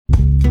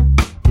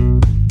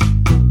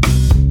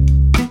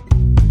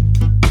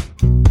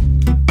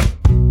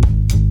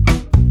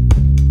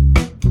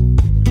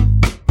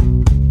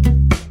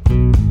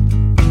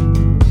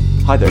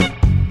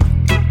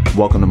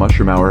welcome to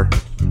Mushroom Hour.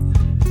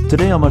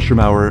 Today on Mushroom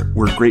Hour,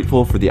 we're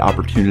grateful for the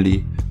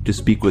opportunity to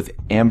speak with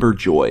Amber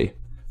Joy,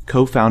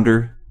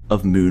 co-founder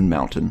of Moon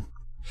Mountain.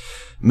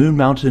 Moon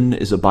Mountain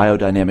is a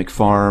biodynamic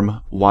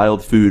farm,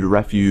 wild food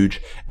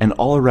refuge, and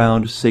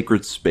all-around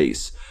sacred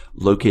space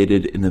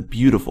located in the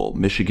beautiful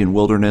Michigan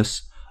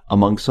wilderness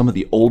among some of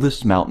the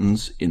oldest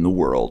mountains in the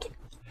world.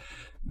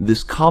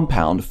 This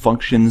compound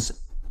functions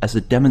as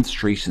a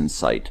demonstration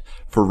site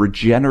for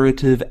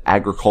regenerative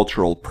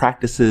agricultural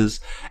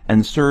practices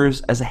and serves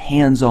as a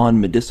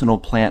hands-on medicinal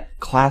plant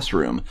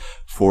classroom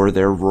for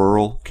their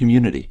rural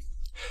community.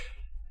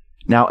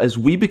 Now, as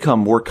we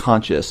become more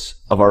conscious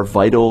of our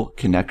vital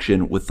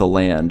connection with the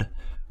land,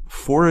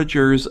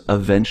 foragers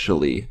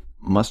eventually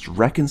must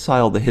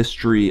reconcile the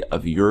history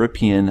of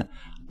European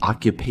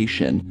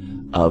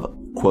occupation of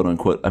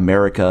quote-unquote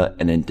America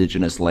and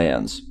indigenous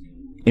lands.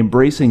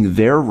 Embracing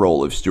their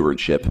role of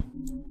stewardship,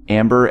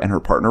 Amber and her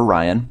partner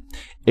Ryan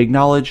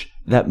acknowledge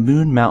that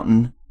Moon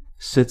Mountain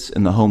sits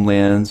in the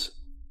homelands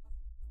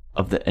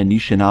of the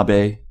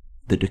Anishinaabe,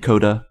 the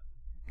Dakota,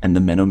 and the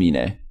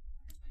Menominee.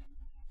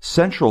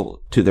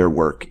 Central to their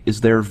work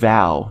is their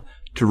vow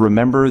to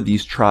remember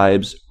these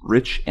tribes'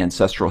 rich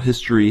ancestral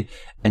history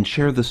and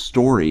share the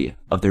story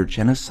of their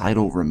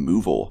genocidal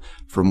removal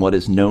from what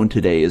is known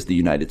today as the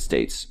United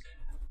States.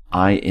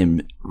 I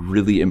am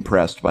really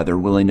impressed by their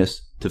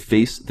willingness to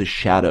face the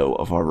shadow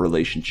of our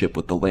relationship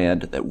with the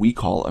land that we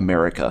call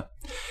America.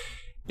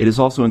 It is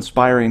also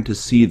inspiring to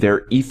see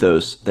their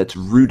ethos that's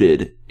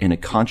rooted in a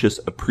conscious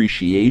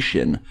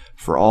appreciation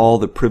for all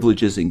the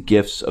privileges and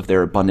gifts of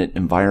their abundant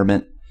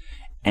environment,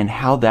 and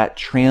how that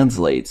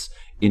translates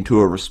into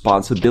a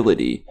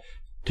responsibility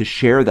to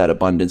share that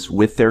abundance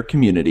with their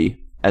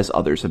community as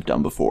others have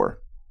done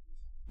before.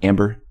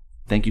 Amber,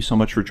 thank you so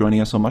much for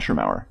joining us on Mushroom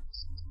Hour.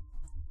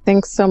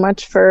 Thanks so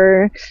much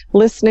for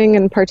listening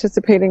and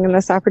participating in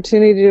this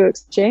opportunity to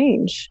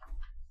exchange.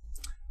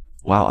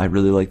 Wow, I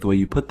really like the way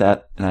you put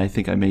that, and I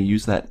think I may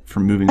use that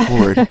from moving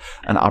forward,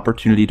 an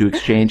opportunity to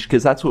exchange,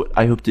 because that's what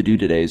I hope to do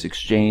today, is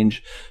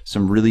exchange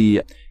some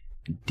really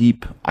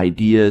deep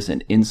ideas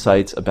and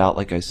insights about,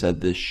 like I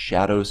said, the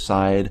shadow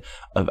side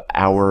of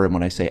our, and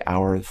when I say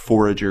our,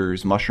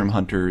 foragers, mushroom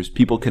hunters,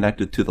 people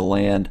connected to the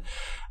land,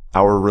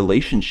 our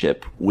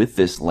relationship with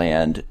this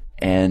land,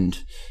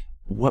 and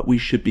what we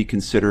should be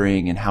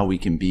considering and how we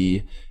can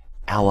be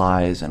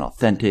allies and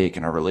authentic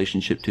in our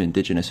relationship to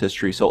Indigenous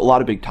history. So a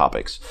lot of big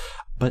topics.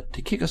 But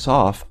to kick us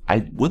off,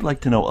 I would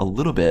like to know a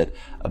little bit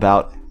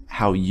about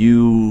how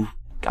you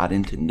got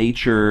into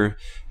nature,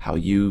 how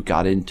you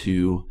got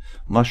into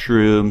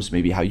mushrooms,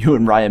 maybe how you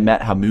and Ryan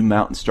met, how Moon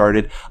Mountain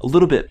started, a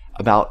little bit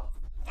about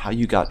how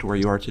you got to where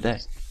you are today.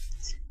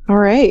 All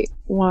right.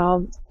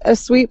 Well, a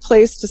sweet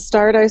place to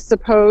start, I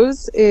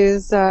suppose,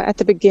 is at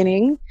the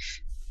beginning.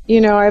 You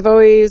know, I've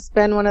always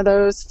been one of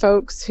those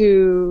folks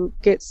who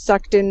get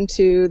sucked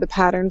into the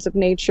patterns of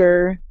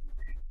nature,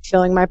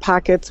 filling my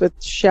pockets with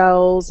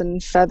shells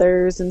and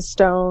feathers and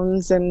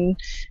stones and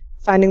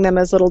finding them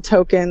as little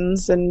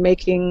tokens and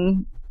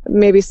making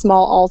maybe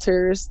small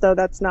altars, though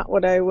that's not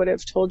what I would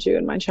have told you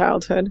in my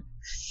childhood.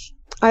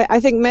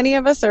 I think many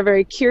of us are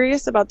very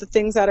curious about the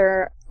things that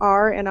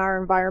are in our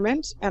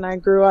environment, and I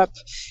grew up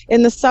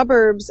in the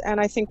suburbs, and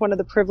I think one of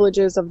the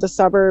privileges of the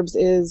suburbs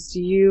is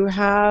you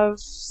have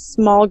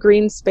small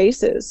green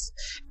spaces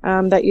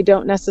that you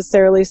don't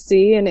necessarily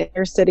see in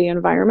inner city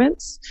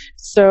environments.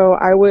 So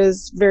I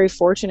was very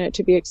fortunate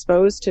to be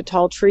exposed to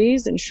tall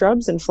trees and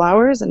shrubs and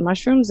flowers and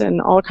mushrooms and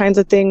all kinds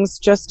of things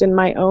just in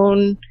my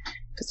own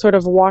sort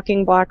of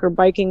walking block or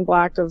biking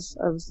block of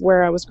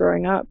where I was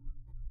growing up.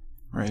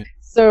 Right.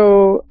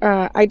 So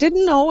I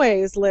didn't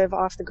always live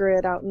off the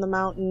grid out in the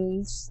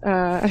mountains,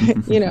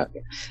 you know,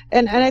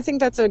 and I think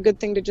that's a good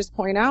thing to just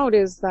point out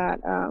is that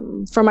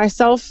for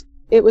myself,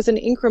 it was an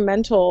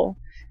incremental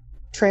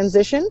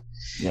transition.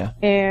 Yeah.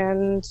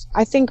 And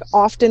I think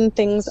often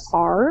things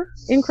are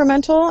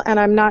incremental, and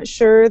I'm not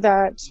sure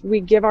that we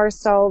give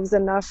ourselves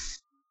enough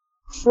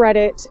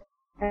credit,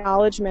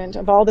 acknowledgement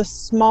of all the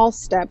small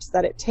steps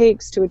that it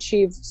takes to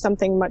achieve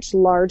something much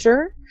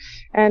larger.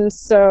 And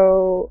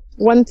so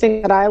one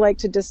thing that I like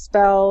to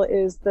dispel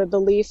is the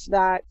belief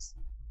that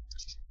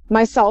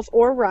myself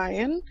or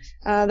Ryan,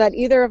 that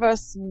either of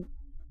us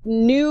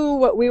knew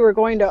what we were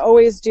going to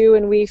always do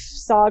and we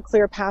saw a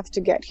clear path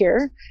to get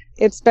here.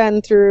 It's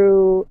been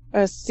through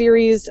a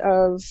series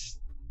of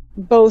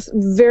both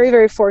very,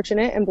 very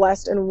fortunate and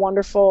blessed and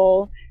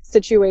wonderful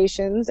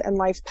situations and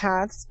life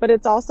paths, but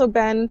it's also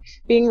been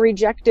being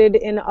rejected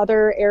in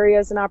other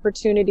areas and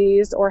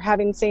opportunities, or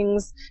having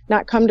things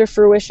not come to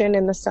fruition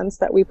in the sense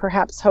that we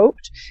perhaps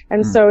hoped.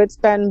 And so it's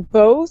been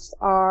both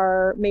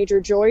our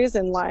major joys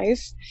in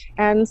life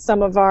and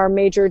some of our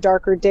major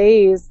darker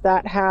days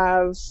that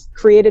have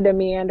created a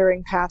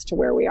meandering path to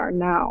where we are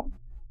now.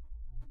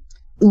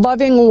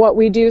 Loving what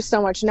we do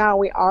so much now,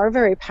 we are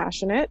very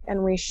passionate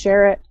and we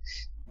share it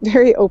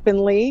very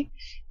openly.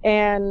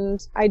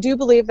 And I do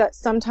believe that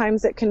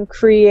sometimes it can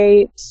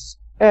create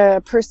a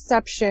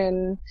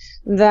perception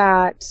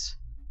that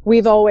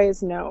we've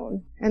always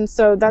known. And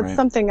so that's Right.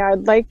 something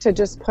I'd like to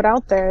just put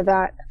out there,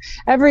 that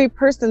every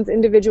person's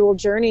individual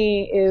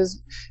journey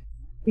is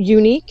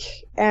unique.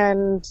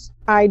 And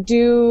I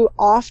do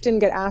often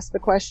get asked the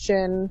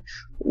question,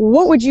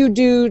 what would you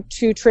do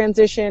to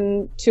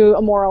transition to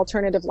a more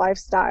alternative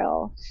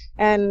lifestyle?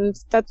 And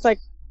that's like,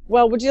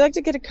 well, would you like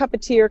to get a cup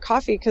of tea or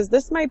coffee? Because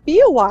this might be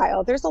a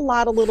while. There's a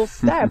lot of little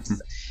steps.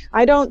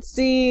 I don't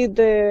see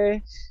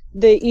the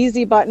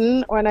easy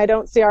button, and I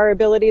don't see our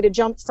ability to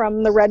jump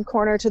from the red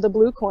corner to the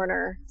blue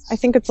corner. I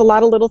think it's a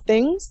lot of little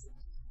things.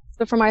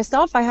 So for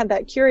myself, I had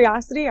that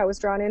curiosity. I was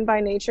drawn in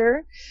by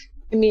nature.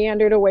 I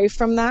meandered away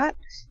from that.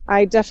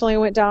 I definitely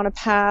went down a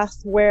path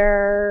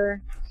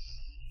where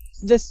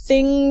the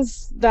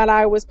things that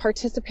I was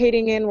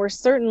participating in were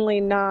certainly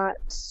not,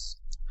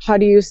 how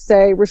do you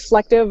say,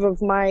 reflective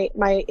of my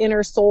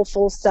inner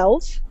soulful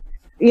self.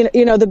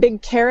 You know, the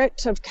big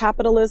carrot of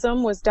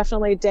capitalism was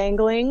definitely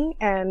dangling,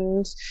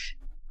 and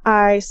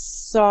I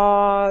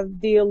saw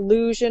the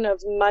illusion of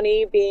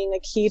money being a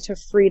key to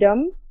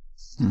freedom.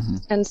 Mm-hmm.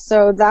 And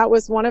so that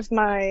was one of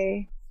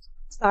my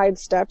side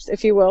steps,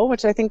 if you will,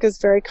 which I think is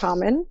very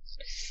common.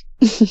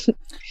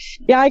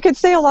 Yeah, I could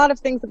say a lot of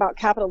things about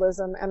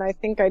capitalism, and I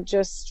think I'd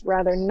just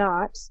rather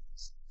not.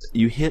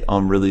 You hit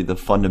on really the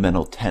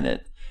fundamental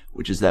tenet,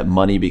 which is that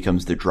money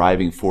becomes the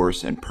driving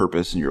force and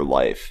purpose in your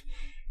life.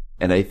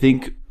 And I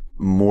think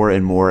more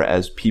and more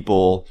as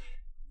people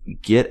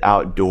get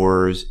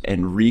outdoors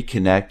and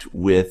reconnect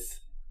with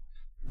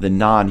the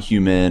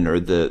non-human or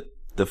the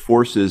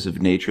forces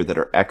of nature that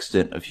are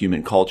extant of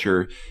human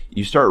culture,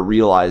 you start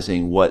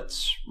realizing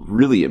what's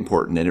really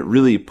important, and it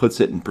really puts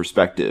it in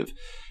perspective.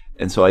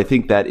 And so I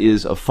think that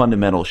is a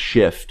fundamental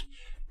shift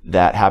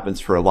that happens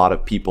for a lot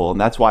of people.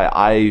 And that's why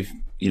a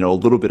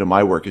little bit of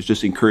my work is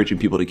just encouraging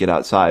people to get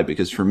outside,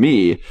 because for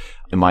me,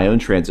 in my own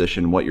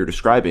transition, what you're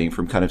describing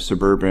from kind of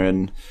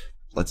suburban,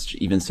 let's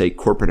even say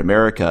corporate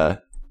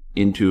America,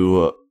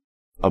 into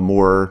a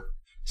more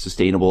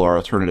sustainable or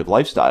alternative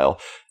lifestyle,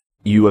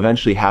 you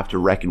eventually have to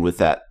reckon with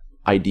that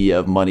idea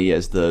of money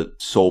as the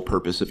sole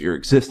purpose of your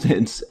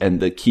existence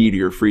and the key to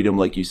your freedom,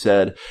 like you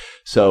said.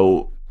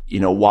 So,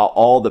 while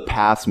all the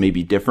paths may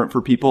be different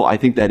for people, I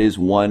think that is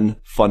one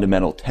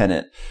fundamental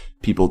tenet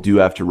people do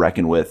have to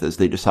reckon with as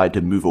they decide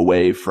to move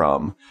away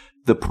from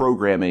the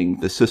programming,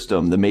 the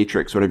system, the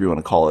matrix, whatever you want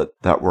to call it,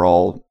 that we're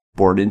all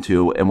born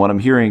into. And what I'm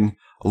hearing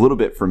a little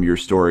bit from your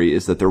story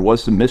is that there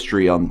was some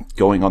mystery on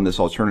going on this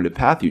alternative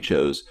path you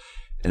chose.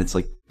 And it's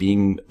like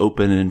being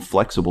open and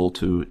flexible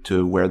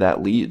to where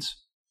that leads.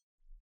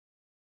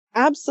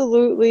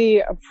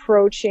 Absolutely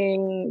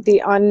approaching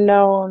the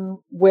unknown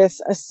with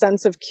a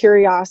sense of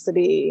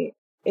curiosity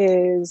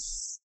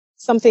is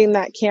something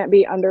that can't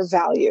be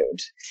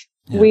undervalued.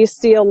 Yeah. We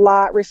see a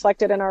lot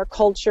reflected in our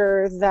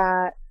culture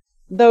that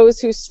those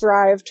who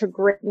strive to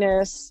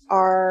greatness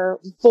are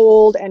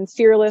bold and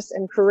fearless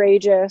and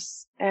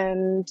courageous.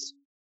 And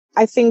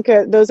I think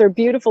those are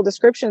beautiful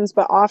descriptions,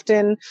 but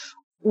often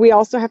we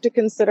also have to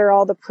consider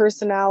all the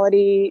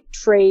personality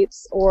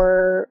traits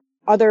or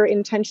other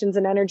intentions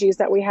and energies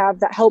that we have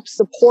that help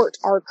support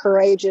our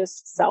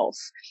courageous self,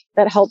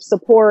 that help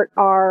support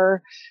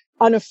our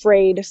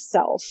unafraid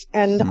self.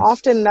 And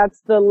often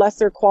that's the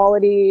lesser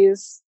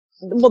qualities,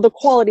 the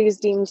qualities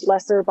deemed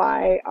lesser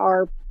by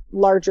our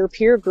larger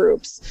peer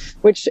groups,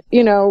 which,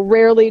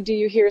 rarely do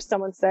you hear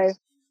someone say,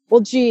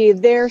 well, gee,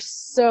 they're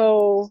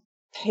so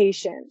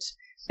patient.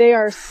 They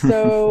are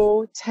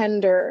so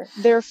tender.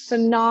 They're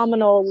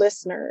phenomenal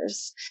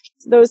listeners.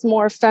 Those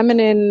more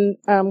feminine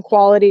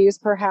qualities,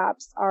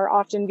 perhaps, are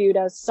often viewed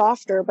as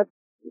softer, but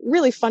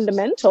really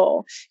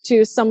fundamental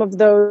to some of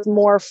those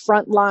more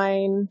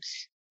frontline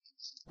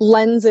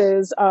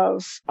lenses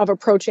of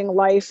approaching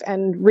life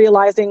and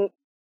realizing,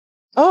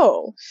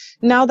 oh,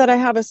 now that I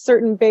have a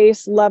certain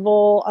base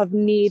level of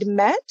need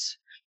met,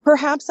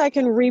 perhaps I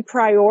can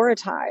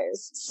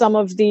reprioritize some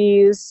of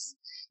these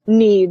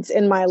needs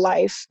in my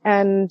life.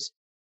 And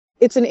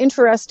it's an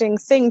interesting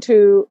thing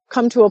to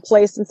come to a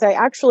place and say,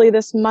 actually,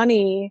 this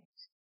money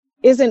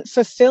isn't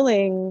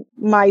fulfilling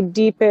my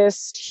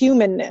deepest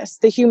humanness.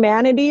 The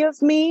humanity of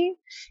me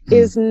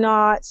is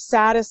not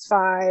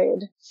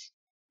satisfied.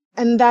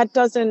 And that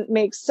doesn't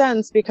make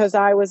sense, because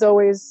I was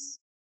always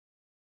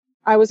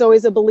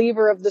a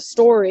believer of the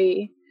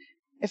story.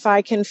 If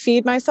I can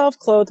feed myself,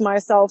 clothe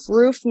myself,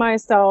 roof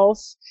myself,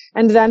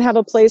 and then have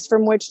a place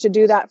from which to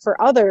do that for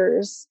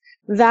others,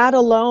 that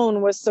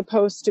alone was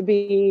supposed to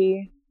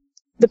be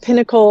the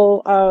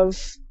pinnacle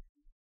of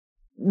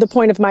the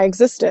point of my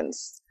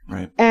existence.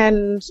 Right.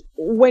 And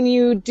when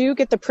you do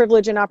get the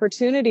privilege and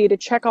opportunity to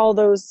check all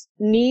those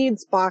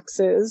needs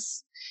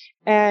boxes,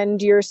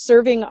 and you're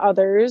serving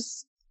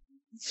others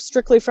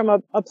strictly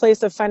from a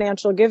place of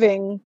financial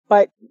giving,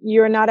 but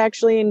you're not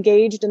actually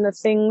engaged in the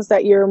things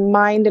that your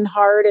mind and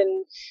heart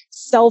and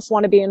self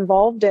want to be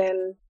involved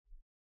in,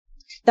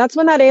 that's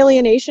when that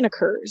alienation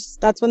occurs.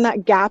 That's when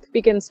that gap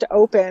begins to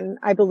open,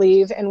 I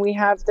believe. And we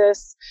have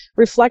this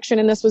reflection,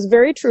 and this was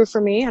very true for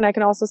me. And I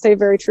can also say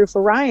very true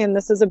for Ryan.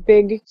 This is a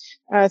big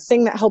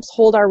thing that helps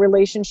hold our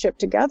relationship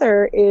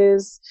together,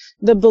 is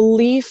the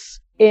belief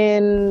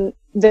in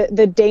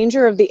the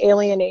danger of the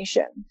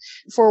alienation.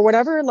 For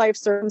whatever life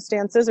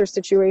circumstances or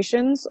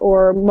situations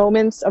or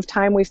moments of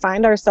time we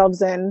find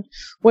ourselves in,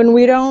 when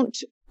we don't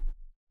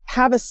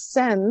have a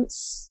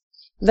sense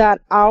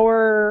that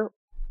our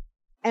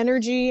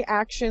energy,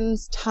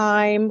 actions,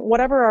 time,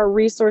 whatever our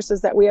resources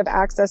that we have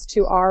access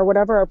to are,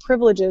 whatever our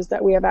privileges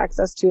that we have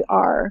access to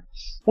are,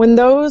 when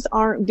those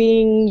aren't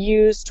being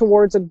used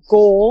towards a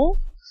goal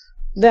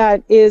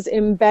that is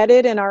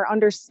embedded in our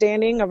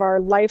understanding of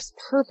our life's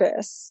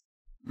purpose,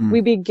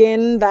 we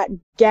begin that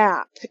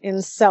gap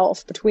in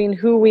self between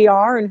who we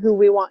are and who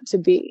we want to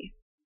be.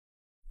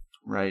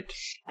 Right.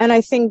 And I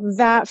think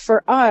that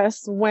for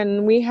us,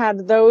 when we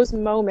had those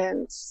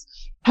moments,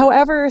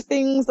 however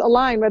things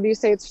align, whether you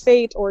say it's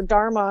fate or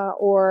dharma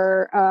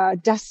or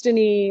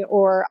destiny,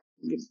 or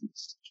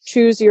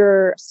choose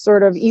your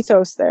sort of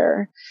ethos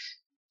there,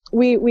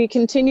 we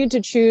continued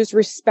to choose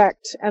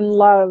respect and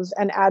love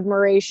and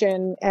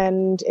admiration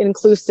and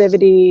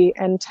inclusivity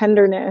and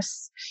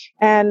tenderness.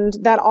 And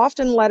that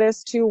often led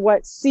us to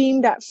what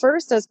seemed at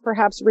first as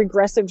perhaps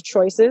regressive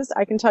choices.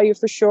 I can tell you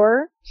for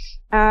sure,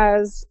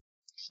 as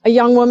a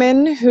young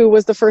woman who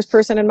was the first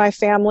person in my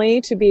family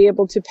to be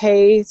able to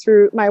pay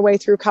through my way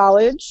through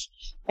college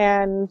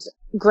and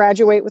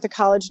graduate with a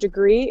college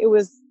degree, it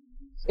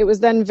was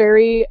then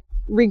very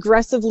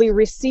regressively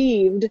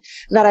received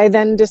that I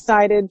then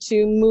decided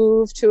to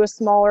move to a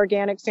small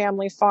organic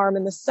family farm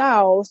in the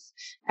South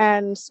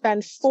and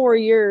spend 4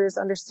 years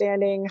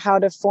understanding how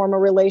to form a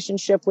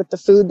relationship with the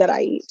food that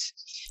I eat.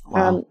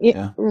 Wow.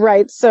 Yeah.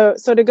 Right. So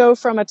to go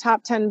from a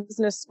top 10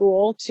 business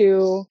school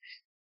to,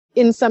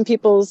 in some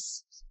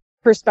people's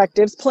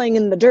perspectives, playing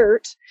in the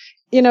dirt,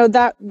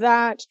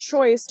 that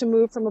choice to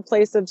move from a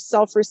place of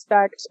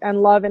self-respect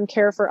and love and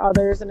care for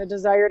others and a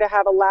desire to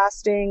have a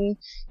lasting,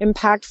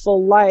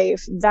 impactful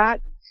life,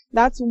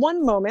 that's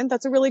one moment.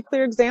 That's a really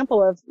clear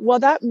example of, well,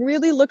 that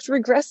really looked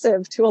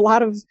regressive to a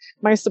lot of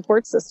my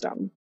support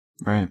system.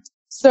 Right.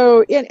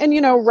 So,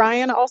 and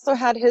Ryan also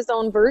had his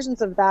own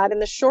versions of that.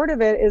 And the short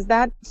of it is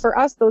that for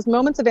us, those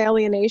moments of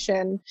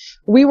alienation,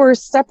 we were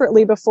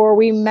separately before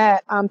we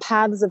met on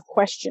paths of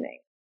questioning.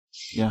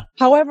 Yeah.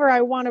 However,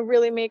 I want to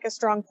really make a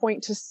strong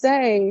point to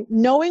say,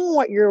 knowing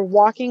what you're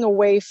walking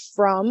away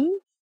from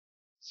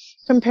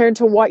compared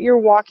to what you're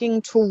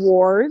walking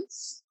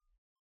towards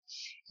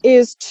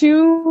is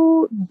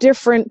two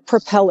different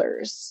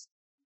propellers.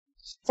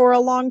 For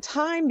a long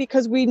time,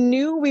 because we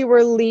knew we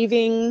were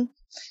leaving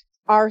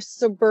our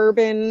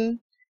suburban,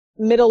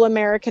 middle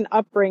American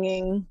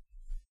upbringing,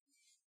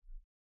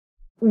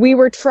 we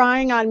were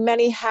trying on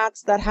many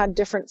hats that had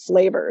different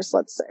flavors,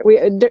 let's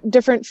say,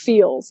 different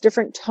feels,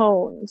 different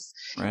tones.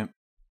 Right.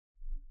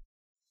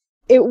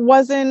 It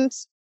wasn't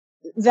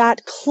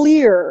that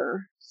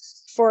clear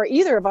for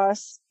either of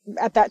us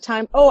at that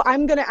time,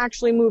 I'm going to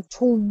actually move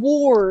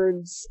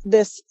towards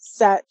this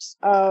set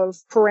of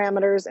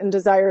parameters and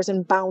desires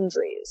and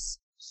boundaries.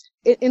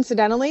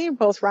 Incidentally,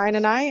 both Ryan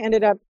and I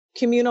ended up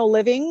communal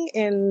living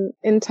in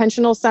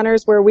intentional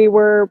centers where we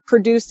were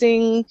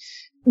producing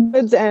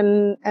goods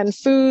and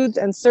foods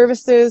and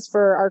services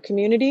for our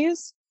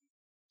communities.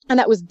 And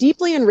that was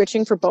deeply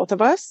enriching for both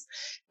of us.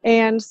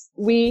 And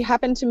we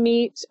happened to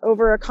meet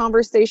over a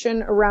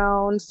conversation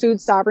around food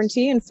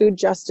sovereignty and food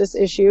justice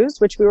issues,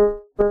 which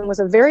was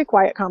a very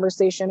quiet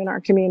conversation in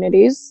our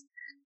communities.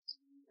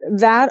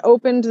 That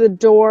opened the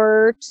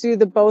door to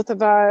the both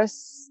of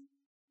us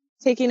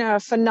taking a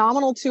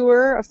phenomenal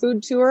tour, a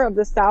food tour of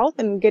the South,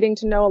 and getting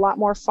to know a lot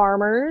more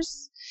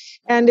farmers.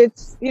 And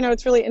it's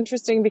really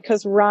interesting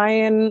because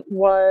Ryan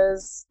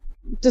was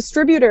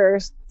distributor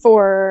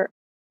for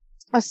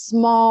a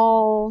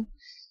small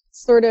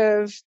sort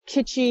of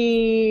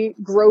kitschy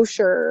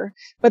grocer,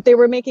 but they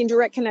were making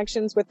direct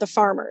connections with the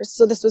farmers.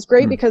 So this was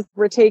great because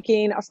we're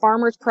taking a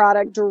farmer's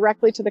product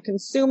directly to the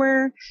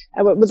consumer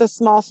with a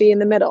small fee in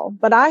the middle.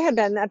 But I had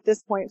been at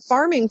this point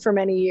farming for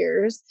many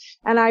years,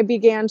 and I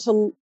began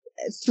to,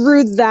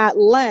 through that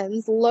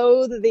lens,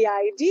 loathe the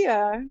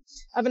idea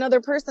of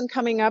another person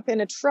coming up in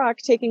a truck,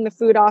 taking the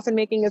food off and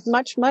making as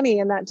much money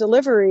in that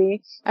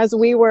delivery as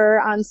we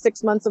were on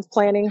 6 months of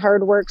planning,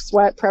 hard work,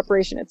 sweat,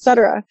 preparation,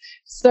 etc.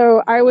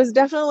 So I was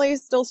definitely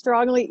still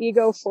strongly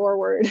ego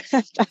forward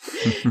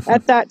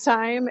at that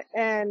time.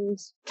 And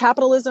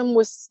capitalism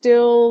was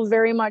still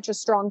very much a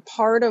strong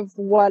part of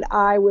what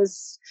I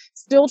was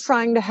still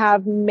trying to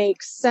have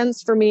make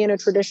sense for me in a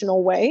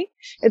traditional way.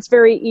 It's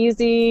very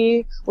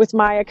easy with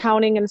my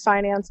accounting and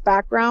finance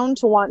background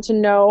to want to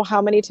know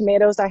how many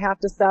tomatoes I have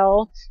to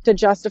sell to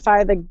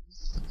justify the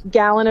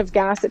gallon of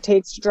gas it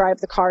takes to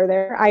drive the car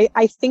there.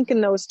 I think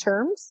in those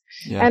terms.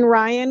 Yeah. And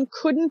Ryan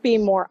couldn't be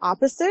more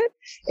opposite.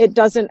 It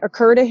doesn't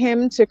occur to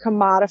him to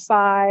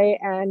commodify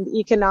and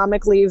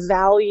economically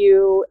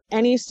value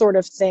any sort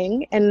of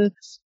thing. And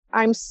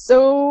I'm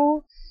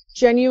so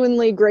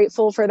genuinely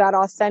grateful for that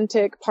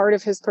authentic part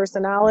of his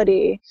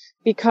personality,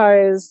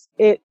 because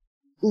it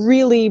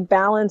really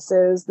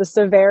balances the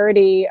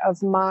severity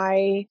of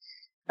my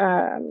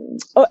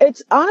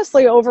it's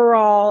honestly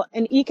overall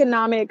an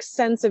economic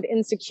sense of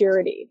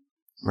insecurity.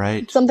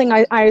 Right. Something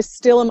I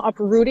still am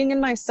uprooting in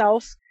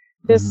myself,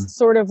 this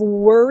sort of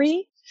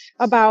worry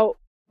about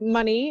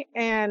money.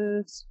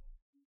 And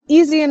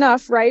easy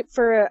enough, right,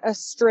 for a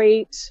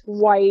straight,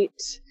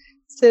 white,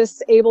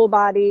 cis,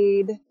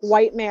 able-bodied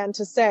white man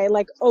to say,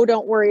 like, oh,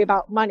 don't worry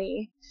about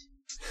money.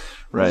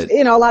 Right.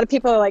 You know, a lot of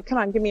people are like, come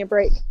on, give me a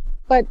break.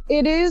 But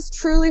it is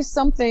truly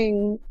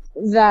something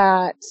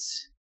that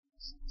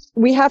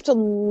we have to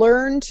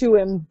learn to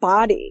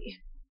embody.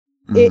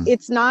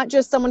 It's not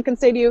just someone can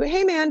say to you,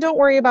 hey man, don't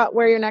worry about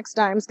where your next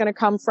dime is going to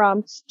come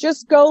from.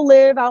 Just go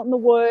live out in the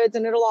woods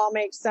and it'll all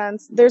make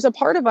sense. There's a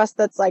part of us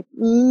that's like,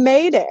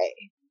 Mayday.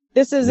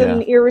 This is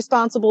an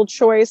irresponsible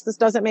choice. This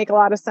doesn't make a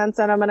lot of sense.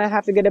 And I'm going to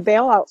have to get a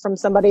bailout from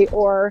somebody,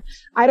 or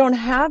I don't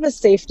have a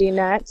safety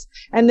net.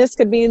 And this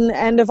could mean the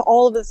end of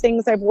all of the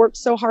things I've worked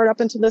so hard up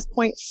until this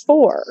point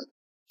for.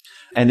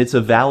 And it's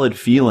a valid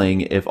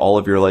feeling if all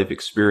of your life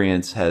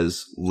experience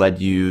has led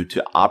you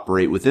to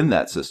operate within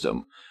that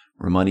system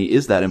where money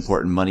is that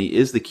important. Money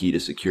is the key to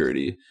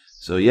security.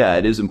 So yeah,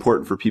 it is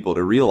important for people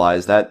to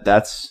realize that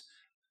that's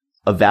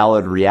a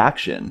valid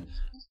reaction.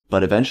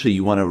 But eventually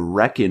you want to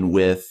reckon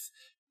with,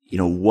 you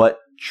know, what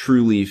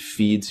truly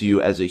feeds you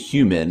as a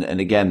human.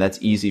 And again,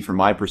 that's easy from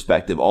my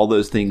perspective. All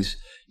those things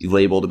you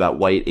labeled about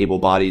white,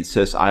 able-bodied,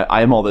 cis,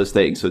 I am all those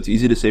things. So it's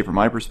easy to say from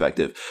my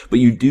perspective, but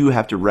you do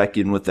have to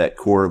reckon with that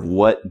core of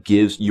what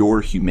gives your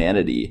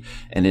humanity.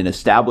 And in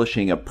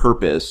establishing a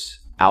purpose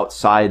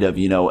outside of,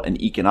 you know,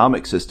 an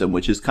economic system,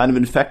 which is kind of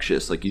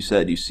infectious. Like you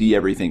said, you see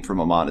everything from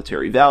a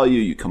monetary value,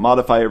 you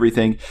commodify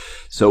everything.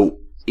 So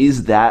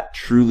is that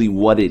truly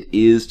what it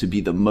is to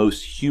be the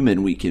most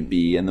human we can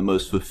be and the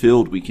most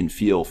fulfilled we can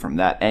feel from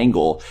that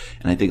angle?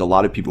 And I think a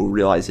lot of people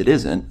realize it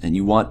isn't, and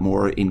you want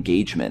more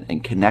engagement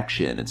and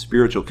connection and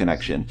spiritual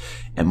connection,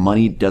 and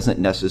money doesn't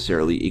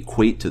necessarily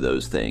equate to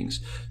those things.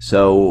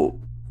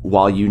 So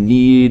while you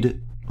need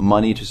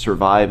money to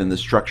survive in the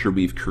structure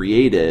we've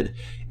created,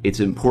 it's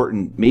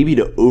important maybe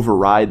to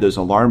override those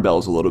alarm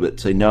bells a little bit,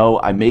 to say, no,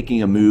 I'm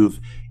making a move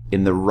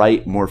in the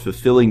right, more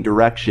fulfilling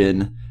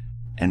direction,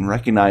 and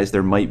recognize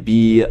there might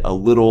be a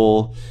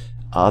little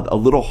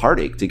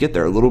heartache to get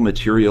there, a little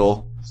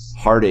material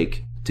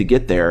heartache to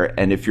get there.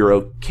 And if you're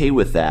okay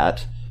with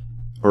that,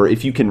 or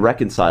if you can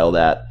reconcile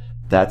that,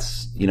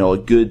 that's, you know, a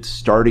good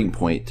starting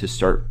point to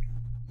start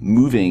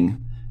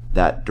moving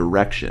that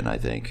direction, I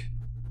think.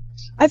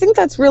 I think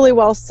that's really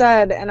well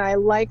said. And I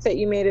like that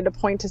you made it a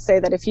point to say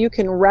that if you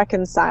can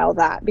reconcile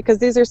that, because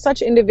these are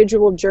such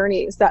individual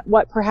journeys that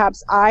what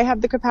perhaps I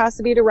have the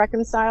capacity to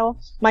reconcile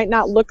might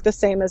not look the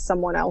same as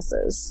someone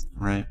else's.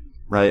 Right.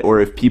 Right. Or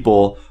if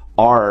people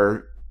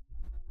are,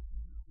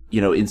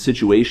 you know, in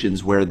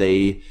situations where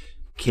they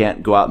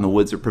can't go out in the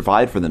woods or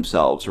provide for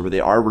themselves, or where they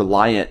are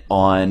reliant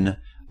on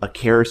a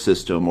care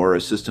system or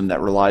a system that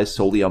relies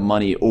solely on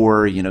money,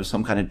 or, you know,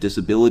 some kind of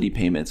disability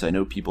payments. I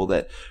know people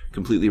that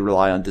completely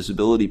rely on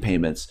disability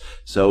payments.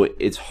 So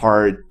it's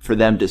hard for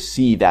them to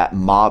see that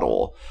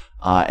model.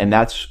 And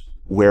that's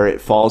where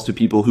it falls to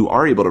people who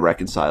are able to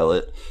reconcile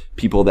it,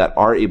 people that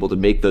are able to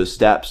make those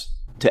steps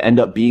to end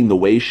up being the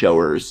way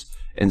showers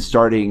and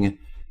starting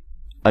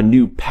a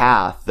new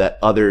path that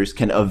others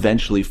can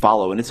eventually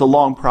follow. And it's a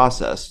long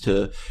process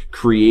to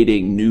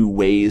creating new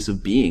ways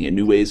of being and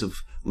new ways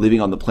of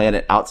living on the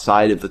planet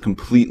outside of the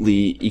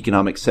completely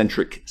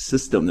economic-centric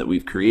system that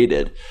we've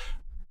created.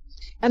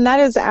 And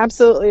that is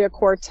absolutely a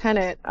core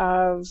tenet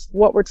of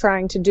what we're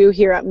trying to do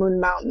here at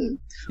Moon Mountain.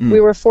 We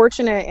were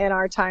fortunate in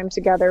our time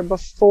together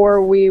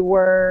before we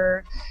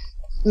were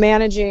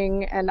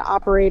managing and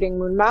operating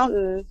Moon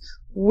Mountain.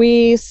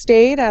 We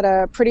stayed at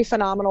a pretty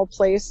phenomenal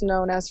place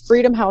known as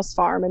Freedom House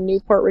Farm in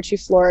Newport Richey,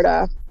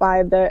 Florida,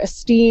 by the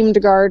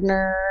esteemed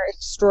gardener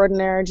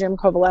extraordinaire Jim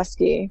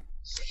Kowaleski.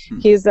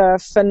 He's a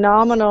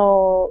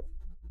phenomenal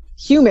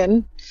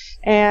human,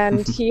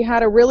 and he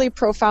had a really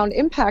profound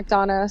impact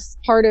on us.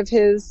 Part of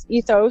his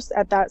ethos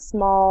at that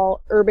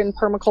small urban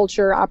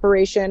permaculture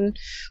operation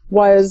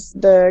was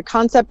the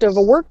concept of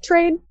a work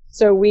trade.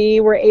 So we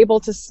were able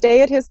to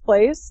stay at his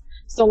place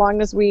so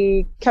long as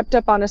we kept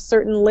up on a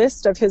certain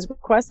list of his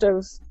request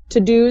of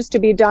to-dos to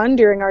be done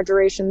during our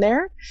duration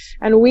there.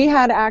 And we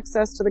had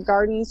access to the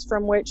gardens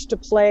from which to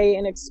play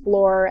and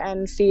explore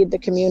and feed the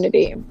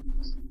community.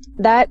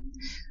 That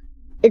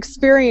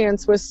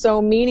experience was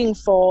so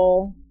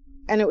meaningful,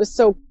 and it was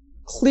so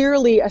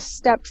clearly a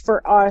step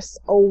for us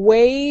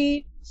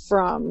away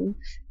from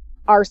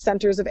our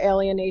centers of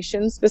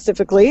alienation,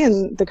 specifically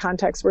in the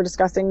context we're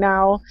discussing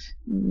now,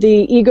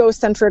 the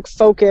egocentric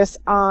focus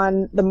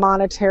on the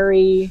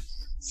monetary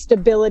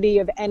stability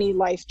of any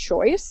life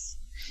choice.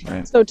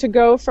 Right. So to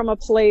go from a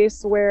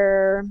place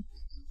where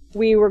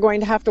we were going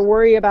to have to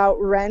worry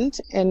about rent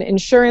and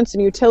insurance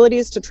and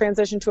utilities to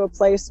transition to a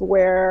place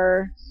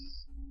where,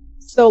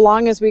 so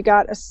long as we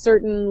got a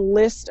certain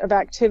list of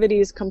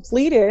activities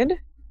completed,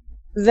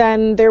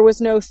 then there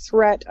was no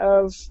threat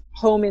of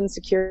home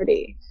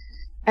insecurity.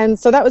 And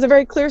so that was a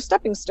very clear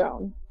stepping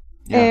stone.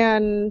 Yeah.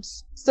 And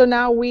so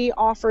now we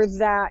offer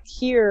that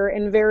here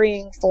in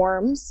varying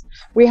forms.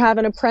 We have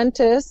an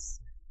apprentice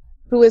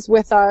who is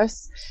with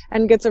us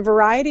and gets a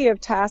variety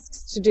of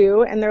tasks to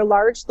do, and they're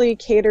largely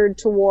catered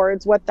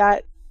towards what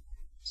that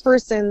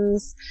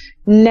person's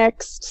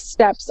next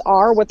steps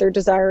are, what they're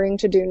desiring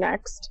to do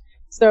next.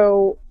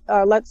 So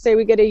let's say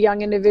we get a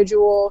young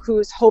individual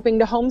who's hoping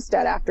to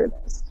homestead after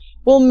this.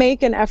 We'll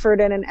make an effort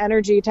and an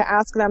energy to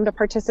ask them to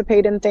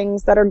participate in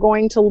things that are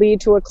going to lead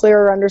to a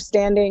clearer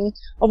understanding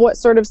of what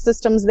sort of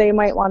systems they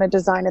might want to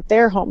design at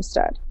their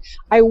homestead.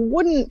 I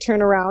wouldn't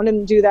turn around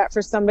and do that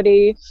for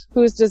somebody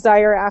whose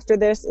desire after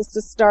this is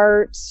to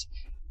start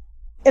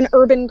an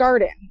urban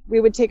garden. We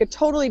would take a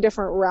totally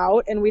different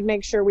route, and we'd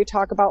make sure we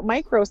talk about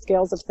micro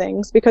scales of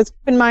things, because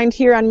keep in mind,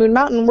 here on Moon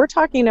Mountain, we're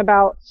talking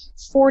about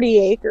 40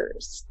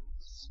 acres.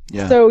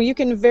 Yeah. So you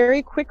can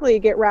very quickly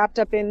get wrapped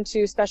up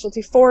into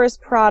specialty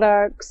forest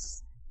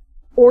products,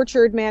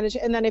 orchard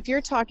management. And then if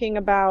you're talking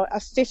about a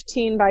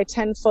 15 by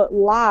 10 foot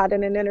lot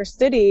in an inner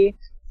city,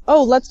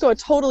 oh, let's go a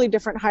totally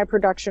different high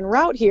production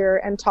route here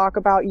and talk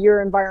about your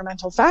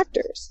environmental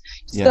factors.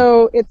 Yeah.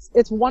 So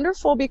it's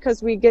wonderful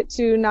because we get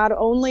to not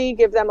only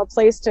give them a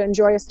place to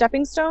enjoy a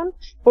stepping stone,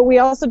 but we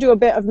also do a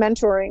bit of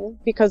mentoring,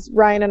 because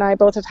Ryan and I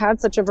both have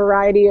had such a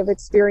variety of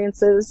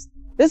experiences.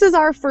 This is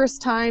our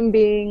first time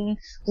being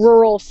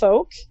rural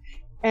folk,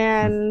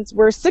 and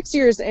we're 6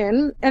 years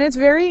in, and it's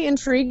very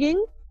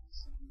intriguing.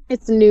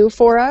 It's new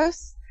for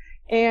us,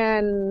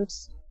 and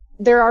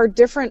there are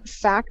different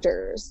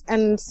factors.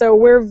 And so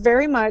we're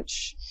very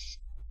much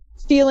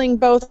feeling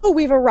both, oh,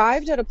 we've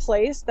arrived at a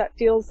place that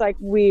feels like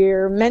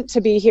we're meant to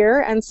be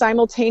here, and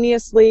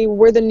simultaneously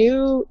we're the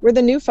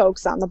new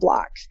folks on the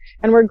block,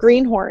 and we're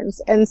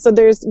greenhorns. And so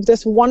there's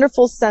this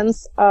wonderful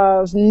sense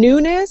of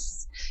newness,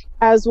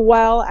 as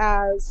well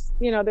as,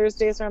 you know, there's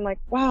days where I'm like,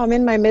 wow, I'm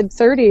in my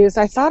mid-30s.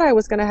 I thought I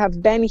was going to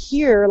have been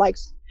here like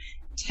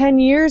 10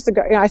 years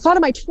ago. You know, I thought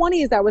in my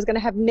 20s I was going to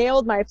have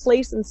nailed my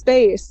place in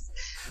space.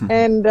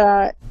 And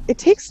it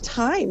takes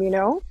time, you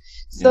know.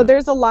 So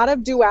there's a lot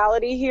of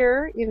duality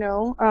here, you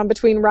know,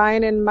 between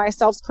Ryan and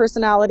myself's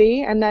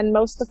personality. And then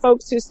most of the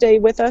folks who stay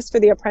with us for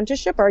the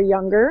apprenticeship are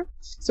younger.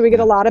 So we get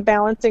a lot of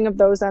balancing of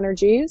those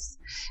energies.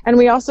 And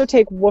we also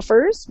take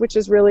woofers, which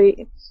is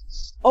really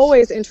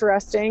always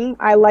interesting.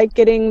 I like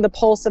getting the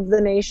pulse of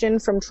the nation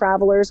from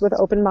travelers with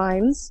open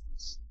minds.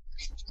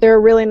 They're a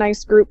really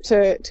nice group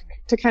to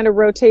kind of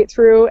rotate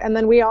through. And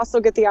then we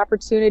also get the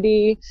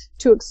opportunity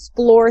to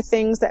explore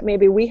things that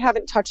maybe we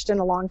haven't touched in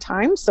a long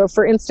time. So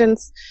for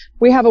instance,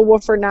 we have a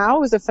woofer now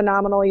who's a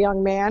phenomenal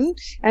young man,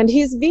 and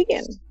he's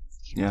vegan.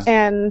 Yeah.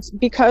 And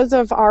because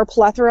of our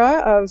plethora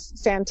of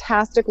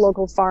fantastic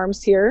local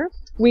farms here,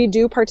 we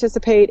do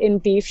participate in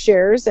beef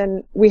shares,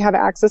 and we have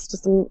access to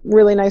some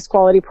really nice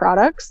quality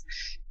products.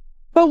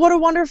 But what a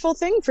wonderful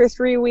thing for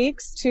 3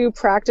 weeks to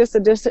practice a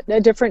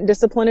different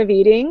discipline of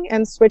eating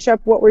and switch up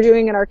what we're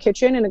doing in our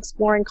kitchen and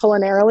exploring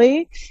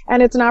culinarily.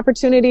 And it's an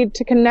opportunity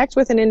to connect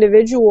with an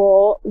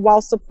individual while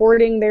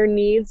supporting their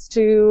needs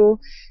to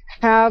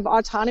have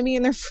autonomy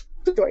in their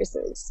food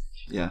choices.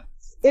 Yeah.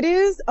 It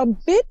is a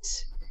bit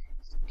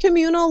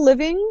communal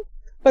living,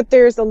 but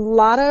there's a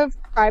lot of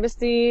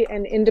privacy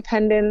and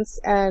independence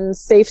and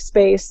safe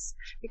space,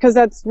 because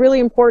that's really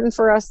important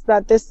for us,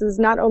 that this is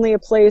not only a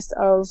place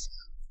of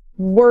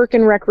work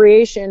and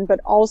recreation, but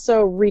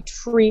also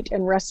retreat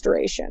and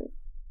restoration.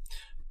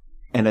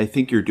 And I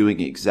think you're doing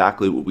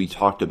exactly what we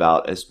talked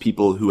about as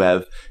people who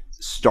have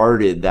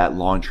started that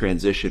long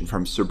transition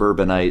from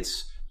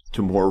suburbanites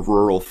to more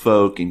rural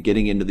folk and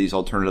getting into these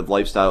alternative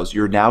lifestyles.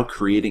 You're now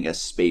creating a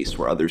space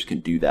where others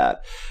can do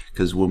that.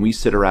 Because when we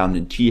sit around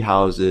in tea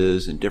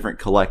houses and different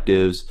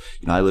collectives,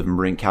 you know, I live in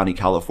Marin County,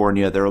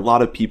 California, there are a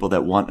lot of people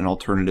that want an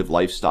alternative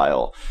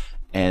lifestyle.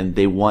 And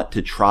they want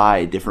to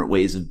try different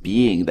ways of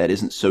being that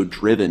isn't so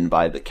driven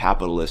by the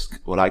capitalist,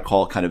 what I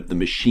call kind of the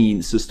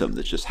machine system.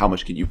 That's just how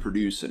much can you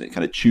produce, and it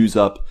kind of chews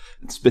up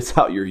and spits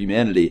out your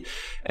humanity.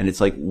 And it's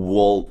like,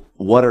 well,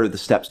 what are the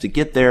steps to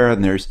get there?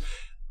 And there's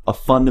a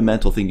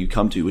fundamental thing you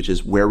come to, which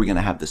is, where are we going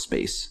to have the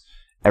space?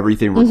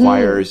 Everything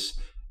requires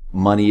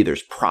money.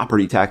 There's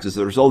property taxes.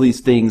 There's all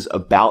these things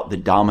about the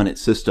dominant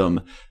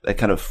system that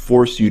kind of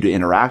force you to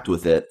interact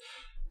with it.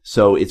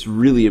 So it's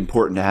really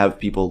important to have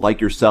people like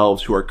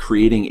yourselves who are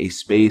creating a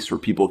space where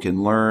people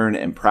can learn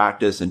and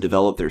practice and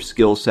develop their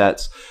skill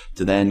sets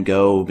to then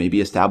go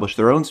maybe establish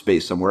their own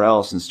space somewhere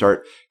else and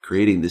start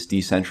creating this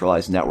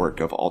decentralized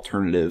network of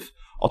alternative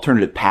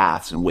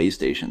paths and way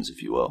stations,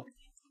 if you will.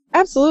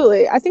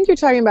 Absolutely. I think you're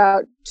talking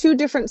about two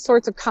different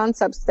sorts of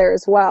concepts there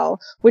as well,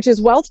 which is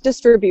wealth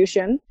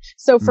distribution.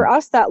 So for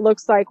us, that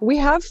looks like we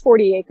have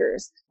 40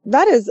 acres.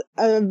 That is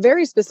a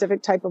very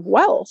specific type of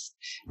wealth.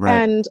 Right.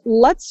 And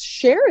let's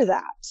share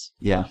that.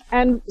 Yeah.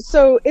 And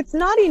so it's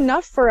not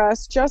enough for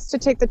us just to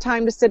take the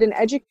time to sit and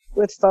educate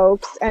with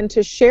folks and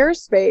to share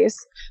space.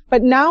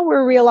 But now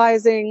we're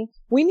realizing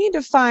we need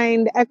to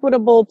find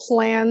equitable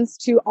plans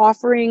to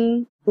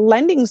offering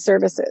lending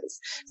services.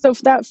 So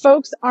that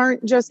folks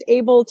aren't just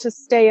able to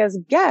stay as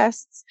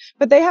guests,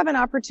 but they have an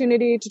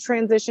opportunity to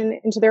transition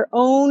into their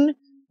own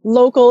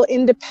local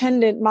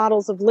independent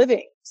models of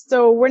living.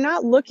 So we're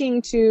not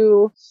looking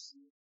to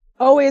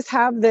always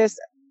have this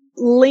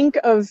link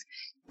of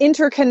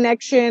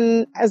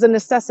interconnection as a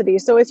necessity.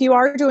 So if you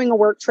are doing a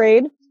work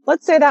trade,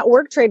 let's say that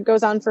work trade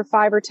goes on for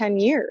 5 or 10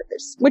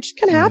 years, which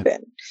can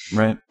happen.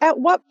 Right. At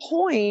what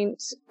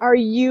point are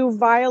you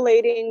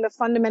violating the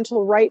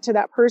fundamental right to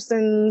that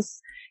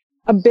person's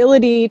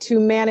ability to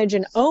manage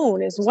and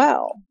own as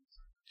well?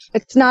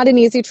 It's not an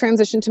easy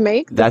transition to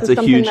make. That's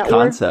a huge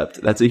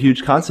concept. That's a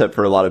huge concept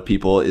for a lot of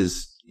people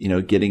is,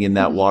 getting in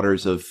that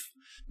waters of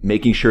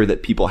making sure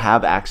that people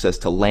have access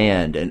to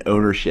land and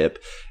ownership.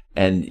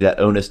 And that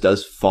onus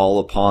does fall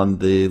upon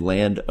the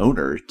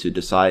landowner to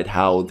decide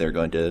how they're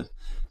going to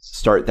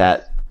start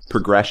that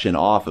progression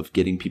off of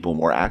getting people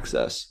more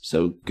access.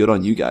 So good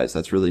on you guys.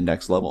 That's really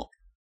next level.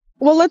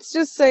 Well, let's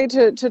just say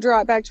to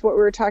draw it back to what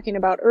we were talking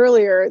about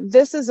earlier,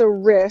 this is a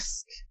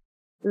risk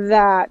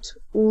that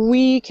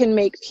we can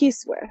make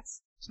peace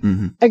with.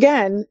 Mm-hmm.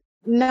 Again,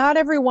 not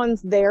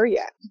everyone's there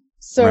yet.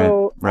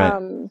 So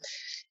right.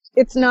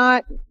 It's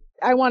not,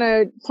 I want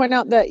to point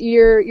out that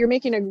you're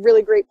making a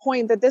really great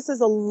point that this is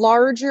a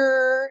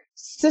larger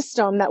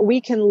system that we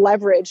can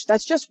leverage.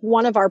 That's just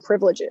one of our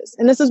privileges.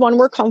 And this is one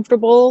we're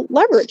comfortable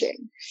leveraging.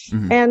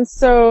 Mm-hmm. And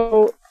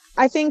so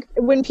I think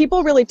when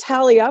people really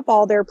tally up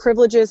all their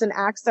privileges and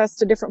access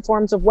to different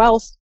forms of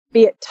wealth,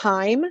 be it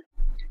time,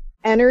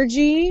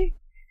 energy,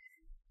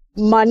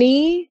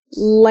 money,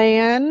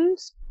 land,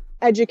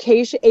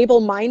 education,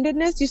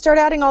 able-mindedness, you start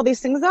adding all these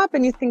things up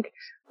and you think,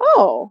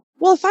 oh,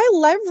 well, if I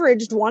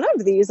leveraged one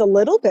of these a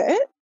little bit,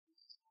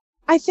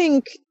 I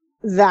think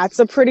that's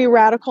a pretty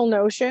radical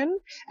notion.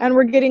 And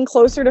we're getting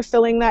closer to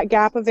filling that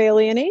gap of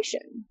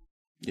alienation.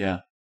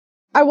 Yeah.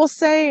 I will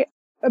say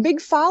a big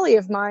folly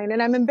of mine,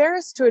 and I'm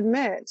embarrassed to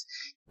admit,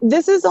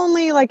 this is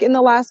only like in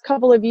the last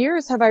couple of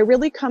years have I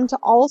really come to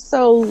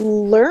also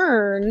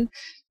learn.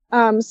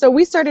 So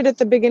we started at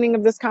the beginning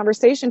of this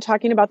conversation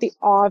talking about the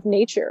awe of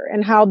nature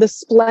and how the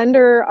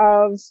splendor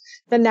of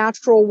the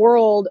natural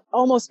world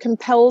almost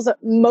compels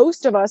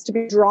most of us to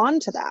be drawn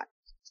to that.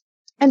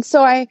 And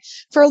so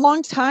for a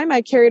long time,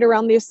 I carried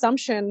around the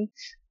assumption,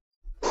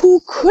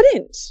 who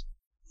couldn't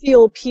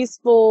feel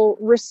peaceful,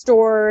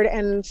 restored,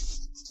 and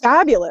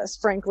fabulous,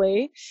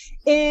 frankly,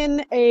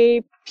 in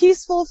a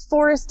peaceful,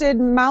 forested,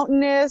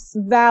 mountainous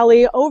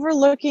valley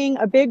overlooking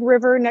a big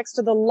river next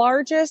to the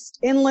largest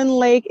inland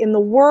lake in the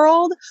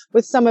world,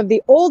 with some of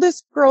the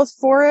oldest growth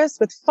forests,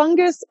 with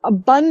fungus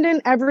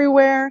abundant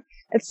everywhere,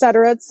 et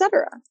cetera, et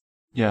cetera.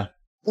 Yeah.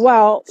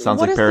 Well,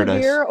 sounds like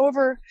paradise.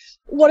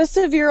 What a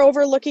severe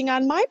overlooking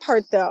on my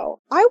part, though.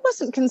 I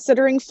wasn't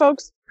considering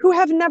folks who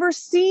have never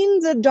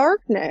seen the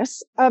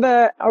darkness of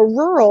a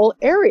rural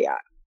area.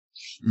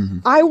 Mm-hmm.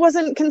 I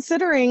wasn't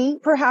considering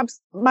perhaps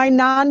my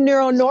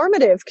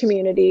non-neuronormative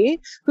community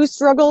who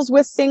struggles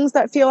with things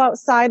that feel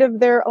outside of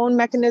their own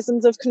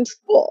mechanisms of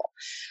control.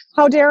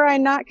 How dare I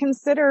not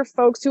consider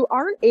folks who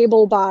aren't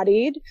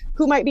able-bodied,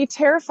 who might be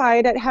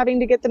terrified at having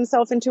to get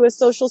themselves into a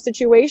social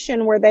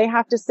situation where they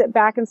have to sit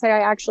back and say, I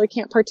actually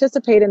can't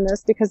participate in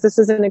this because this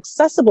isn't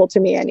accessible to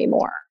me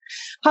anymore.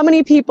 How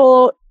many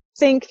people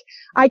think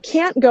I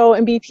can't go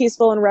and be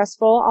peaceful and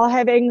restful? I'll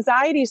have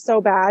anxiety so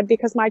bad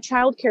because my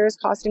childcare is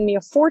costing me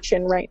a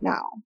fortune right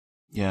now.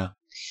 Yeah.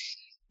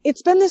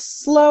 It's been this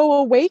slow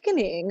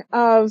awakening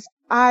of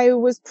I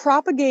was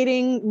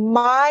propagating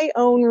my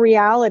own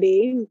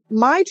reality.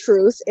 My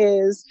truth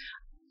is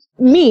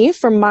me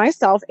from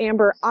myself,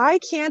 Amber. I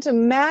can't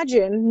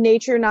imagine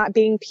nature not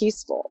being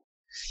peaceful.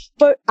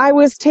 But I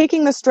was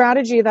taking the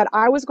strategy that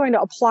I was going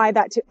to apply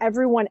that to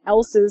everyone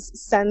else's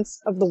sense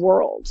of the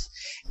world.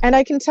 And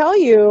I can tell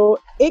you,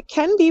 it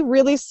can be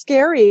really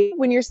scary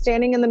when you're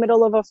standing in the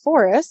middle of a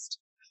forest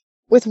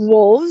with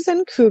wolves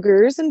and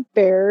cougars and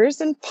bears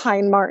and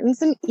pine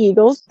martens and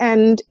eagles.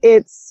 And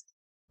it's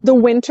the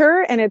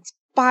winter and it's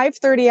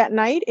 5:30 at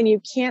night and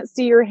you can't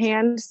see your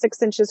hand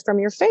 6 inches from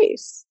your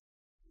face.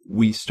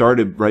 We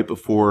started right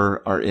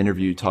before our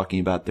interview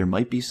talking about there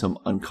might be some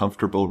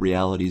uncomfortable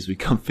realities we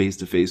come face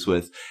to face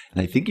with.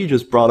 And I think you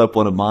just brought up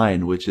one of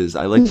mine, which is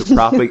I like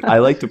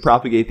to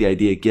propagate the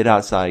idea, get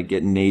outside,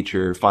 get in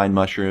nature, find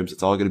mushrooms.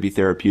 It's all going to be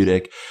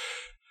therapeutic.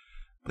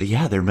 But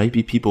yeah, there might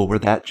be people where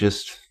that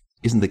just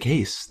isn't the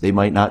case. They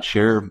might not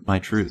share my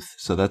truth.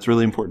 So that's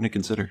really important to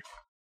consider.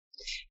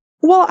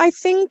 Well, I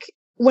think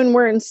when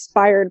we're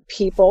inspired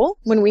people,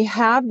 when we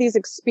have these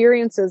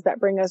experiences that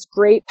bring us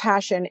great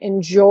passion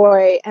and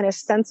joy and a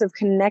sense of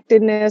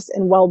connectedness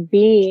and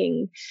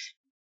well-being,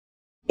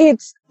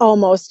 it's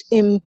almost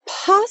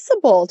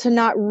impossible to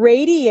not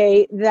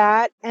radiate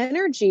that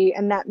energy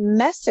and that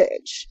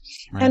message.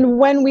 Right. And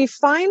when we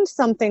find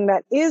something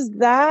that is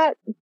that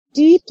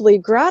deeply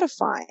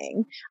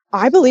gratifying,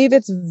 I believe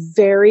it's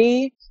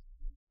very,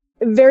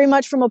 very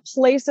much from a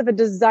place of a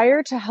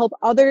desire to help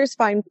others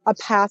find a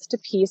path to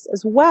peace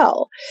as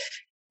well.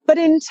 But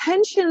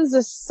intentions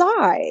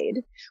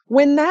aside,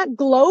 when that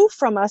glow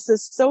from us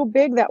is so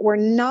big that we're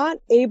not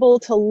able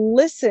to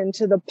listen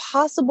to the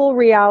possible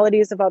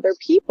realities of other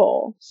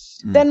people,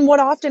 then what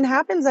often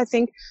happens, I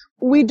think,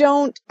 we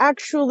don't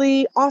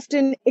actually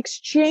often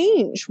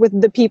exchange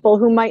with the people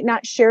who might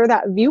not share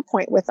that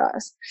viewpoint with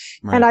us.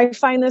 Right. And I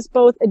find this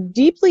both a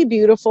deeply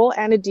beautiful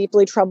and a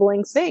deeply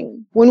troubling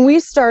thing. When we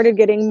started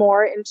getting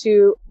more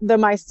into the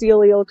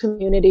mycelial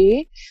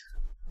community,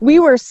 we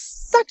were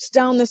sucked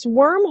down this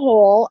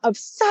wormhole of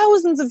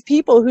thousands of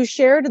people who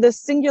shared this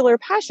singular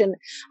passion.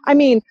 I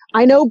mean,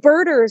 I know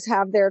birders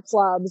have their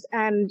clubs,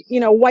 and,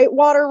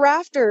 whitewater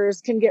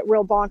rafters can get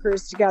real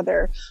bonkers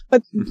together.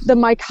 But the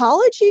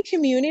mycology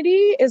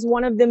community is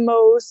one of the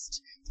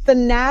most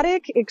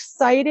fanatic,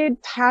 excited,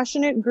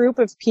 passionate group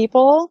of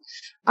people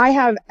I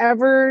have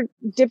ever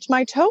dipped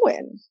my toe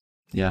in.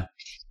 Yeah.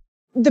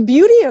 The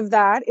beauty of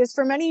that is,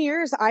 for many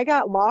years, I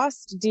got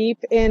lost deep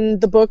in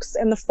the books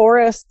and the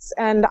forests,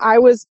 and I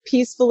was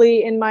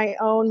peacefully in my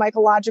own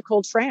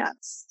mycological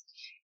trance.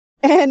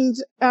 And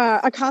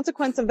a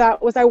consequence of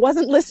that was I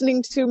wasn't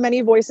listening to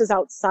many voices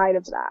outside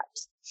of that.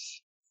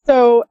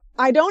 So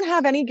I don't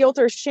have any guilt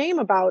or shame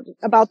about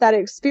that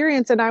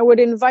experience. And I would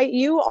invite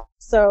you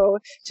also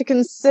to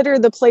consider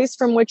the place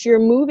from which you're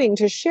moving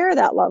to share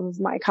that love of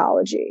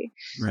mycology.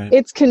 Right.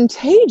 It's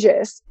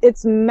contagious.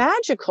 It's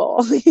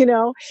magical,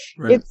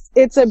 Right.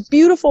 It's a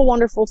beautiful,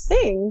 wonderful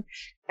thing.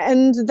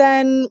 And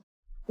then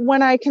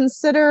when I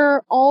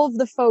consider all of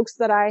the folks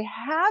that I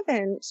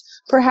haven't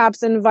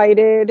perhaps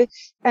invited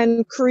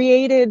and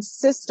created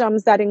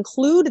systems that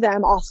include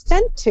them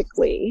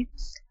authentically,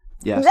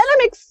 yes, then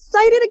I'm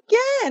excited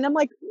again. I'm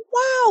like,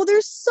 wow,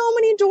 there's so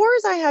many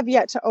doors I have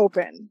yet to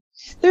open.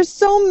 There's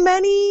so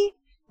many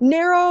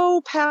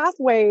narrow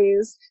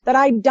pathways that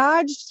I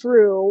dodged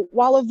through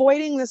while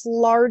avoiding this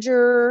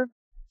larger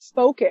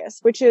focus,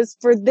 which is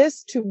for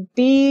this to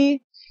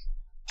be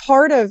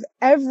part of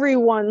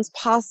everyone's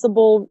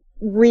possible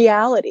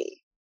reality.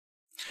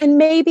 And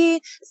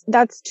maybe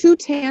that's too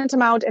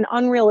tantamount and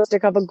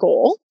unrealistic of a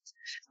goal.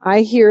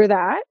 I hear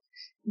that.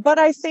 But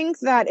I think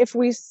that if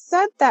we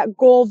set that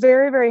goal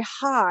very, very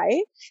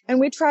high and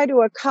we try to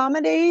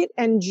accommodate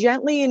and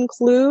gently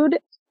include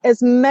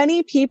as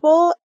many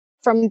people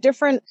from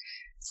different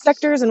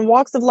sectors and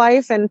walks of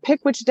life and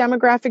pick which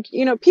demographic,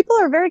 people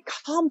are very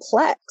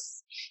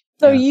complex.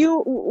 So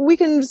we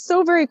can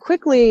so very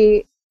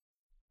quickly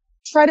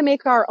try to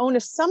make our own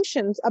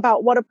assumptions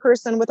about what a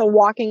person with a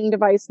walking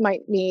device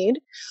might need.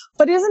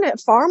 But isn't it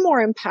far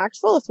more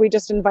impactful if we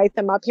just invite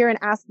them up here and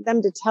ask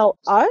them to tell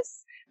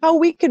us how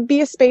we could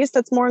be a space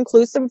that's more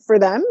inclusive for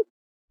them,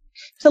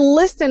 to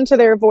listen to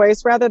their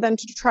voice rather than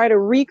to try to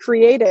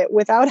recreate it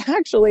without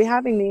actually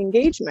having the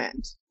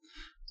engagement?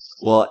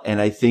 Well, and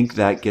I think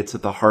that gets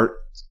at the heart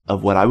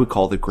of what I would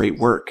call the great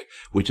work,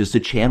 which is to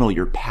channel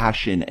your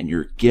passion and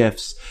your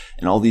gifts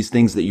and all these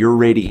things that you're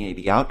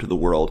radiating out to the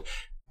world,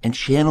 and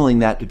channeling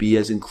that to be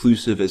as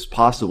inclusive as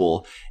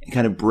possible, and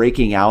kind of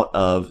breaking out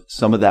of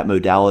some of that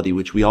modality,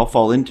 which we all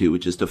fall into,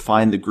 which is to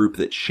find the group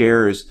that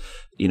shares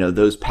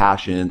those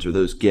passions or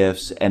those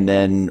gifts and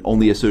then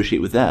only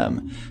associate with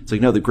them. It's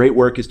like, no, the great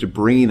work is to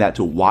bringing that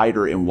to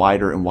wider and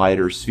wider and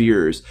wider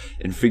spheres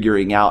and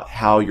figuring out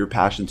how your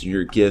passions and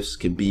your gifts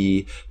can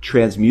be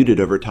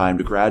transmuted over time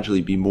to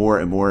gradually be more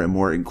and more and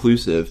more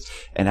inclusive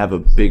and have a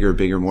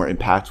bigger, more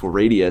impactful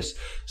radius.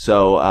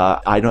 So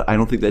I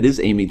don't think that is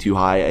aiming too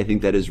high. I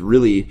think that is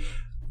really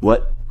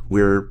what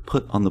we're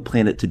put on the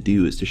planet to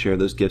do, is to share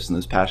those gifts and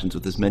those passions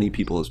with as many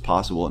people as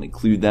possible and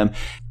include them.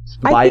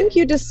 I think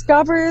you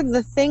discover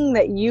the thing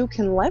that you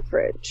can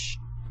leverage.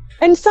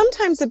 And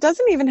sometimes it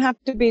doesn't even have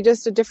to be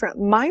just a different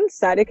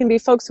mindset. It can be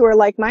folks who are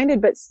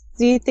like-minded but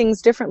see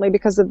things differently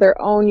because of their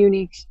own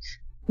unique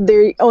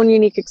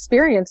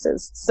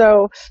experiences.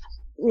 So,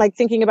 like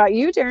thinking about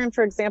you, Darren,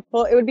 for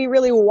example, it would be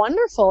really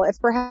wonderful if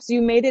perhaps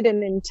you made it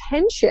an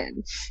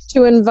intention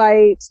to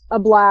invite a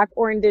Black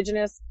or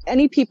Indigenous,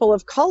 any people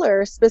of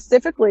color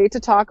specifically, to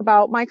talk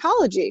about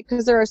mycology,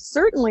 because there are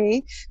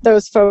certainly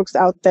those folks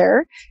out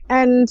there.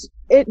 And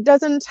it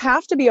doesn't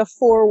have to be a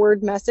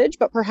forward message,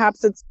 but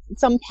perhaps it's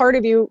some part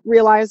of you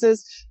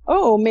realizes,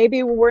 oh,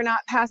 maybe we're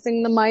not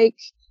passing the mic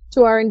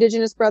to our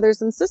Indigenous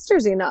brothers and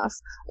sisters enough,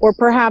 or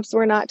perhaps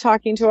we're not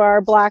talking to our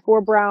Black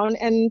or brown,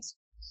 and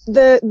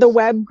the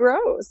web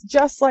grows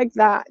just like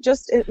that,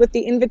 just with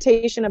the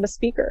invitation of a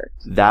speaker.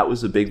 That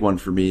was a big one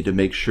for me, to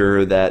make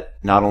sure that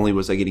not only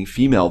was I getting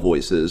female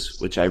voices,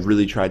 which I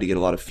really tried to get a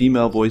lot of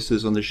female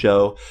voices on the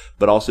show,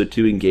 but also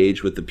to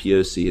engage with the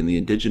POC and the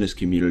Indigenous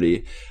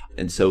community.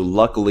 And so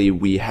luckily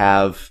we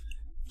have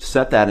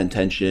set that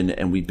intention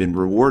and we've been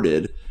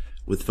rewarded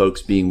with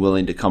folks being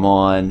willing to come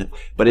on.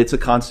 But it's a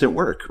constant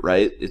work,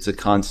 right? It's a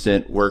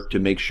constant work to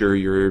make sure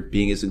you're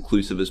being as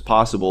inclusive as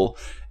possible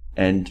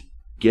and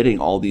getting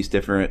all these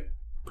different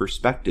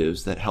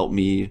perspectives that help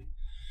me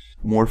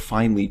more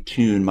finely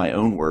tune my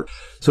own work.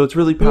 So it's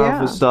really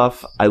powerful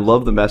stuff. I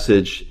love the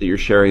message that you're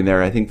sharing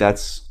there. I think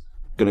that's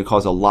going to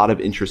cause a lot of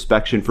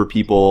introspection for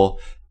people.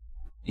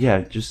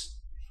 Yeah, just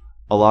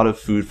a lot of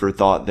food for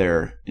thought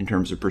there in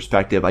terms of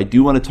perspective. I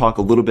do want to talk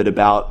a little bit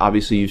about,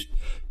 obviously you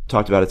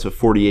talked about it's a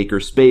 40-acre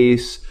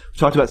space. We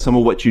talked about some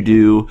of what you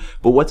do,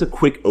 but what's a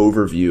quick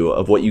overview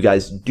of what you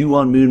guys do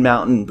on Moon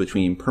Mountain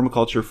between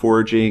permaculture,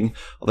 foraging,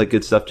 all that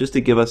good stuff, just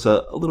to give us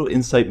a little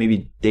insight,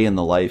 maybe day in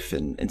the life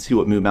and see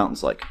what Moon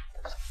Mountain's like.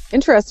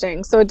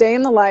 Interesting. So a day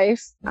in the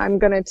life, I'm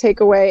going to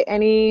take away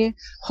any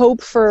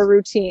hope for a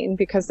routine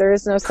because there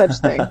is no such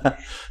thing.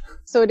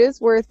 So it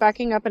is worth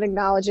backing up and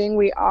acknowledging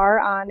we are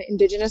on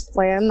Indigenous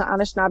land, the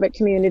Anishinaabe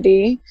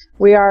community.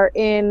 We are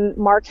in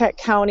Marquette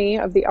County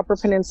of the Upper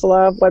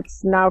Peninsula of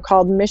what's now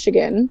called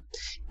Michigan.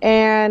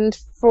 And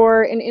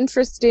for an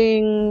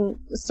interesting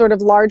sort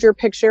of larger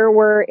picture,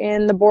 we're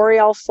in the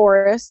boreal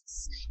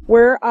forests.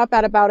 We're up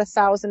at about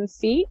 1,000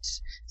 feet.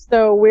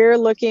 So we're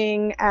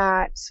looking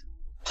at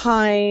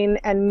pine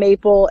and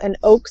maple and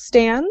oak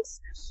stands.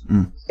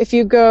 If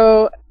you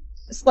go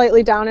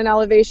slightly down in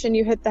elevation,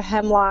 you hit the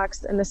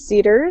hemlocks and the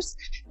cedars,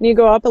 and you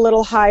go up a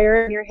little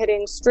higher and you're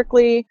hitting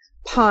strictly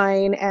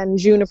pine and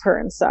juniper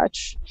and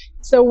such.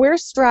 So we're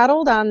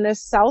straddled on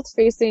this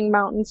south-facing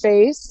mountain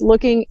face,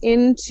 looking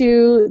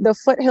into the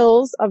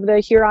foothills of the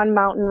Huron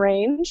Mountain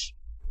Range.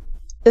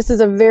 This is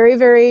a very,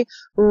 very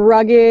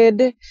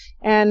rugged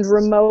and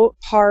remote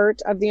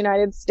part of the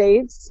United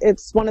States.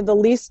 It's one of the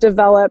least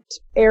developed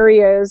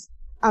areas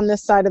on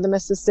this side of the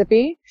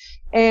Mississippi.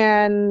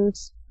 And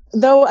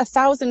though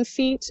 1,000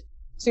 feet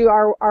to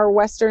our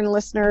Western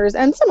listeners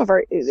and some of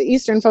our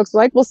Eastern folks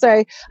alike will say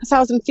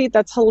 1,000 feet,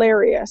 that's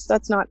hilarious.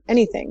 That's not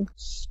anything.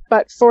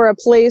 But for a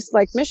place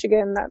like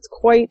Michigan, that's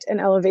quite an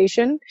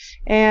elevation.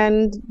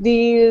 And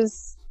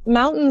these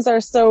mountains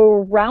are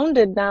so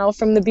rounded now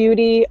from the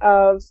beauty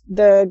of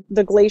the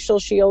glacial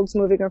shields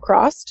moving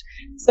across.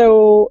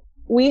 So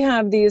we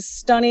have these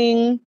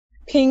stunning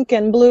pink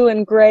and blue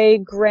and gray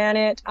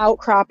granite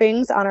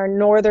outcroppings on our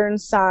northern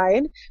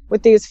side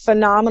with these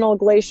phenomenal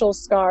glacial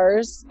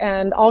scars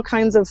and all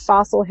kinds of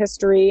fossil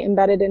history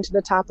embedded into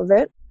the top of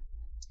it.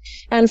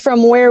 And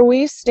from where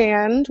we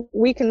stand,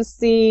 we can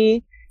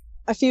see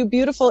a few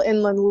beautiful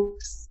inland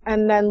lakes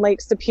and then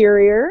Lake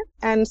Superior.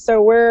 And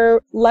so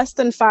we're less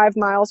than 5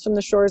 miles from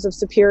the shores of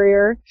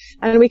Superior,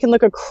 and we can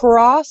look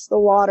across the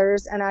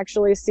waters and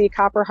actually see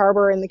Copper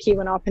Harbor and the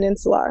Keweenaw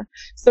Peninsula.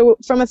 So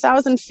from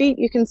 1,000 feet,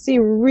 you can see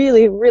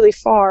really, really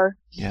far.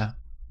 Yeah.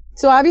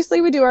 So obviously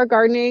we do our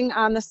gardening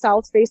on the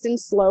south-facing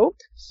slope,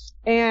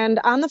 and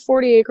on the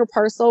 40-acre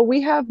parcel,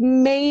 we have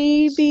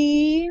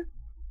maybe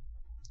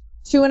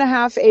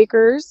 2.5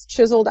 acres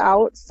chiseled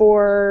out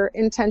for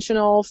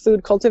intentional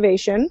food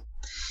cultivation.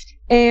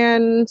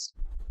 And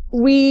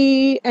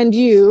we and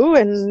you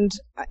and,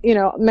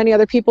 many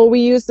other people, we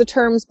use the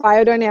terms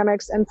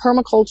biodynamics and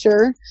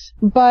permaculture,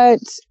 but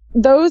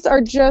those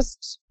are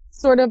just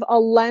sort of a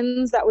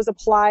lens that was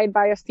applied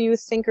by a few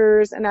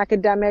thinkers and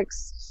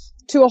academics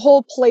to a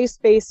whole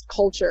place-based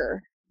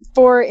culture.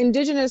 For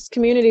Indigenous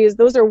communities,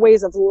 those are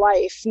ways of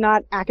life,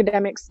 not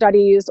academic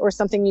studies or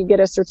something you get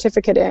a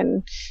certificate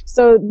in.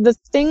 So the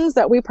things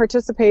that we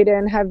participate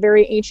in have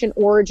very ancient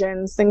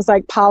origins, things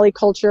like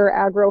polyculture,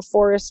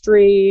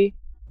 agroforestry,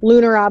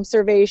 lunar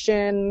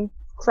observation,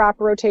 crop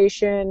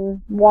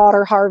rotation,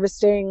 water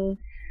harvesting.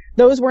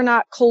 Those were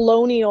not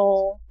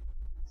colonial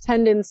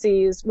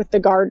tendencies with the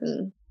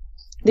garden.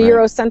 The Right.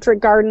 Eurocentric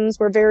gardens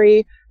were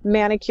very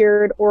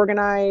manicured,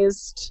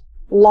 organized,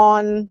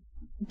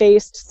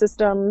 lawn-based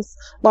systems,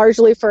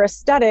 largely for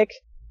aesthetic,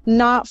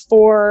 not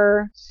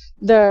for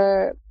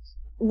the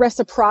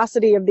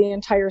reciprocity of the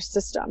entire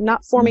system,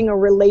 not forming a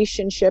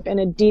relationship in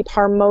a deep,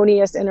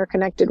 harmonious,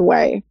 interconnected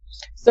way.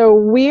 So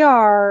we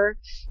are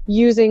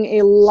using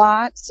a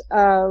lot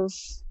of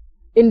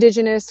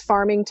indigenous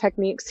farming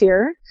techniques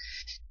here.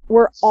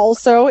 We're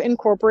also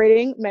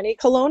incorporating many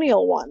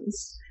colonial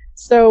ones.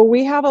 So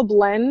we have a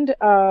blend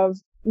of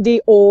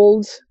the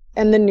old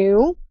and the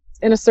new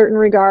in a certain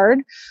regard.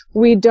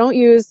 We don't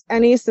use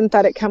any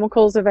synthetic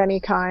chemicals of any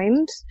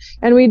kind,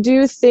 and we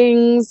do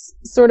things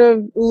sort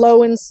of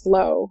low and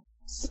slow.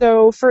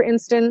 So for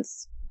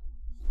instance,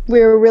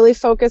 we're really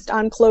focused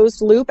on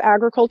closed loop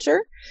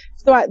agriculture.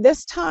 So at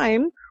this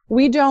time,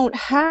 we don't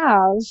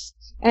have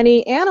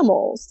any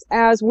animals,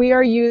 as we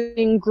are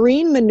using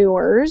green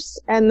manures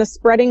and the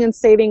spreading and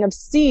saving of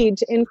seed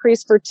to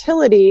increase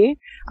fertility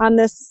on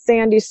this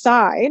sandy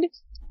side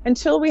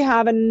until we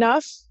have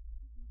enough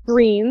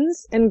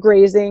greens and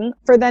grazing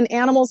for then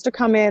animals to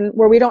come in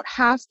where we don't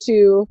have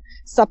to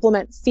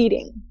supplement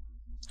feeding.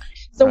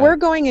 So Right. we're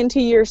going into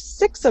year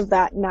 6 of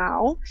that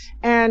now.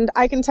 And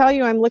I can tell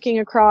you, I'm looking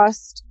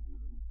across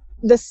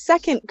the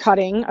second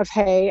cutting of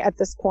hay at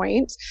this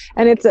point.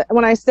 And it's,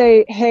 when I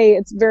say hay,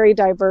 it's very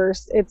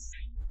diverse. It's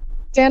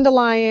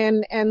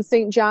dandelion and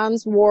St.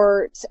 John's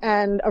wort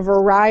and a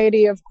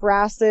variety of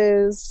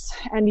grasses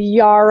and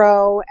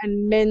yarrow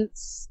and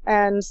mints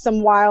and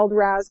some wild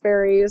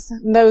raspberries.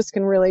 And those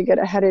can really get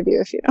ahead of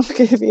you if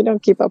you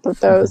don't keep up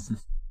with those.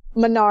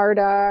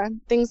 Monarda,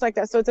 things like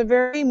that. So it's a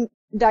very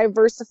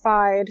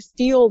diversified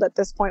field at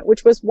this point,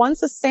 which was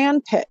once a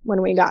sand pit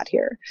when we got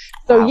here.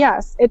 So Wow.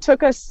 yes, it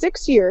took us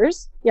 6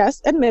 years.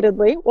 Yes,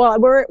 admittedly. Well,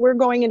 we're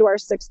going into our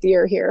 6th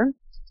year here.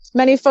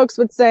 Many folks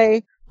would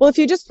say, well, if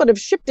you just would have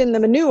shipped in the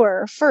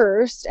manure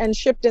first and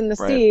shipped in the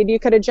Right. seed, you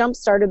could have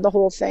jump-started the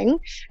whole thing.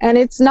 And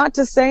it's not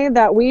to say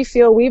that we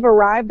feel we've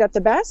arrived at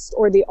the best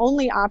or the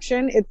only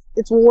option.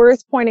 It's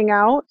worth pointing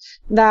out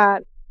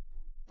that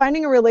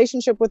finding a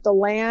relationship with the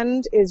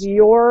land is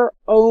your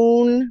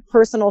own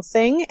personal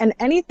thing. And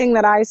anything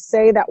that I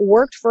say that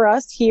worked for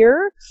us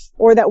here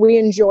or that we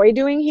enjoy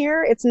doing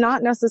here, it's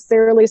not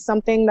necessarily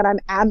something that I'm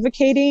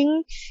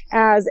advocating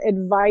as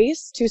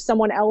advice to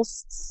someone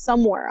else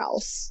somewhere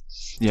else.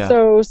 Yeah.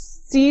 So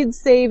seed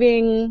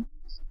saving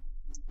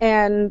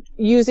and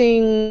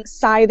using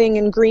scything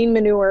and green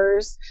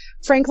manures,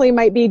 frankly,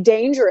 might be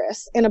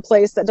dangerous in a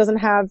place that doesn't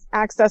have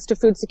access to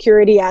food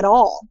security at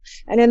all.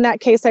 And in that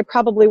case, I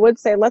probably would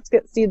say, let's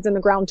get seeds in the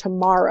ground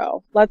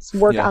tomorrow. Let's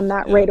work on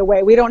that right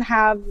away. We don't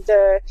have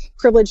the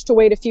privilege to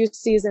wait a few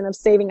seasons of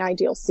saving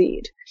ideal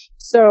seed.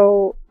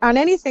 So on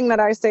anything that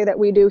I say that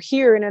we do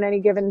here in any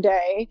given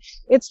day,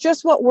 it's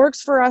just what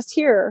works for us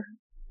here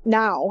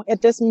now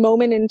at this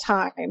moment in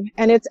time,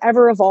 and it's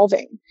ever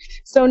evolving.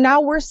 So now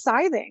we're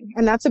scything,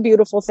 and that's a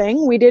beautiful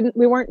thing. We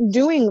weren't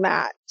doing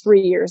that 3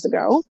 years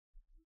ago.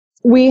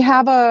 We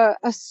have a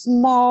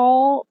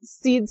small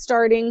seed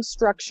starting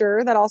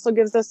structure that also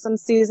gives us some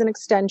season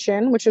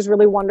extension, which is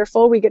really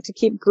wonderful. We get to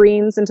keep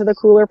greens into the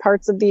cooler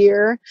parts of the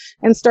year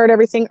and start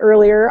everything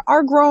earlier.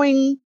 Our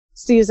growing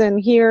season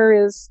here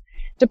is,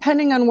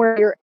 depending on where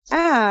you're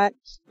at,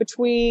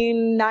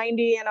 between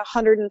 90 and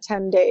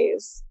 110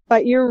 days.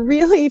 But you're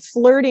really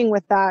flirting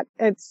with that.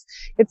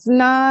 It's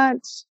not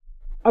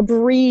a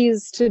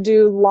breeze to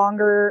do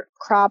longer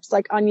crops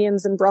like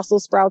onions and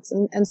Brussels sprouts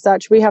and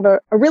such. We have a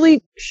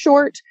really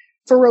short,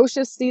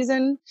 ferocious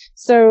season.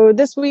 So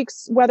this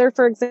week's weather,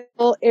 for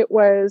example, it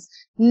was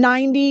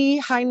 90,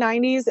 high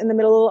 90s in the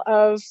middle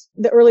of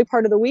the early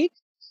part of the week.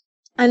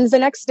 And the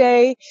next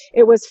day,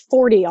 it was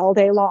 40 all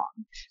day long.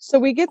 So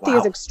we get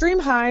these extreme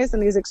highs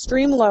and these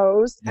extreme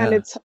lows. Yeah.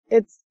 And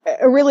it's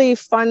a really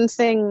fun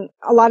thing.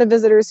 A lot of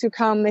visitors who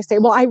come, they say,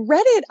 well, I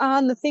read it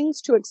on the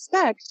things to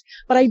expect,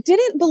 but I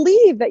didn't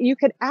believe that you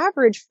could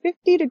average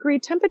 50-degree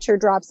temperature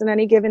drops in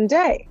any given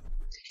day.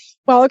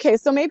 Well, okay,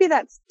 so maybe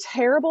that's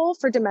terrible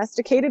for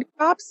domesticated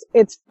crops.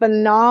 It's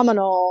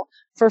phenomenal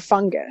for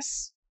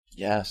fungus.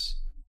 Yes,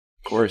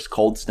 of course,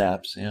 cold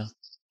snaps, yeah.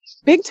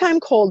 Big time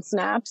cold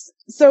snaps.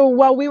 So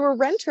while we were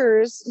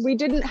renters, we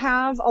didn't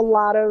have a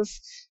lot of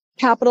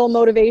capital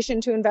motivation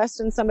to invest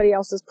in somebody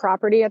else's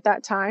property at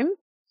that time.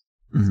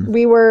 Mm-hmm.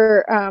 We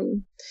were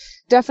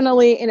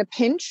definitely in a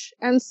pinch.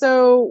 And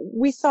so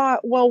we thought,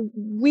 well,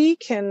 we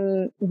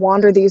can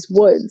wander these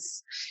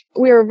woods.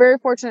 We were very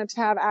fortunate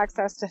to have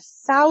access to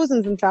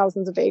thousands and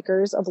thousands of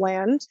acres of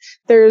land.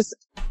 There's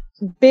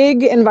big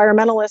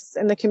environmentalists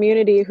in the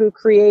community who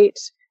create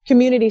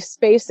community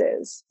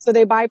spaces. So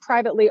they buy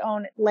privately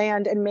owned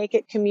land and make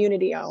it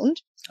community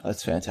owned.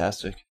 That's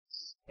fantastic.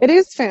 It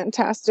is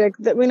fantastic.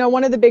 That we know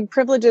one of the big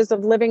privileges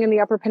of living in the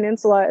Upper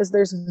Peninsula is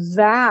there's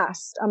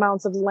vast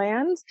amounts of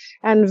land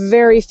and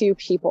very few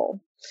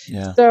people.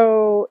 Yeah.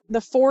 So the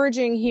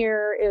foraging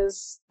here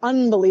is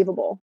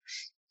unbelievable.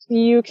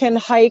 You can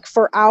hike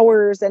for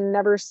hours and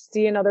never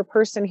see another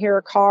person, hear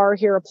a car,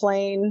 hear a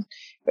plane.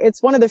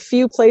 It's one of the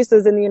few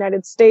places in the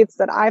United States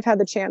that I've had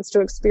the chance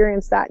to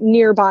experience that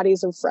near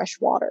bodies of fresh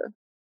water.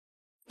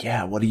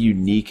 Yeah, what a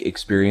unique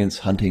experience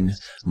hunting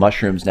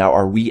mushrooms. Now,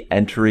 are we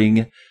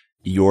entering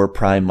your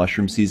prime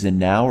mushroom season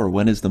now, or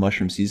when is the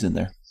mushroom season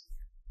there?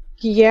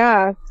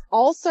 Yeah.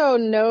 Also,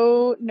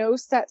 no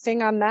set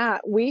thing on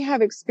that. We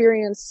have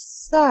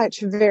experienced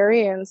such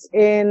variance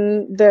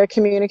in the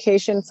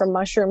communication from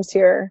mushrooms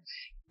here.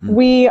 Mm.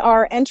 We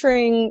are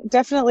entering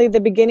definitely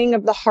the beginning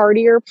of the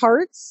hardier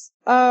parts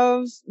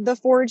of the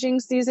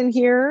foraging season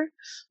here.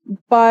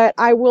 But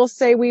I will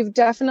say we've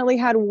definitely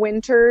had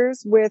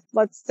winters with,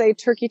 let's say,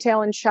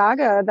 turkeytail and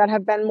chaga that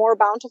have been more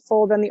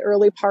bountiful than the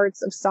early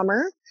parts of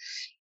summer.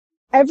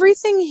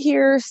 Everything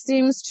here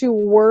seems to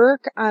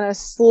work on a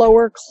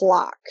slower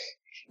clock.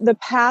 The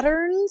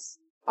patterns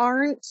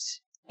aren't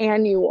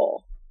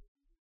annual,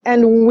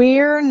 and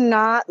we're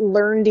not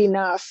learned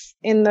enough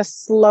in the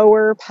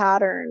slower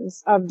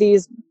patterns of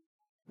these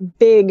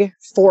big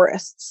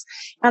forests.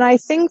 And I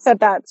think that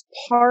that's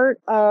part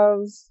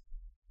of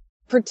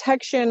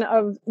protection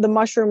of the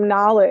mushroom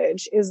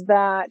knowledge, is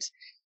that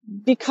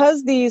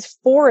because these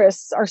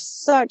forests are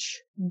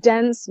such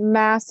dense,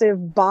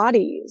 massive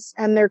bodies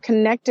and they're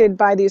connected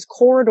by these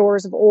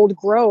corridors of old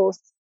growth,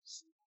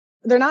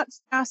 they're not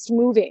fast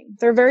moving.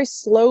 They're very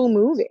slow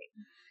moving.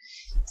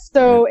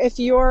 So if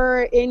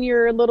you're in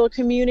your little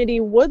community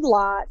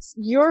woodlots,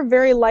 you're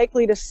very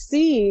likely to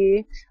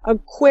see a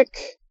quick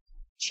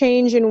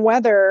change in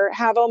weather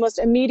have almost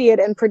immediate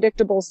and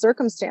predictable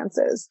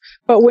circumstances.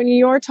 But when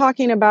you're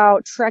talking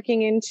about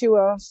trekking into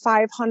a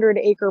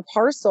 500-acre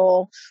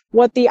parcel,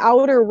 what the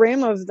outer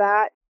rim of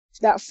that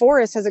that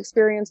forest has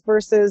experienced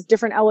versus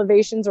different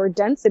elevations or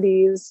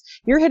densities,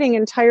 you're hitting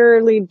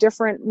entirely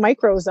different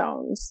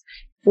microzones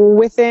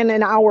within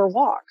an hour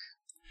walk.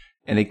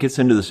 And it gets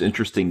into this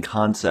interesting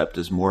concept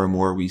as more and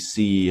more we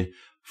see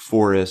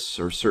forests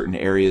or certain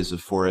areas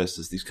of forests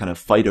as these kind of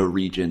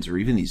phytoregions or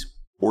even these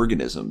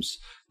organisms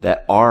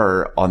that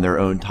are on their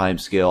own time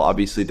scale.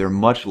 Obviously, they're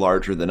much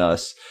larger than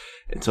us.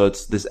 And so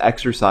it's this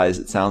exercise,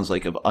 it sounds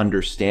like, of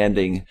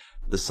understanding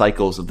the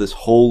cycles of this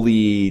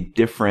wholly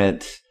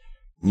different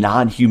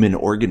non-human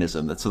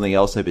organism. That's something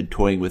else I've been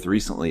toying with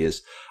recently,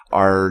 is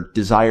our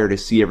desire to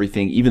see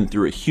everything even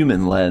through a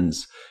human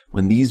lens.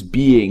 When these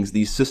beings,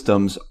 these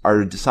systems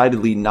are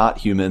decidedly not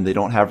human, they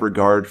don't have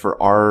regard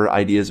for our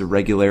ideas of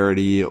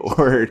regularity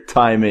or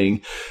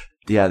timing.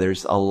 Yeah,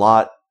 there's a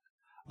lot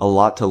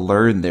to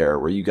learn there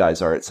where you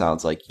guys are, it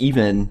sounds like,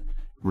 even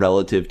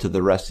relative to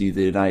the rest of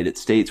the United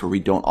States, where we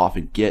don't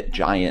often get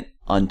giant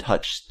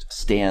untouched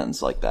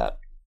stands like that.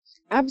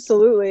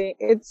 Absolutely.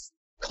 It's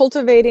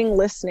cultivating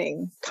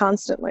listening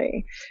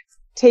constantly,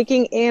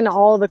 taking in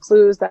all the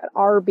clues that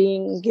are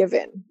being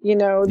given. You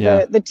know,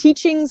 the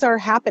teachings are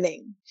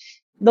happening.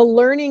 The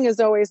learning is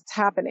always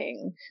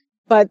happening,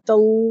 but the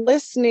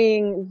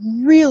listening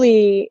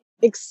really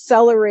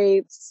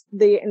accelerates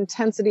the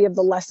intensity of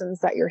the lessons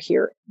that you're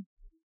hearing.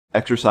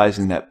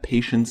 Exercising that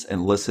patience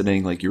and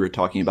listening, like you were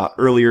talking about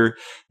earlier,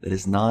 that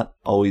is not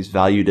always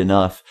valued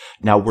enough.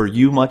 Now, were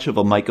you much of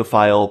a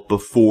mycophile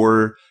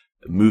before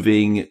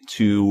moving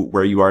to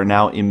where you are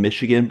now in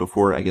Michigan,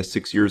 before, I guess,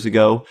 6 years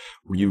ago?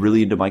 Were you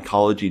really into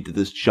mycology? Did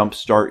this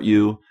jumpstart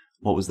you?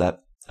 What was that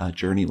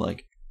journey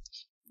like?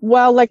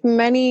 Well, like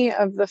many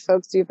of the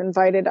folks you've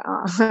invited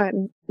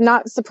on,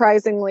 not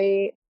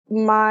surprisingly,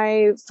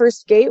 my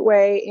first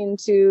gateway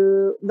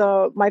into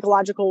the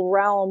mycological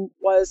realm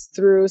was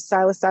through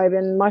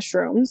psilocybin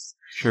mushrooms.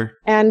 Sure.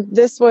 And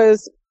this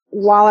was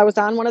while I was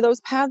on one of those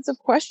paths of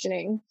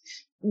questioning.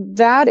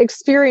 That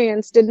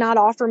experience did not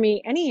offer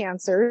me any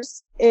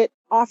answers. It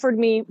offered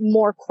me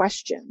more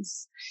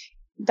questions.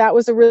 That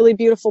was a really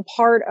beautiful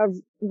part of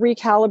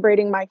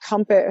recalibrating my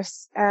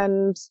compass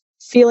and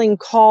feeling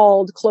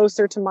called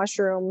closer to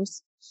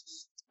mushrooms.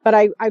 But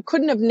I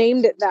couldn't have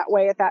named it that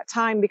way at that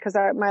time because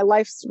my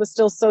life was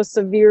still so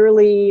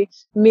severely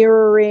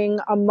mirroring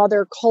a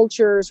mother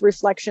culture's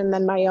reflection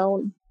than my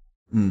own.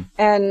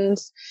 And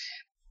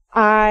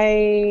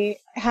I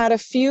had a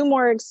few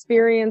more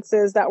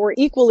experiences that were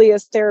equally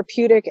as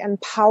therapeutic and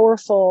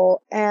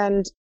powerful,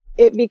 and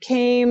it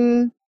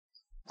became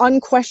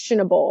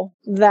unquestionable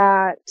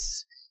that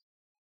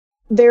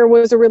there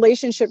was a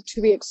relationship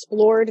to be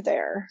explored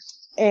there,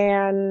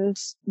 and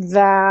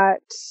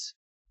that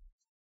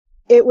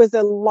it was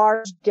a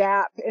large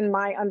gap in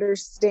my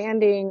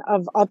understanding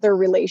of other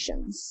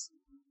relations.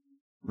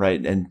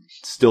 Right, and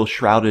still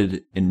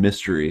shrouded in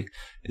mystery,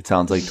 it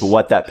sounds like, to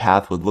what that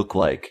path would look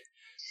like.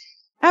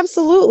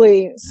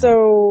 Absolutely.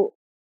 So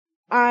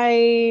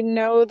I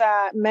know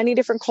that many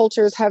different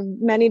cultures have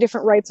many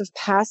different rites of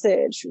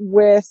passage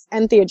with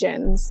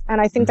entheogens.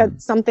 And I think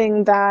that's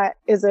something that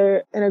is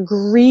an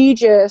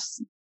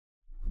egregious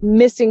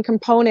missing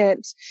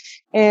component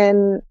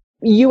in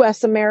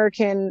U.S.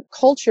 American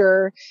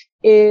culture,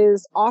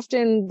 is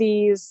often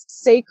these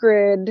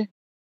sacred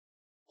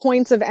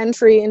points of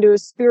entry into a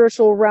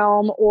spiritual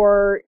realm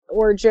or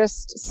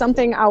just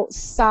something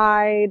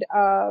outside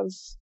of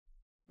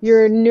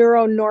your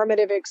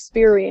neuronormative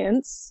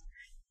experience.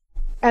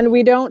 And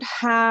we don't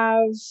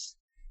have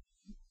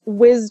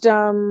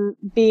wisdom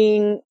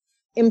being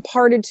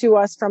imparted to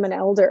us from an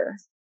elder.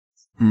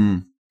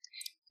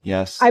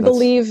 Yes. I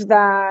believe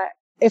that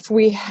if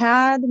we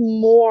had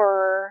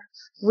more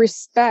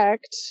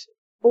respect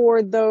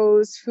for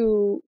those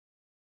who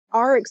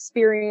are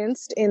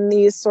experienced in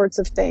these sorts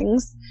of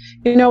things,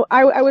 you know,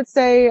 I would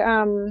say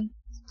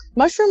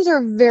mushrooms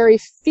are very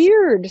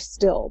feared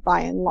still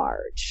by and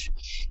large.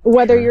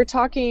 Whether you're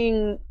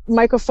talking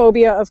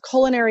mycophobia of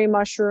culinary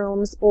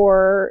mushrooms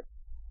or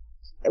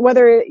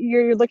whether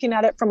you're looking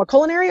at it from a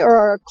culinary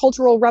or a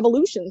cultural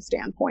revolution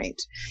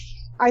standpoint,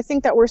 I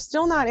think that we're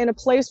still not in a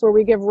place where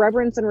we give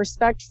reverence and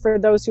respect for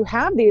those who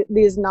have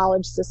these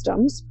knowledge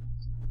systems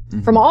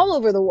from all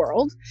over the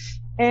world.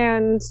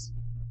 And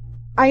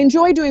I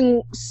enjoy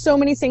doing so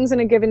many things in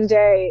a given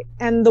day.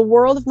 And the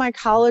world of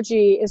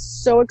mycology is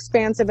so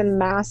expansive and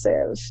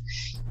massive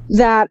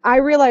that I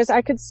realized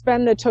I could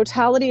spend the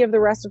totality of the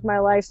rest of my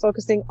life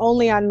focusing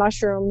only on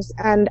mushrooms,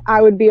 and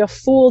I would be a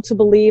fool to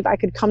believe I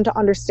could come to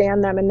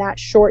understand them in that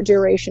short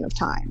duration of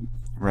time.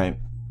 Right.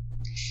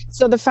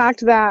 So the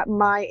fact that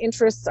my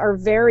interests are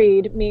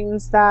varied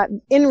means that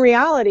in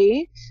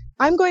reality,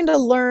 I'm going to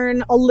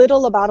learn a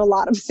little about a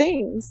lot of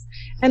things.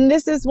 And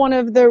this is one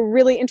of the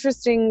really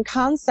interesting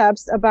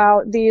concepts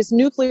about these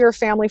nuclear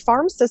family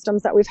farm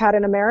systems that we've had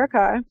in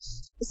America.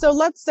 So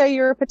let's say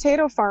you're a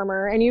potato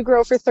farmer and you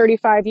grow for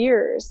 35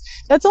 years.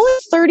 That's only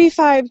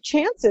 35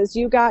 chances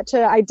you got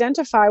to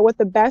identify what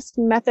the best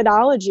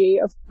methodology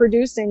of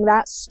producing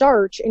that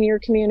starch in your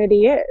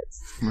community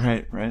is.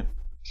 Right, right.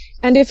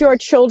 And if your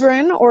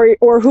children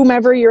or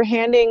whomever you're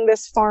handing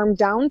this farm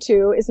down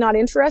to is not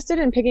interested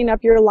in picking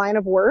up your line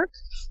of work,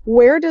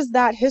 where does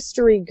that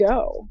history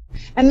go?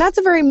 And that's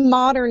a very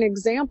modern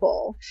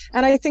example.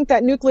 And I think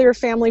that nuclear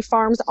family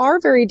farms are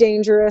very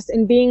dangerous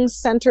in being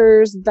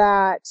centers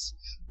that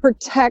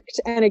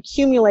protect and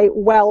accumulate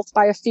wealth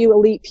by a few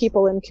elite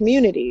people in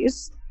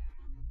communities.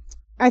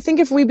 I think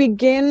if we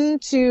begin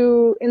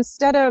to,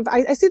 instead of,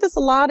 I see this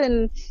a lot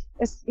in,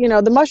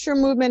 the mushroom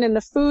movement and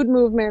the food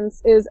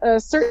movements, is a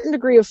certain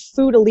degree of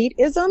food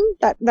elitism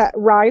that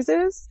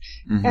rises.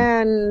 Mm-hmm.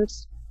 And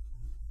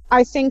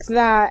I think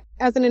that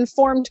as an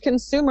informed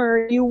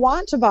consumer, you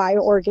want to buy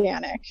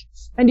organic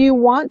and you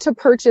want to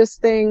purchase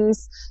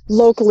things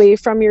locally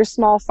from your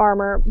small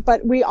farmer.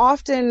 But we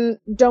often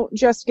don't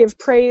just give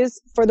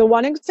praise for the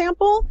one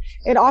example.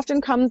 It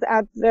often comes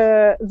at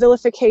the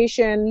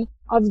vilification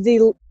of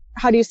the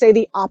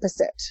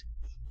opposite.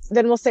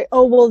 Then we'll say,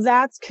 oh, well,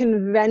 that's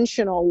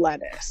conventional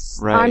lettuce.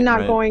 Right, I'm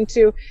not going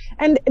to.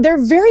 And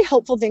they're very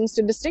helpful things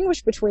to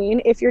distinguish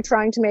between if you're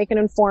trying to make an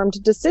informed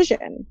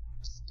decision.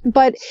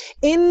 But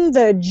in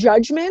the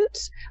judgment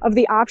of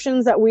the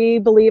options that we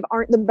believe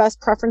aren't the best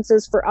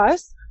preferences for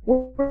us,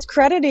 we're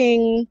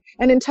crediting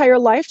an entire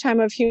lifetime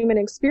of human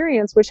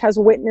experience, which has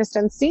witnessed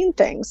and seen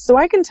things. So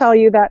I can tell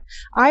you that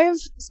I've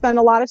spent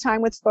a lot of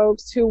time with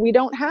folks who we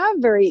don't have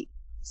very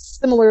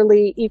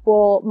similarly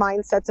equal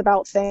mindsets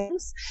about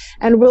things.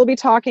 And we'll be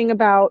talking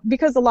about,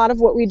 because a lot of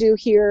what we do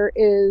here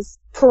is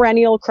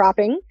perennial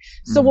cropping.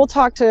 So we'll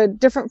talk to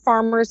different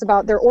farmers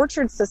about their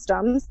orchard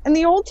systems, and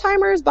the old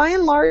timers by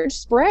and large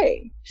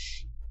spray.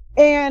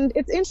 And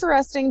it's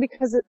interesting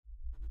because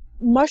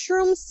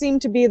mushrooms seem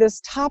to be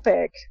this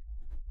topic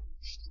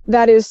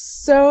that is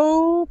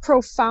so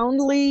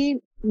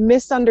profoundly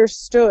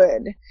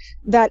misunderstood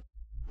that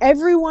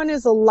everyone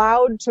is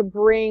allowed to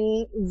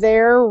bring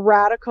their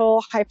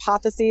radical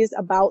hypotheses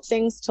about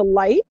things to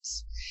light.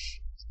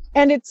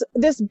 And it's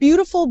this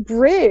beautiful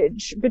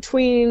bridge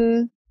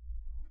between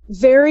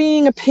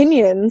varying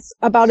opinions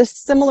about a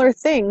similar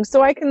thing.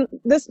 So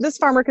this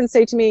farmer can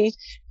say to me,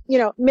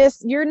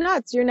 Miss, you're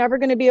nuts. You're never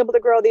going to be able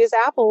to grow these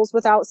apples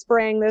without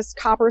spraying this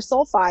copper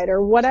sulfide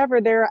or whatever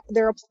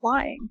they're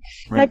applying.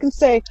 Right. And I can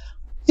say,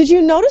 did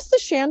you notice the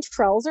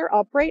chanterelles are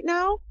up right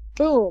now?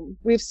 Boom,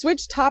 we've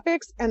switched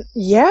topics. And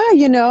yeah,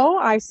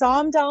 I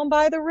saw them down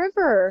by the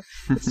river.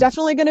 It's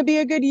definitely going to be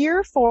a good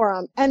year for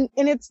them.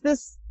 And it's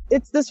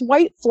this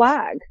white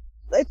flag.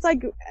 It's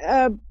like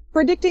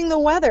predicting the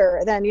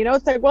weather. Then,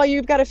 it's like, well,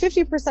 you've got a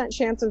 50%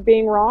 chance of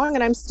being wrong,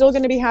 and I'm still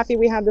going to be happy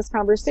we had this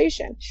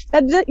conversation.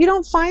 That you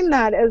don't find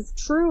that as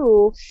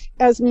true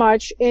as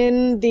much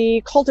in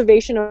the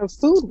cultivation of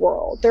food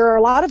world. There are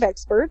a lot of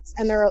experts,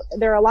 and there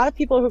are a lot of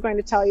people who are going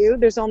to tell you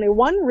there's only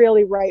one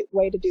really right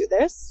way to do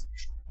this.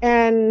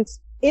 And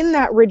in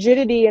that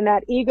rigidity and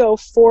that ego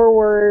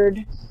forward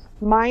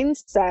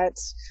mindset,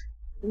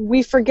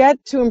 we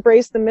forget to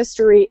embrace the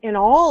mystery in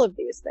all of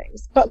these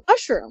things. But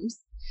mushrooms,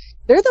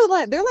 they're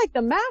like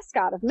the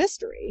mascot of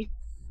mystery.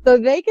 So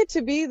they get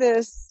to be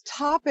this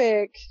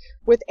topic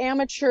with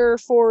amateur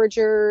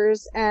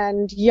foragers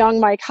and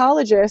young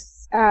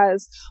mycologists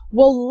as,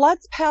 well,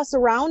 let's pass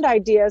around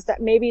ideas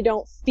that maybe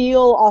don't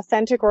feel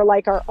authentic or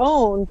like our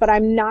own, but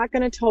I'm not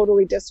going to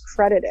totally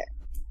discredit it.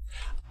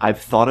 I've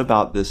thought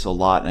about this a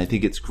lot, and I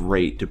think it's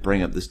great to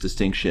bring up this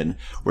distinction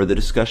where the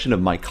discussion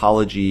of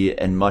mycology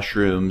and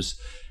mushrooms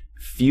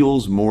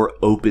feels more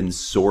open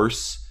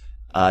source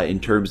in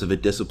terms of a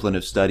discipline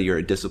of study or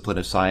a discipline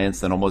of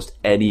science than almost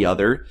any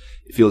other.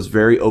 It feels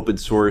very open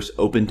source,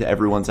 open to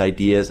everyone's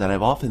ideas. And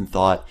I've often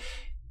thought,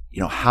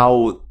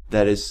 how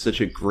that is such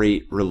a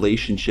great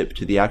relationship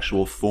to the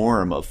actual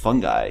form of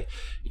fungi.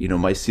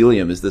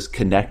 Mycelium is this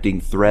connecting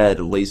thread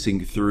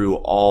lacing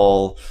through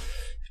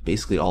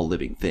basically all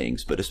living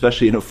things, but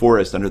especially in a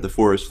forest, under the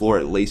forest floor,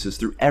 it laces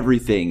through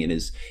everything and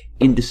is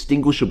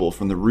indistinguishable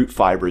from the root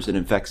fibers it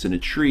infects in a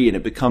tree, and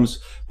it becomes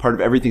part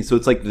of everything. So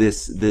it's like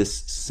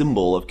this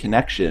symbol of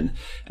connection.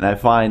 And I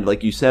find,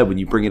 like you said, when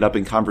you bring it up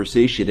in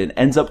conversation, it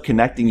ends up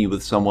connecting you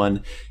with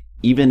someone,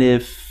 even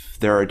if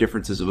there are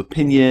differences of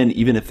opinion,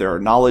 even if there are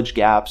knowledge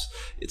gaps.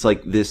 It's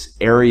like this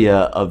area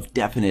of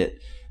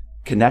definite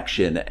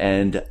connection.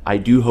 And I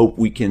do hope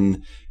we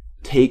can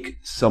take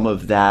some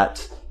of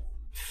that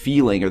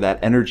feeling or that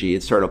energy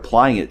and start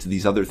applying it to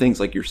these other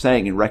things, like you're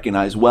saying, and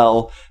recognize,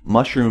 well,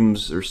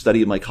 mushrooms or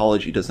study of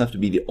mycology doesn't have to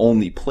be the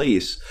only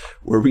place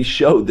where we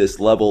show this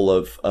level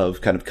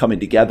of kind of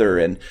coming together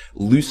and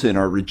loosen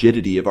our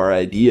rigidity of our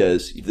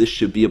ideas. This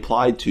should be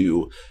applied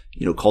to,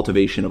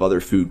 cultivation of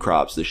other food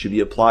crops. This should be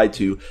applied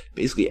to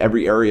basically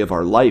every area of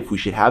our life. We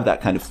should have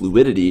that kind of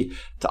fluidity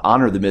to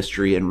honor the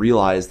mystery and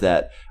realize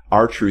that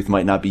our truth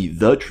might not be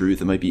the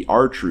truth. It might be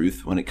our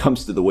truth when it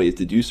comes to the ways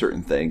to do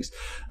certain things,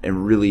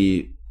 and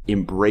really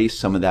embrace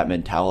some of that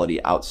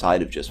mentality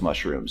outside of just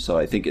mushrooms. So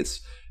I think it's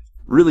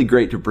really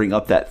great to bring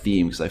up that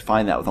theme, because I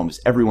find that with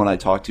almost everyone I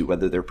talk to,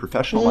 whether they're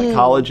professional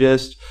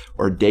mycologist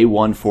or day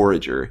one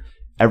forager,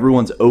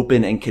 everyone's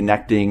open and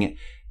connecting.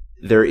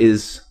 There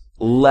is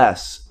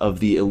less of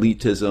the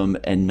elitism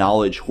and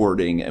knowledge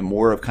hoarding and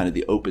more of kind of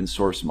the open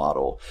source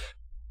model,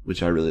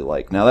 which I really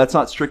like. Now, that's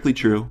not strictly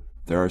true.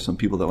 There are some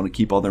people that want to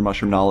keep all their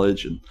mushroom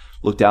knowledge and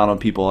look down on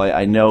people.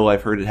 I know,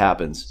 I've heard it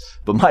happens,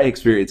 but my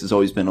experience has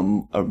always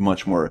been a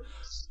much more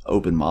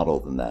open model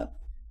than that.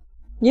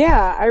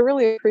 Yeah, I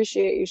really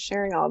appreciate you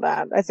sharing all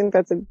that. I think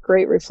that's a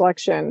great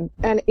reflection.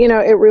 And, you know,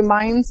 it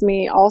reminds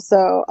me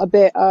also a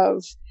bit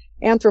of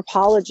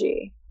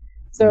anthropology.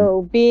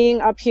 So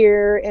being up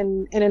here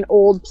in an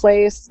old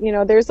place, you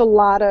know, there's a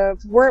lot of,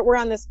 we're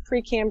on this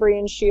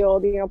Precambrian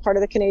shield, you know, part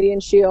of the Canadian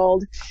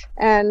shield.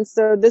 And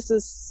so this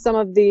is some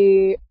of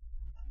the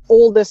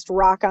oldest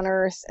rock on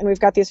Earth. And we've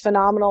got these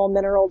phenomenal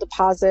mineral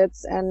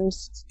deposits. And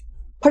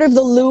part of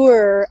the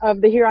lure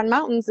of the Huron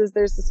Mountains is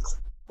there's this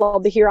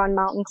called the Huron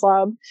Mountain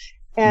Club,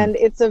 and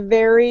it's a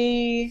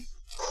very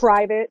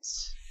private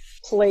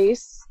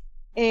place,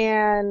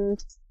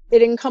 and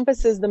it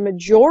encompasses the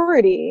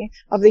majority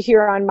of the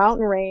Huron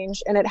mountain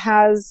range, and it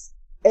has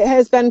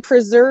been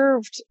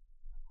preserved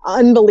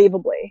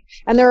unbelievably.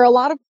 And there are a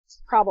lot of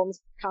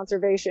problems with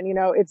conservation. You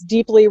know, it's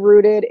deeply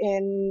rooted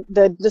in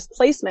the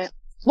displacement.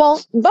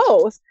 Well,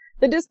 both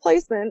the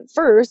displacement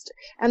first,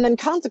 and then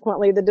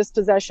consequently the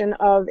dispossession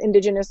of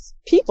Indigenous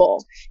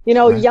people. You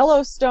know, right.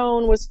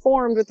 Yellowstone was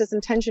formed with this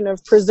intention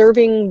of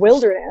preserving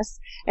wilderness,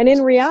 and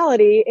in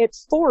reality, it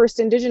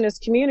forced Indigenous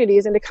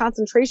communities into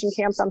concentration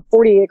camps on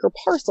 40-acre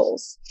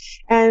parcels.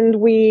 And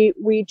we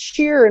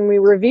cheer and we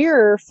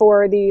revere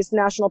for these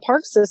national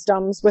park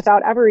systems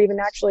without ever even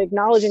actually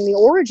acknowledging the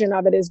origin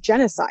of it as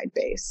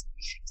genocide-based.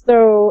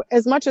 So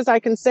as much as I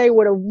can say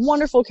what a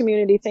wonderful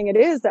community thing it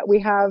is that we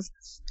have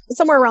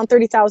somewhere around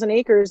 30,000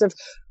 acres of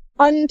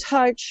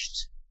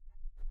untouched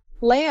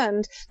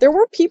land, there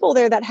were people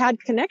there that had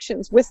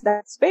connections with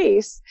that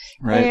space.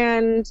 Right.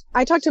 And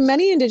I talked to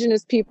many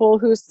Indigenous people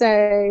who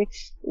say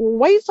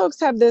white folks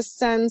have this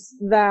sense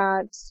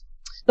that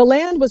the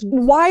land was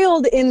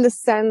wild in the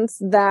sense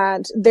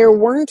that there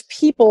weren't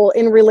people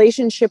in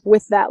relationship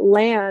with that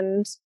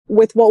land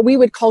with what we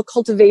would call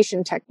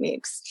cultivation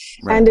techniques.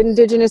 Right. And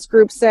Indigenous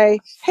groups say,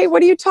 hey,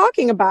 what are you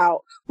talking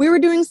about? We were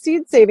doing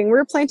seed saving. We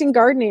were planting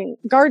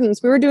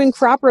gardens. We were doing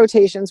crop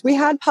rotations. We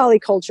had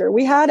polyculture.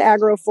 We had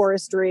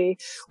agroforestry.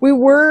 We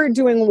were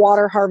doing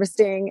water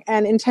harvesting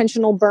and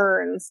intentional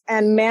burns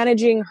and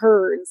managing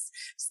herds.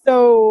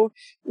 So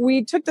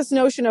we took this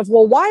notion of,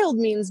 well, wild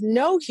means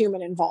no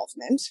human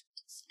involvement.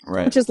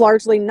 Right. Which is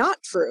largely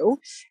not true.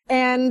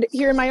 And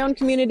here in my own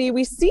community,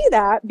 we see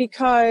that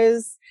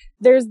because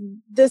there's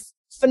this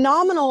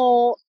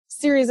phenomenal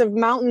series of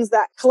mountains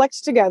that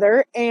collect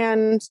together,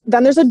 and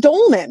then there's a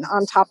dolmen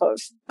on top of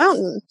the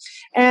mountain.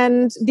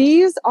 And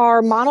these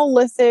are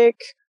monolithic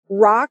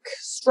rock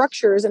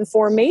structures and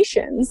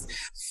formations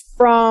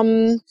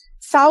from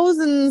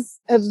thousands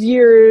of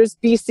years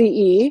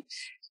BCE.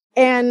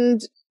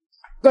 And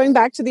going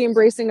back to the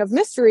embracing of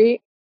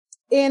mystery,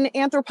 in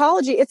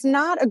anthropology, it's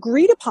not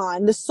agreed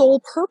upon the sole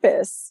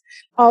purpose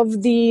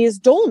of these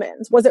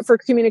dolmens. Was it for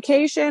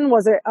communication?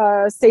 Was it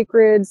a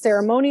sacred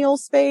ceremonial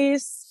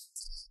space?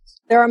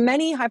 There are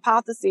many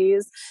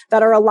hypotheses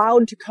that are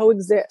allowed to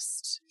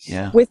coexist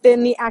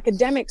within the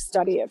academic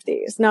study of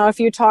these. Now, if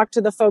you talk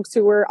to the folks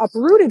who were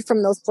uprooted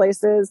from those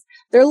places,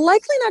 they're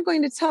likely not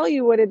going to tell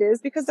you what it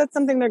is because that's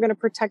something they're going to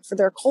protect for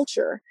their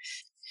culture.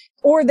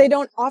 Or they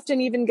don't often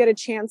even get a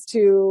chance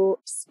to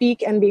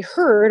speak and be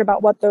heard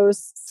about what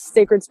those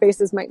sacred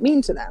spaces might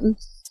mean to them.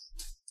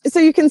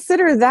 So you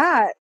consider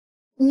that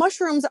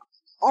mushrooms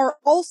are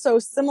also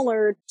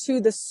similar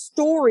to the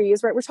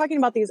stories, right? We're talking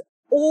about these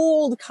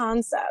old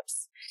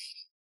concepts,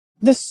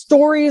 the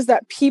stories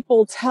that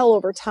people tell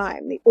over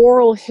time, the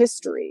oral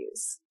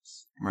histories.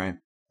 Right.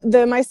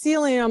 The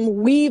mycelium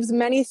weaves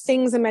many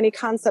things and many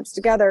concepts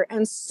together,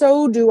 and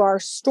so do our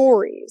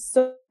stories,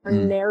 so our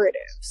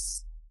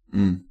narratives.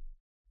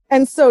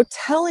 And so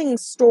telling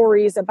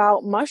stories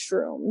about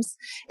mushrooms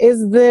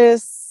is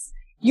this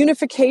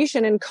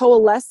unification and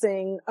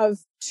coalescing of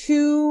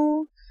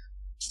two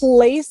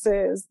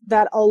places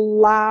that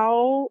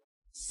allow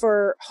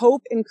for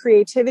hope and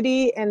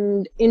creativity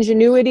and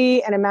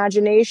ingenuity and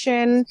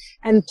imagination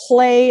and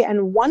play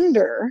and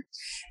wonder.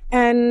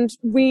 And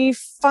we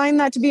find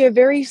that to be a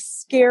very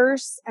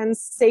scarce and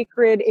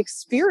sacred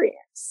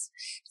experience.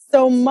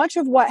 So much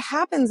of what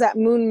happens at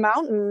Moon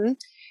Mountain,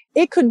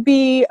 it could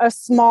be a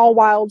small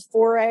wild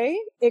foray.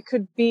 It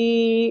could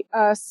be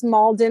a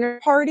small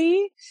dinner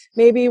party.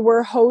 Maybe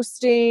we're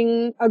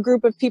hosting a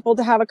group of people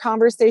to have a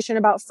conversation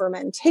about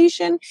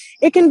fermentation.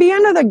 It can be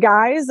under the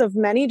guise of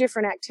many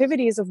different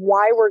activities of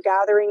why we're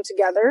gathering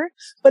together,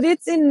 but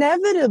it's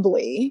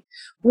inevitably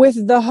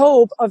with the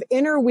hope of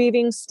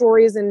interweaving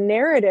stories and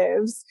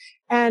narratives,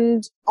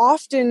 and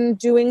often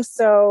doing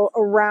so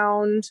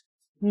around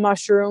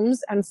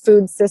mushrooms and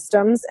food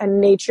systems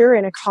and nature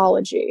and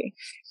ecology.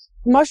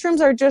 Mushrooms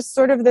are just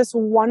sort of this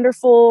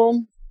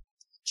wonderful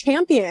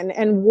champion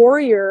and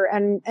warrior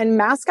and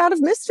mascot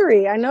of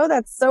mystery. I know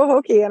that's so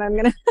hokey, and I'm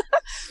gonna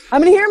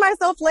hear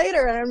myself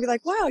later and I'm gonna be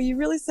like, wow, you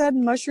really said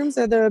mushrooms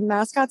are the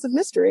mascots of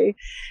mystery.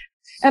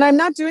 And I'm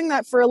not doing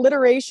that for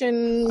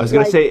alliteration. I was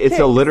going to say it's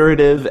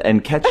alliterative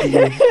and catchy,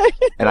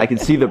 and I can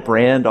see the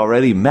brand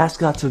already.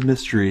 Mascots of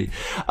mystery.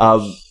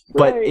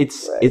 But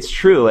it's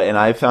true, and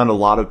I found a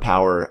lot of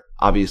power.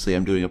 Obviously,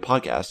 I'm doing a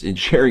podcast in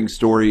sharing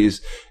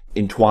stories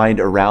entwined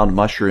around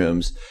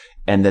mushrooms,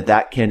 and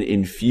that can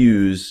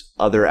infuse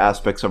other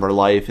aspects of our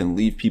life and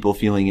leave people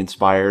feeling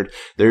inspired.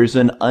 There's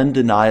an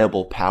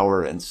undeniable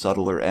power and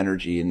subtler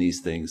energy in these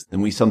things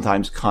than we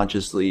sometimes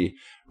consciously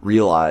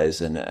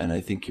realize, and I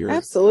think you're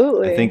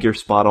absolutely. I think you're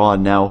spot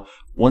on. Now,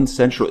 one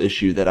central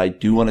issue that I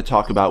do want to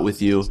talk about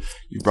with you,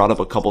 you brought up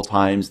a couple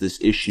times this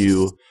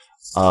issue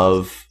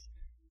of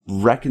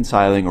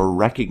reconciling or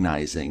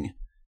recognizing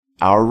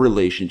our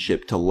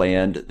relationship to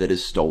land that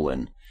is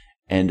stolen,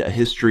 and a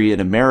history in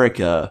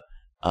America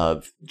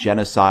of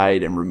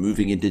genocide and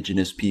removing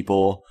indigenous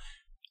people.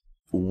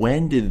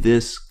 When did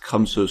this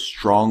come so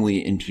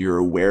strongly into your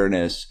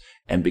awareness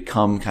and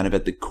become kind of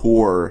at the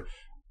core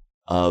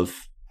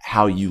of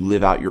how you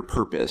live out your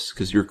purpose?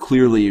 Because you're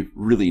clearly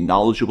really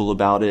knowledgeable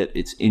about it.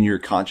 It's in your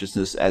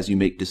consciousness as you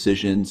make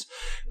decisions.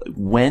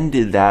 When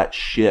did that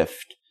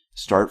shift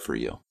start for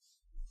you?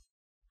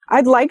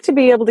 I'd like to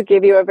be able to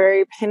give you a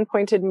very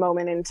pinpointed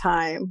moment in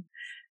time.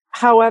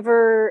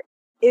 However,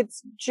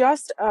 it's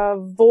just a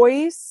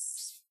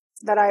voice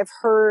that I've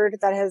heard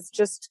that has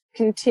just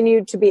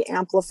continued to be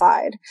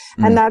amplified.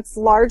 And that's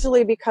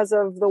largely because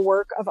of the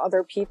work of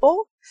other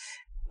people.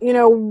 You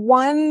know,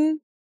 one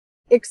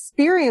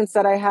experience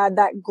that I had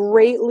that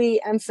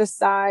greatly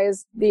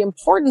emphasized the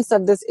importance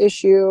of this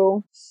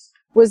issue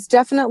was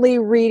definitely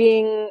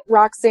reading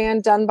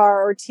Roxanne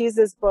Dunbar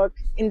Ortiz's book,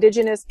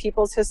 Indigenous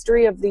Peoples'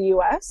 History of the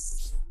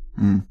U.S.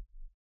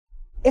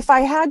 If I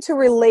had to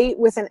relate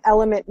with an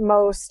element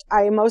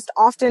I most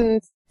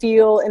often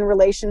feel in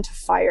relation to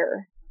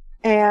fire.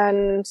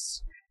 And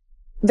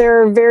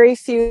there are very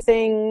few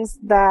things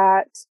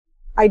that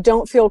I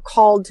don't feel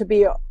called to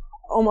be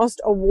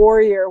almost a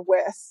warrior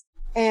with.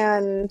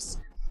 And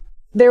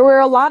there were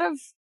a lot of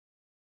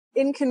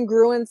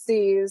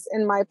incongruencies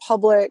in my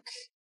public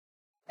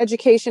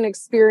education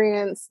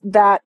experience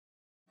that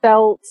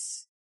felt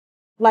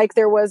like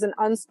there was an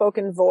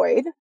unspoken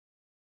void.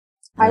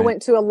 Right. I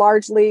went to a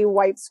largely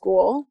white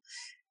school.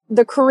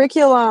 The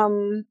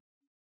curriculum,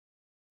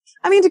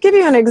 to give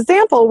you an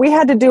example, we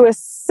had to do a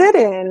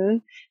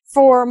sit-in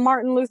for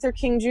Martin Luther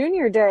King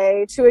Jr.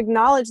 Day to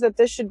acknowledge that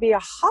this should be a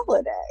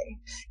holiday.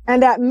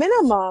 And at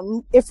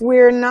minimum, if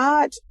we're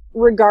not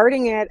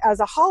regarding it as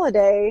a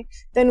holiday,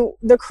 then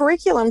the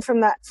curriculum for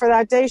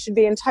that day should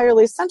be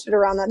entirely centered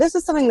around that. This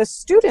is something the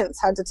students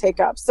had to take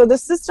up. So the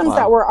systems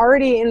that were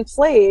already in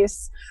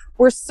place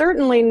were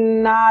certainly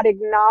not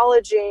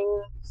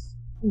acknowledging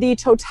the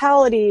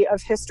totality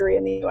of history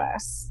in the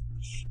U.S.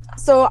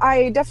 So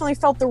I definitely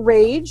felt the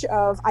rage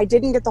of, I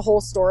didn't get the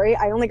whole story.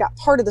 I only got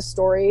part of the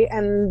story.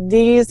 And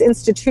these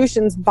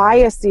institutions'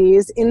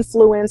 biases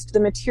influenced the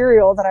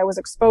material that I was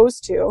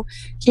exposed to.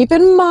 Keep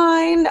in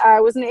mind, I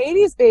was an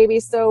 80s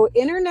baby, so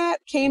internet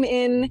came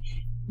in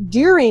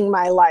during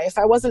my life.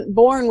 I wasn't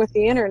born with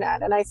the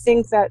internet. And I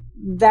think that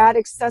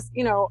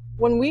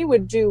when we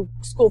would do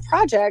school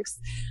projects,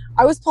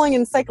 I was pulling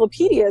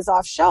encyclopedias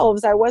off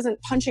shelves. I wasn't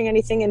punching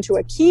anything into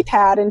a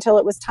keypad until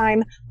it was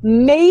time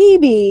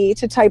maybe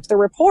to type the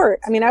report.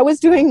 I was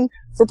doing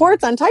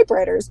reports on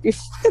typewriters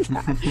before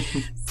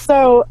that.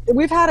 So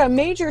we've had a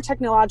major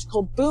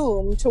technological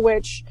boom to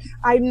which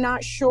I'm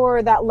not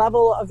sure that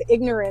level of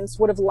ignorance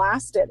would have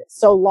lasted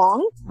so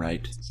long.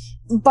 Right.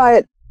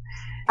 But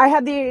I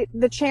had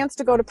the chance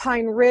to go to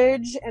Pine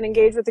Ridge and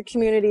engage with the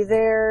community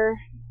there.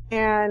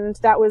 And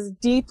that was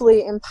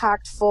deeply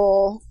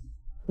impactful.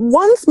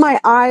 Once my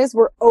eyes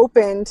were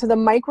open to the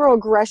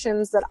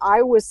microaggressions that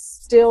I was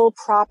still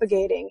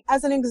propagating,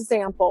 as an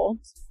example,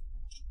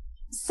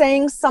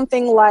 saying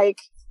something like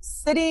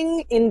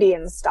sitting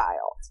Indian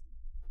style,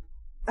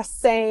 a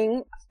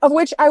saying of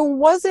which I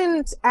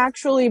wasn't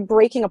actually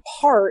breaking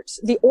apart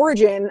the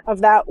origin of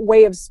that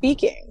way of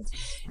speaking.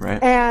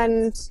 Right.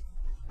 And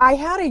I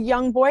had a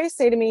young boy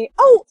say to me,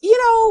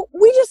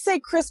 we just say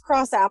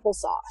crisscross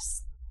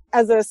applesauce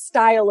as a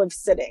style of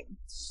sitting.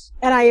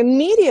 And I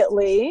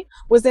immediately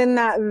was in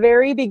that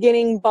very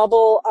beginning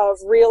bubble of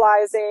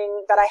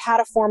realizing that I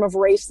had a form of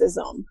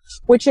racism,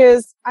 which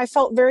is I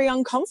felt very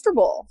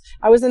uncomfortable.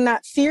 I was in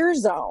that fear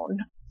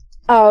zone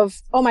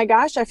of, oh my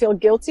gosh, I feel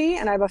guilty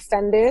and I've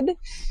offended.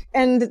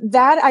 And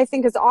that, I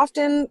think, is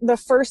often the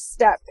first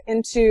step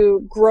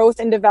into growth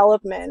and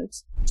development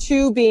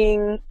to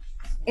being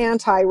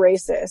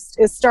anti-racist,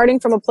 is starting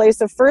from a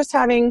place of first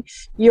having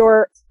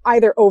your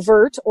either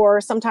overt or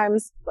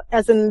sometimes,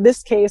 as in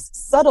this case,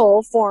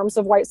 subtle forms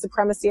of white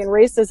supremacy and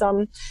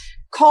racism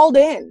called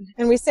in.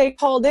 And we say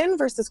called in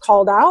versus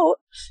called out,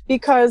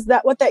 because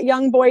what that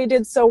young boy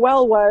did so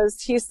well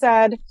was he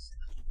said,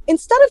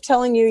 instead of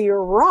telling you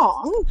you're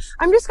wrong,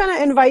 I'm just going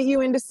to invite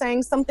you into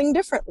saying something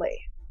differently.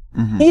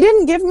 He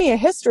didn't give me a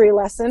history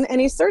lesson, and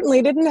he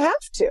certainly didn't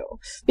have to.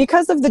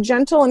 Because of the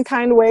gentle and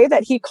kind way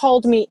that he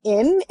called me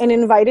in and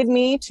invited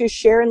me to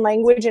share in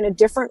language in a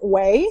different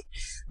way,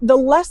 the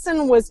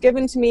lesson was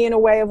given to me in a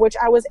way of which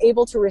I was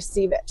able to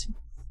receive it.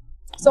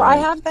 So I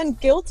have been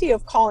guilty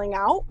of calling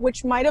out,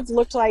 which might have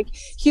looked like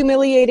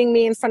humiliating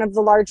me in front of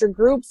the larger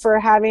group for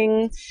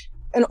having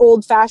an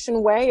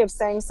old-fashioned way of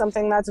saying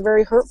something that's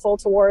very hurtful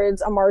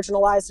towards a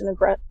marginalized and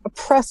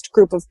oppressed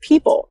group of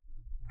people.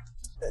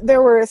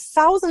 There were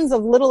thousands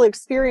of little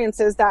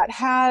experiences that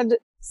had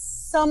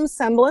some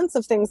semblance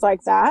of things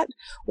like that,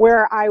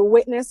 where I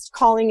witnessed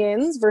calling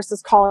ins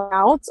versus calling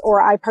outs, or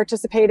I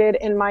participated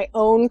in my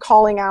own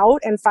calling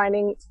out and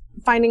finding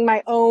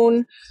my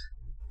own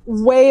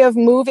way of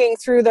moving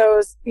through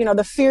those,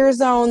 the fear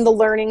zone, the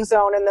learning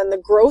zone, and then the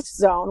growth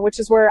zone, which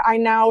is where I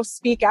now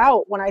speak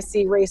out when I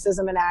see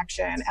racism in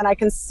action, and I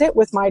can sit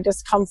with my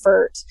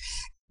discomfort.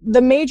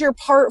 The major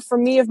part for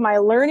me of my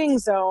learning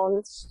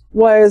zone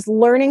was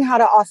learning how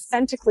to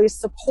authentically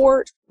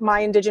support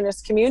my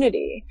Indigenous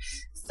community.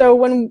 So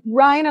when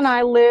Ryan and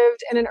I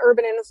lived in an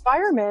urban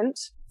environment,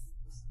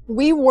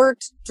 we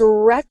worked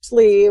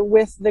directly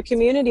with the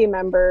community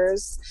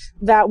members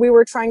that we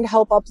were trying to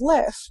help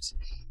uplift.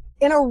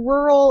 In a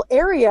rural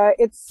area,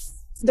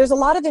 there's a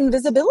lot of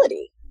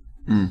invisibility.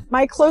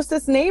 My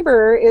closest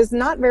neighbor is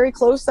not very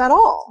close at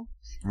all.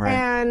 Right.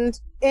 And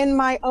in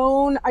my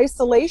own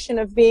isolation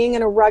of being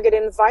in a rugged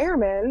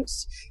environment,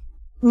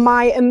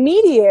 my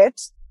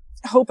immediate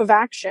hope of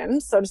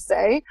action, so to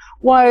say,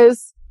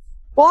 was,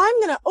 well, I'm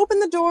going to open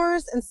the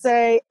doors and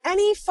say,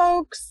 any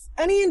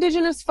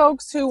Indigenous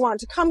folks who want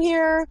to come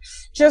here,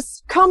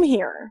 just come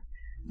here.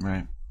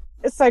 Right.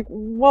 It's like,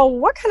 well,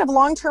 what kind of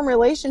long-term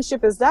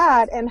relationship is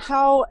that? And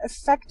how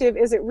effective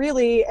is it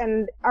really?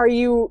 And are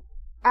you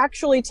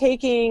actually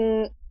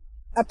taking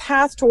a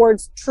path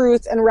towards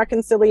truth and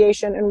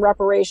reconciliation and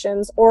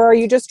reparations? Or are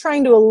you just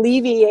trying to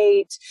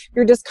alleviate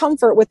your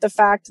discomfort with the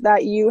fact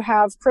that you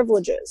have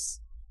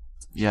privileges?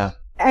 Yeah.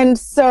 And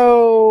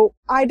so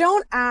I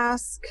don't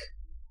ask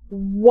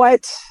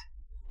what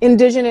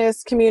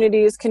Indigenous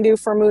communities can do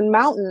for Moon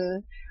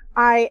Mountain.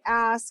 I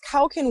ask,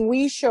 how can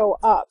we show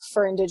up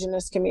for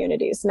Indigenous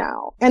communities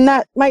now? And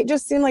that might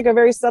just seem like a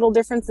very subtle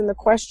difference in the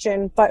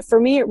question, but for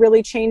me, it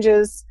really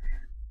changes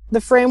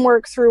the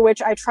framework through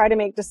which I try to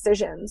make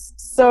decisions.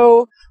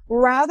 So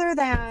rather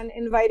than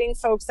inviting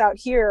folks out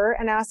here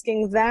and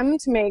asking them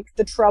to make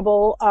the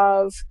trouble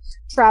of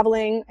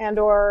traveling and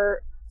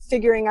or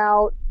figuring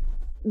out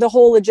the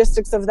whole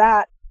logistics of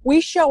that, we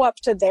show up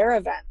to their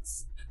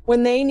events.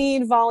 When they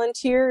need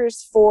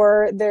volunteers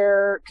for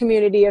their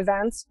community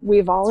events, we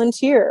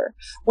volunteer.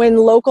 When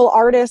local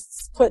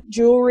artists put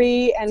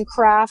jewelry and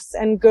crafts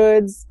and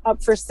goods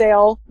up for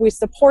sale, we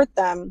support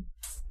them.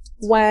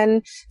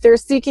 When they're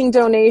seeking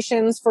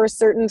donations for a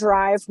certain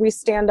drive, we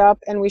stand up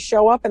and we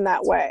show up in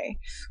that way.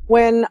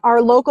 When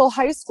our local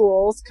high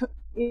school's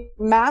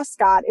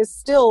mascot is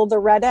still the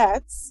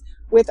Redettes,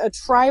 with a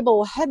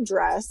tribal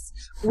headdress,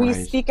 we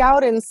speak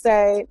out and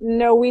say,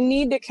 no, we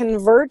need to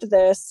convert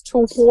this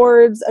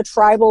towards a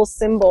tribal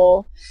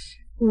symbol.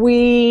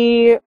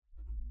 We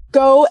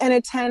go and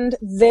attend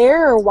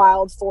their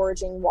wild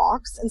foraging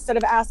walks instead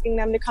of asking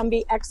them to come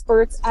be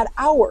experts at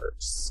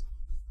ours.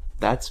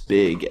 That's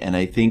big. And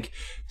I think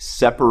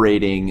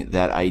separating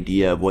that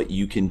idea of what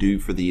you can do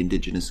for the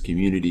Indigenous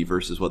community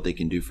versus what they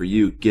can do for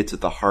you gets at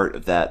the heart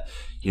of that,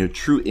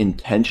 true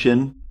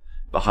intention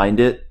behind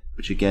it.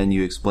 Which again,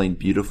 you explained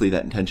beautifully,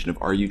 that intention of,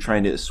 are you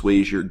trying to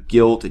assuage your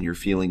guilt and you're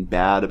feeling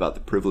bad about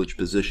the privileged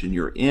position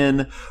you're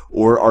in?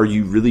 Or are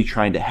you really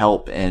trying to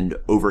help and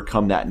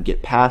overcome that and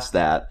get past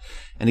that?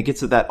 And it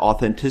gets at that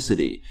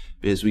authenticity,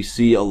 because we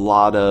see a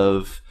lot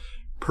of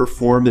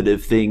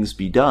performative things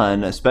be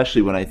done,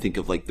 especially when I think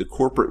of like the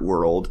corporate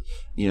world.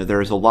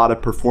 There's a lot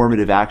of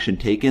performative action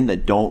taken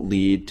that don't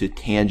lead to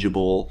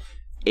tangible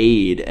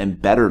aid and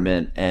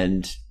betterment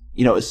and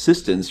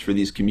assistance for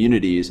these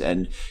communities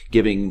and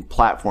giving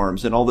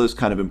platforms and all those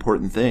kind of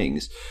important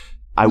things.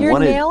 You're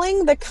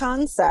nailing the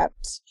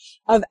concept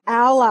of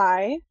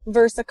ally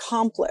versus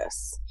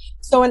accomplice.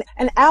 So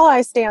an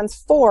ally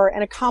stands for,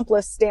 and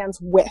accomplice stands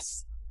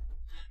with.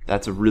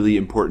 That's a really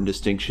important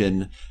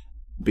distinction,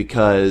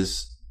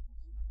 because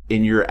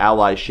in your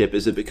allyship,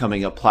 is it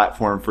becoming a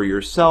platform for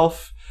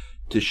yourself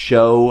to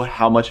show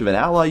how much of an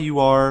ally you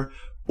are,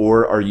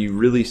 or are you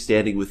really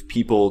standing with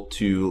people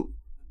to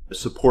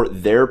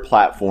support their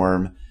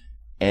platform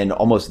and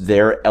almost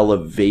their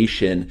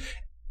elevation?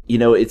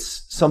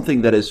 It's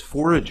something that as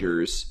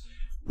foragers,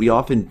 we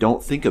often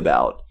don't think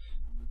about,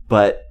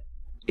 but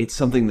it's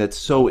something that's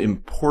so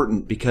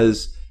important,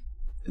 because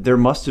there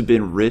must have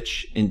been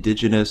rich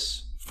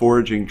Indigenous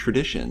foraging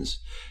traditions.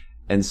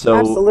 And so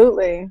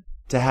absolutely,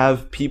 to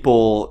have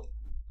people,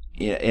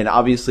 and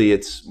obviously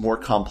it's more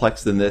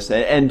complex than this,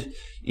 and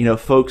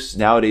folks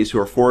nowadays who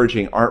are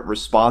foraging aren't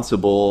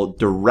responsible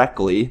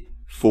directly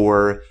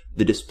for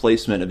the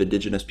displacement of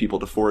Indigenous people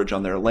to forage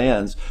on their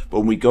lands. But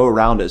when we go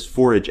around as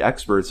forage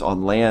experts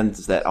on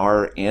lands that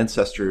our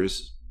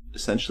ancestors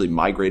essentially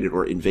migrated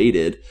or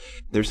invaded,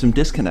 there's some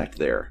disconnect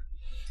there.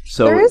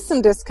 So there is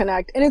some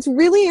disconnect. And it's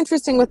really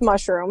interesting with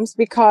mushrooms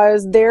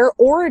because their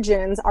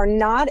origins are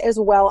not as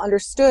well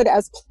understood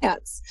as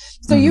plants.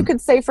 So you could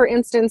say, for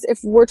instance, if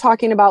we're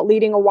talking about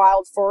leading a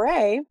wild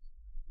foray,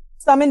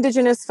 some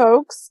indigenous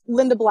folks,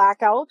 Linda Black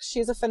Elk,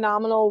 she's a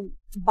phenomenal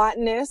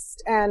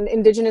botanist and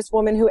indigenous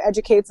woman who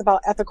educates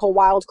about ethical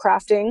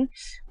wildcrafting.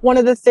 One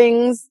of the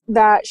things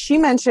that she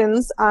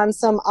mentions on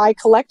some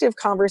iCollective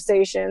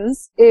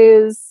conversations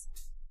is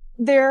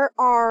there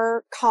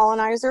are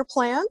colonizer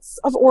plants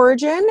of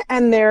origin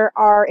and there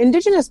are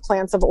indigenous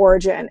plants of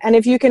origin. And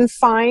if you can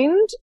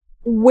find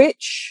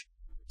which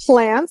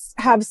plants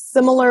have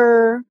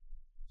similar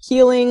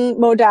healing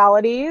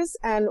modalities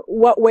and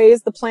what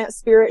ways the plant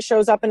spirit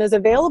shows up and is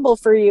available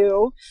for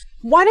you,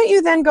 why don't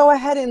you then go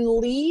ahead and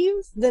leave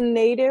the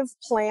native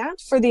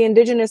plant for the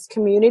indigenous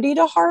community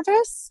to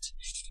harvest?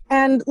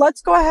 And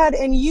let's go ahead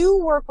and you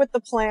work with the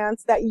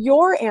plants that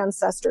your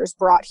ancestors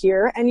brought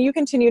here, and you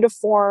continue to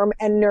form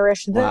and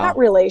nourish that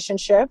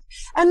relationship.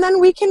 And then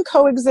we can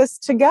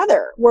coexist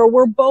together where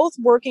we're both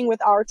working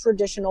with our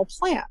traditional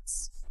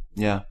plants.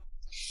 Yeah.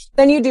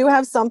 Then you do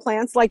have some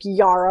plants like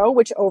yarrow,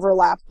 which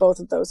overlap both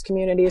of those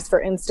communities, for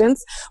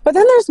instance. But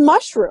then there's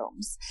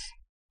mushrooms.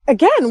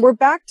 Again, we're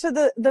back to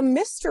the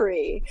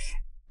mystery.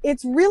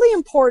 It's really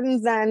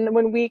important then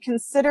when we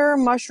consider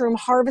mushroom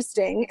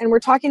harvesting, and we're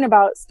talking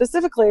about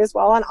specifically as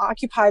well on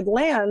occupied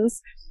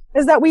lands,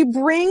 is that we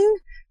bring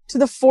to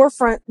the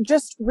forefront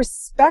just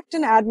respect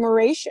and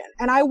admiration.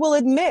 And I will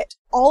admit,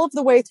 all of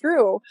the way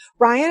through,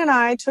 Ryan and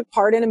I took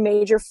part in a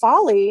major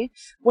folly.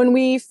 When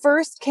we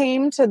first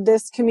came to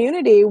this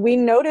community, we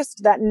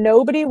noticed that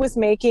nobody was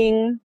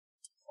making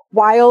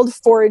wild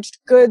foraged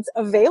goods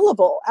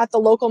available at the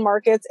local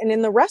markets and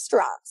in the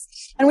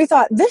restaurants. And we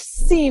thought, this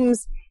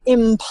seems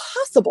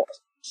impossible.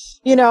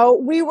 You know,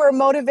 we were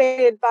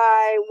motivated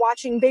by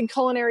watching big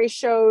culinary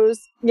shows,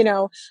 you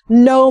know,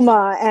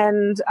 Noma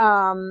and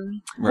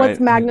what's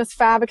Magnus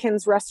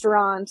Fabican's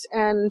restaurant,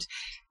 and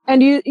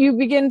you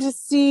begin to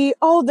see,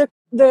 oh,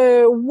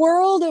 the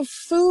world of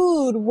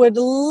food would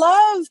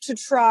love to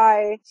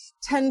try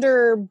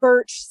tender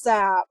birch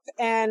sap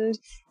and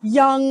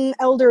young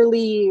elder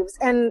leaves,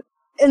 and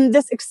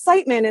this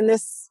excitement and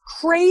this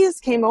craze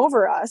came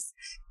over us,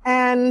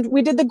 and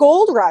we did the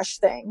gold rush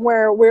thing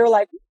where we're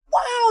like,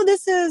 wow,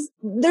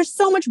 there's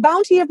so much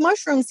bounty of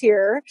mushrooms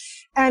here.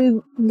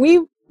 And we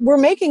were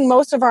making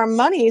most of our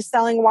money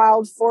selling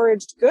wild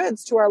foraged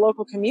goods to our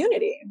local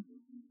community.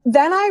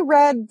 Then I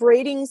read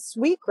Braiding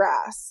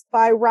Sweetgrass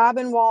by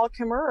Robin Wall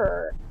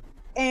Kimmerer,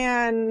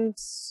 and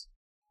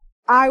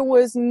I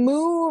was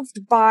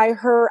moved by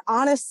her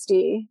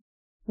honesty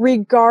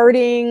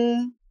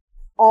regarding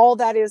all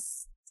that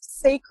is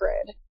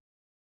sacred.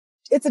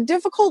 It's a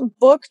difficult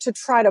book to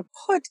try to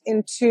put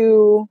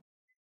into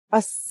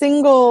a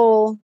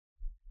single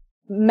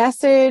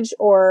message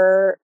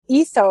or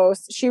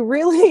ethos. She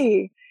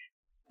really,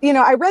 you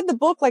know, I read the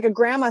book like a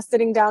grandma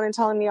sitting down and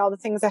telling me all the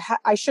things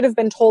I should have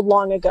been told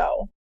long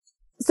ago.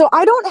 So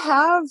I don't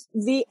have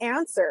the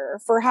answer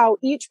for how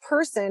each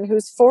person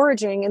who's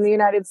foraging in the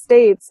United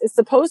States is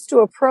supposed to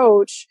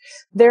approach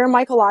their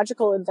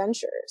mycological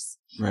adventures.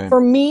 Right.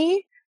 For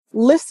me,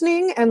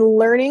 listening and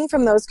learning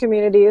from those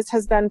communities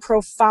has been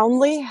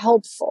profoundly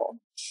helpful.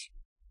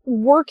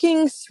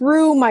 Working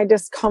through my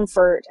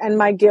discomfort and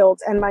my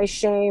guilt and my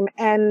shame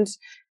and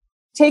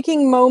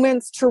taking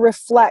moments to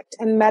reflect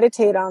and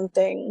meditate on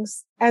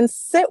things and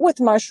sit with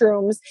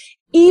mushrooms,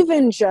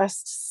 even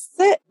just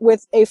sit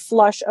with a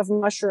flush of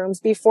mushrooms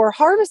before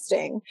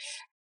harvesting.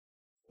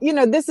 You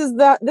know, this is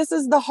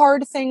the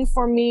hard thing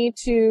for me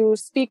to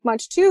speak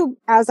much to,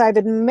 as I've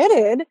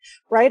admitted,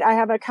 right? I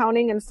have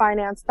accounting and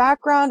finance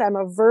background. I'm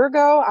a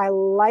Virgo. I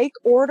like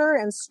order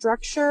and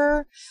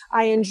structure.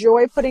 I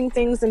enjoy putting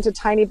things into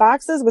tiny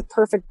boxes with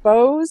perfect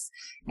bows.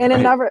 In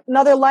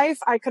another life,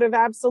 I could have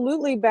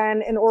absolutely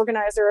been an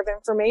organizer of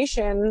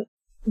information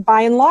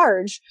by and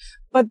large.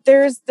 But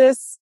there's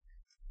this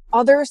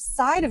other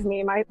side of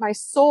me, my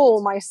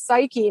soul, my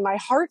psyche, my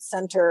heart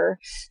center,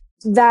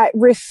 that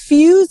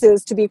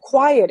refuses to be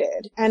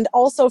quieted and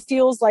also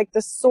feels like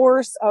the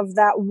source of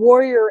that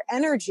warrior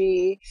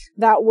energy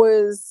that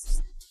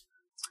was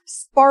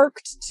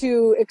sparked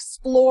to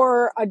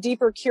explore a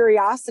deeper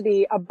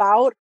curiosity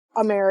about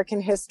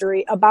American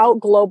history, about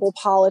global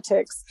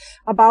politics,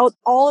 about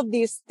all of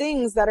these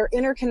things that are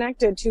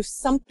interconnected to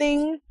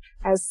something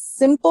as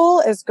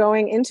simple as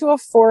going into a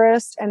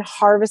forest and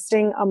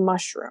harvesting a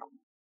mushroom.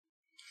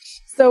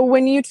 So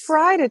when you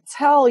try to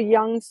tell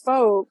young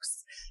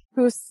folks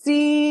who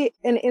see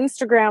an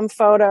Instagram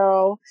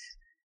photo,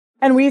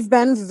 and we've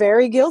been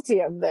very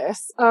guilty of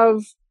this,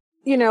 of,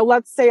 you know,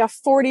 let's say a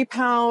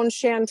 40-pound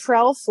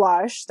chanterelle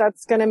flush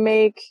that's going to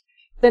make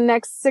the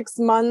next 6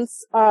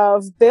 months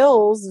of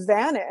bills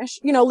vanish.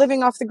 You know,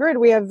 living off the grid,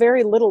 we have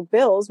very little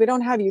bills. We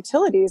don't have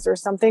utilities or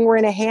something. We're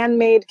in a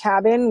handmade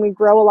cabin. We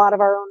grow a lot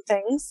of our own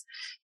things.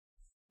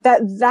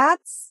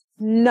 That's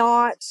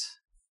not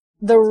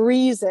the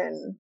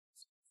reason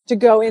to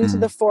go into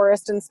the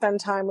forest and spend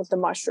time with the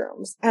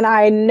mushrooms. And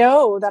I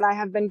know that I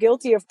have been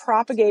guilty of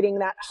propagating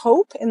that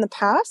hope in the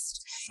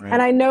past. Right.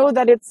 And I know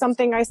that it's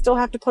something I still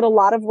have to put a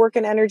lot of work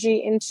and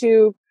energy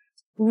into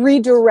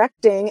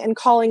redirecting and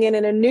calling in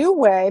a new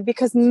way,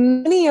 because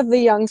many of the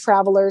young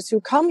travelers who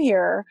come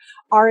here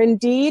are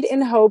indeed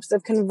in hopes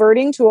of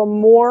converting to a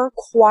more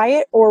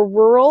quiet or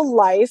rural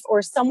life,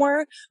 or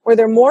somewhere where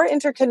they're more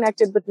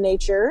interconnected with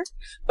nature,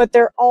 but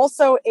they're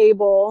also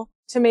able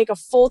to make a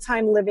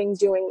full-time living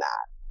doing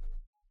that.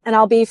 And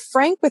I'll be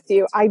frank with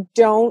you, I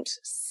don't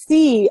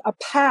see a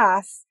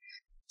path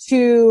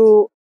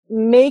to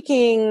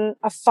making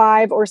a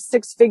 5 or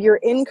 6 figure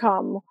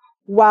income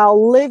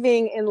while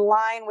living in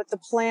line with the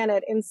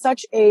planet in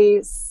such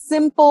a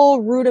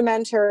simple,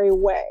 rudimentary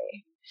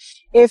way.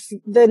 If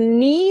the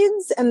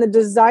needs and the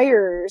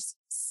desires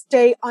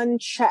stay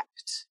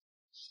unchecked,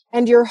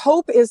 and your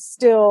hope is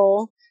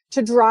still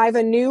to drive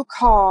a new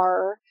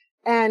car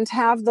and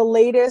have the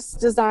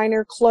latest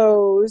designer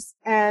clothes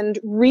and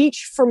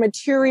reach for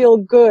material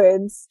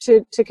goods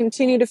to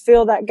continue to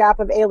fill that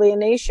gap of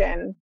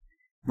alienation,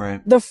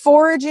 right, the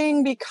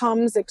foraging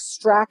becomes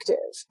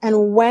extractive.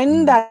 And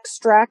when that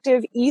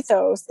extractive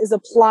ethos is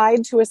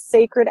applied to a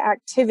sacred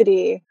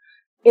activity,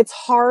 it's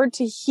hard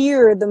to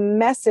hear the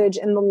message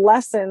and the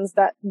lessons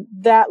that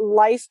that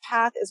life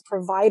path is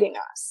providing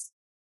us.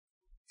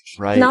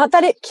 right. Not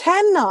that it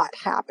cannot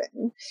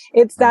happen.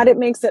 It's that it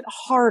makes it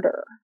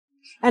harder.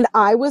 And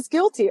I was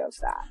guilty of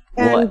that.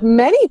 And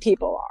many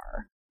people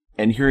are.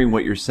 And hearing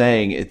what you're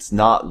saying, it's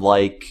not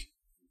like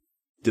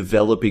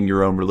developing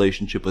your own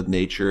relationship with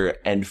nature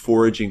and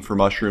foraging for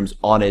mushrooms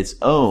on its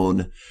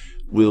own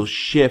will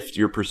shift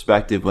your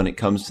perspective when it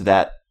comes to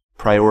that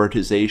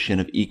prioritization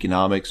of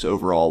economics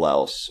over all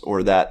else,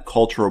 or that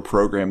cultural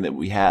program that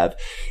we have.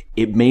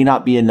 It may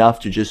not be enough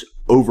to just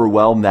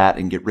overwhelm that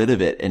and get rid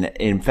of it. And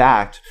in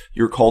fact,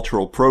 your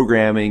cultural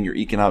programming, your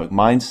economic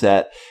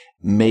mindset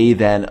may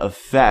then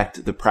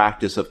affect the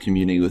practice of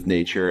communing with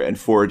nature and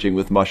foraging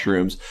with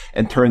mushrooms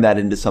and turn that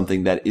into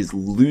something that is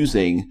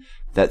losing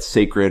that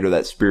sacred or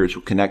that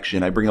spiritual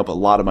connection. I bring up a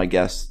lot of my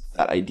guests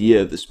that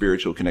idea of the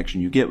spiritual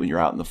connection you get when you're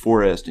out in the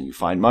forest and you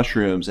find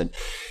mushrooms. And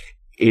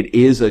it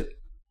is a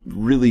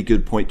really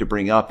good point to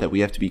bring up that we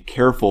have to be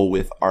careful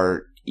with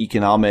our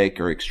economic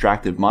or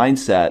extractive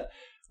mindset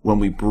when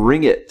we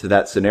bring it to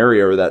that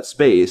scenario or that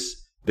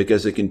space,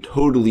 because it can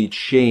totally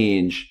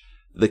change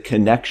the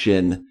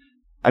connection,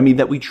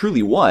 that we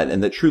truly want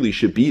and that truly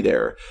should be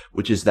there,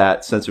 which is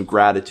that sense of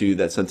gratitude,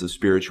 that sense of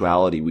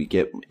spirituality we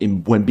get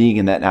when being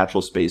in that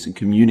natural space and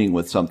communing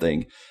with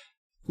something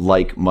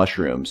like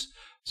mushrooms.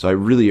 So I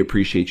really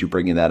appreciate you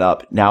bringing that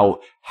up. Now,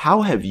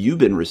 how have you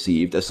been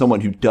received as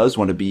someone who does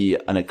want to be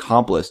an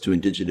accomplice to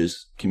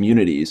Indigenous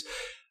communities?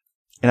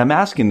 And I'm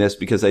asking this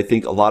because I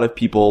think a lot of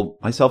people,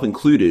 myself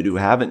included, who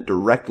haven't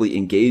directly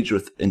engaged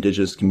with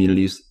Indigenous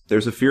communities,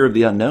 there's a fear of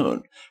the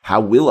unknown.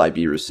 How will I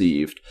be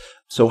received?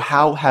 So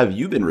how have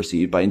you been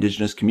received by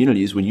Indigenous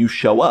communities when you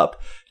show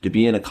up to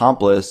be an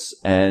accomplice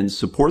and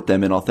support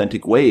them in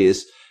authentic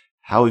ways?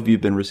 How have you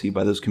been received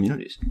by those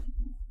communities?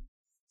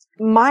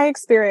 My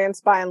experience,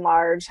 by and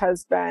large,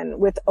 has been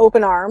with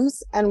open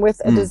arms and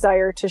with a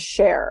desire to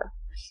share.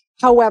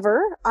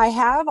 However, I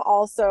have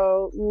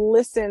also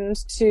listened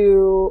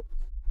to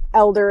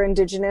elder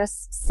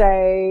Indigenous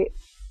say,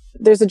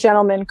 there's a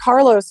gentleman,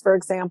 Carlos, for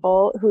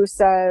example, who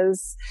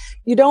says,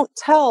 you don't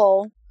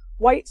tell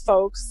white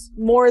folks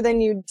more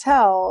than you'd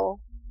tell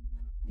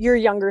your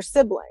younger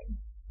sibling.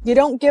 You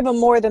don't give them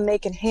more than they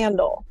can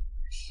handle.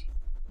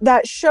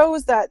 That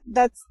shows that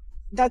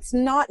that's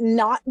not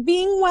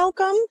being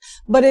welcome,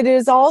 but it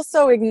is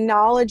also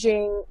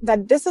acknowledging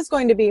that this is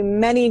going to be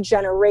many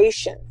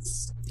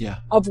generations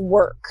of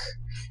work.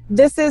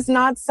 This is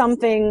not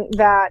something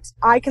that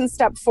I can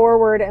step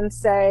forward and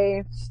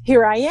say,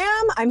 here I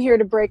am, I'm here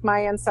to break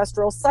my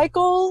ancestral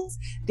cycles.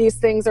 These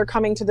things are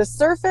coming to the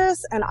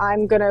surface and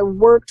I'm going to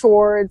work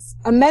towards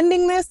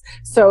amending this.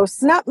 So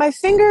snap my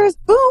fingers,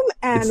 boom,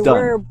 and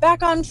we're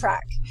back on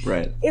track.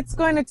 Right. It's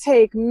going to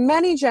take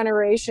many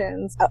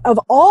generations of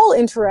all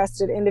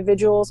interested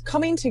individuals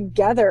coming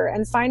together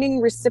and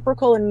finding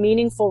reciprocal and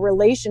meaningful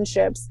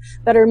relationships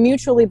that are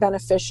mutually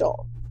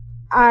beneficial.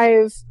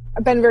 I've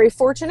been very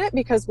fortunate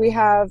because we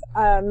have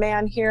a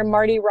man here,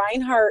 Marty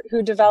Reinhardt,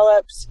 who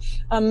developed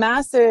a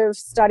massive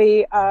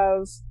study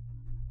of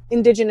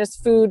Indigenous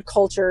food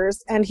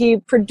cultures, and he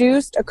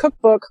produced a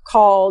cookbook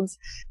called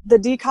The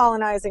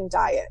Decolonizing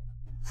Diet.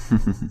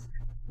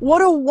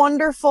 What a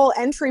wonderful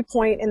entry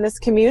point in this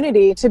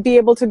community to be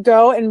able to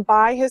go and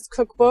buy his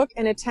cookbook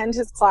and attend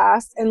his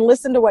class and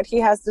listen to what he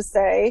has to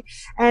say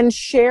and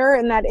share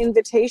in that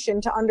invitation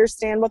to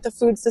understand what the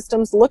food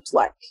systems looked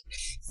like.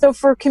 So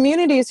for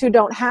communities who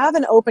don't have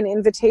an open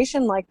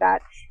invitation like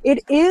that,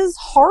 it is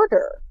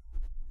harder.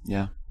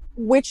 Yeah.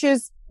 Which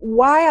is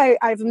why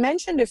I've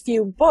mentioned a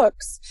few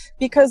books,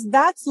 because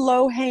that's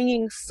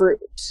low-hanging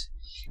fruit.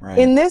 Right.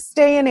 In this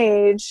day and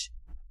age,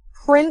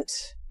 print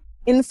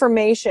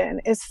information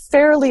is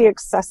fairly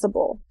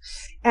accessible.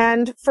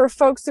 And for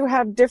folks who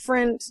have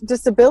different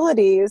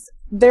disabilities,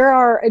 there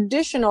are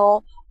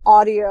additional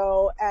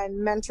audio and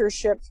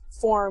mentorship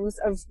forms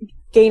of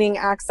gaining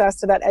access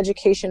to that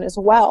education as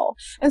well.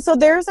 And so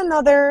there's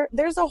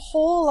a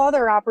whole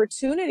other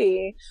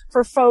opportunity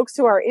for folks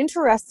who are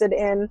interested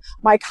in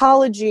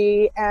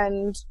mycology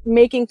and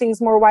making things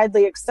more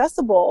widely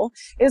accessible,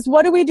 is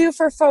what do we do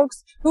for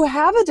folks who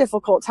have a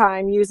difficult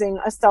time using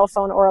a cell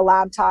phone or a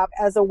laptop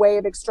as a way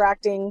of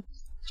extracting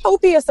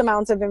copious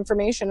amounts of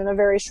information in a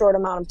very short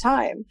amount of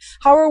time?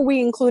 How are we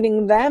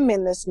including them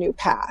in this new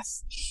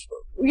path?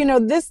 You know,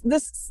 this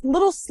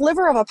little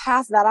sliver of a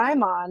path that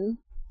I'm on,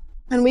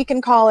 and we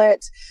can call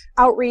it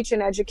outreach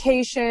and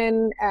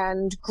education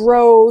and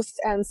growth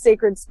and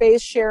sacred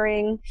space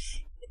sharing.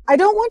 I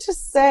don't want to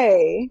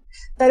say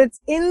that it's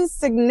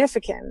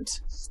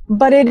insignificant,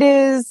 but it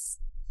is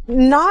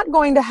not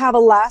going to have a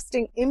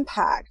lasting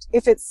impact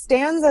if it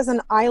stands as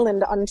an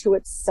island unto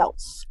itself.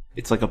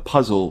 It's like a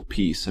puzzle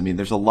piece. I mean,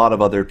 there's a lot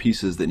of other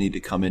pieces that need to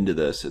come into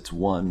this. It's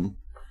one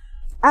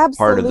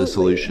part of the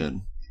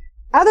solution.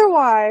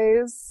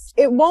 Otherwise,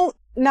 it won't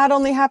not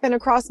only happen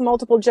across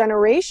multiple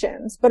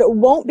generations, but it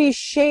won't be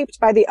shaped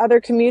by the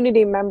other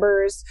community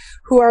members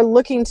who are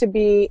looking to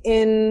be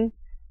in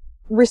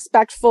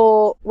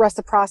respectful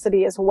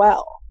reciprocity as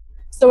well.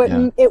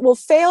 So it will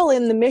fail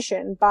in the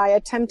mission by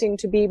attempting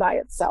to be by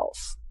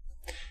itself.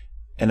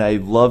 And I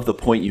love the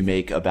point you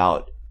make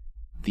about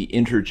the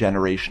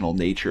intergenerational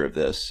nature of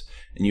this.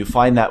 And you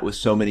find that with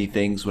so many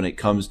things when it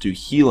comes to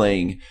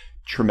healing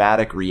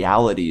traumatic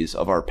realities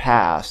of our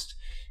past,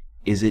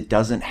 is it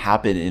doesn't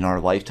happen in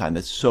our lifetime.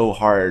 That's so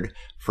hard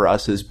for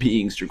us as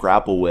beings to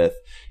grapple with,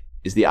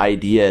 is the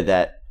idea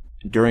that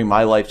during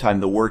my lifetime,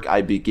 the work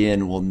I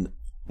begin will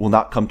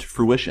not come to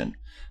fruition.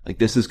 Like,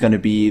 this is going to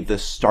be the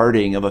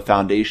starting of a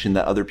foundation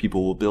that other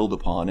people will build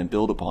upon and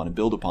build upon and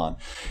build upon.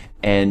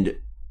 And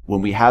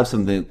when we have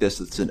something like this,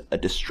 that's a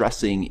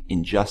distressing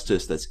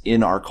injustice that's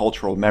in our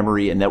cultural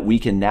memory and that we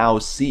can now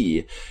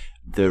see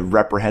the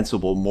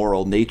reprehensible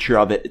moral nature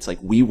of it, it's like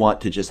we want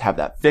to just have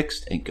that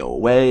fixed and go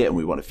away, and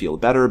we want to feel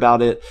better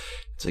about it.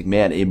 It's like,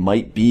 man, it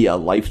might be a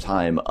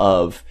lifetime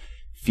of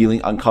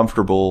feeling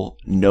uncomfortable,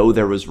 know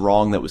there was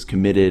wrong that was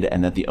committed,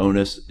 and that the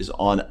onus is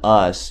on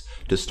us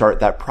to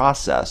start that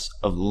process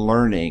of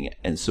learning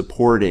and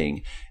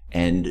supporting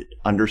and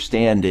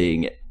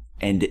understanding.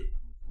 And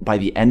by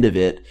the end of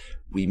it,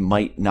 we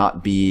might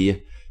not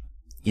be,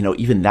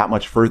 even that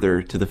much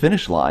further to the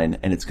finish line,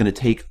 and it's going to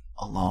take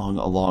a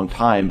long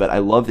time. But I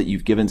love that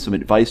you've given some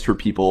advice for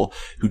people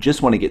who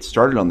just want to get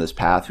started on this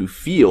path, who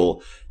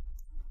feel,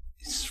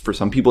 for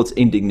some people it's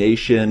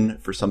indignation,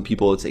 for some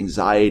people it's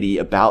anxiety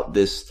about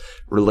this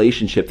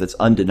relationship that's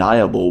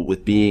undeniable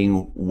with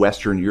being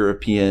Western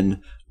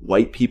European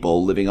white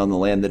people living on the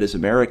land that is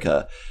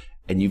America.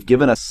 And you've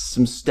given us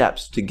some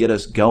steps to get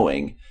us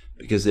going,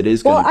 because it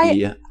is going to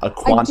be a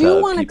quanta I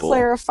do want to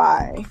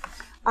clarify.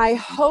 I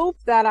hope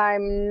that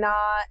I'm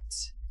not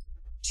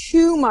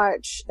too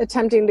much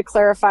attempting to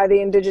clarify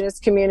the Indigenous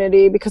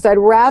community, because I'd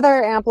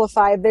rather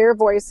amplify their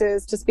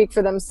voices to speak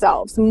for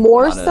themselves.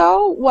 More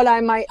so, what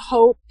I might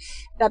hope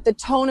that the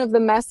tone of the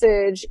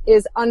message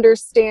is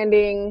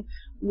understanding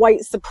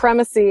white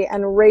supremacy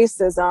and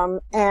racism,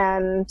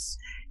 and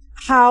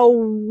how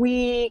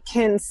we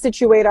can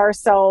situate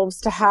ourselves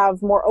to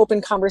have more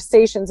open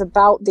conversations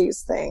about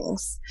these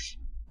things.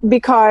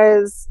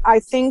 Because I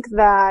think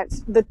that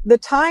the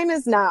time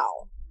is now.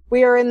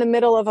 We are in the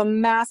middle of a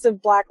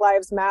massive Black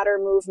Lives Matter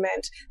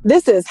movement.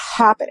 This is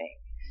happening.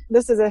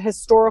 This is a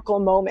historical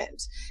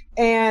moment.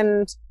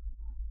 And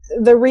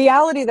the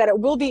reality that it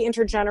will be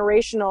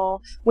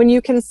intergenerational, when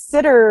you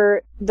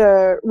consider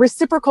the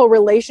reciprocal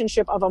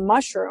relationship of a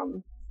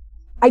mushroom,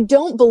 I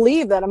don't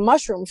believe that a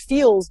mushroom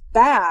feels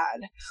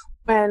bad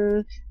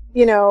when,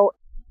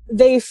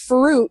 they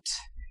fruit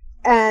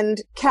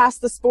and cast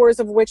the spores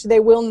of which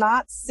they will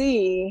not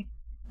see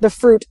the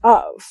fruit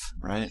of.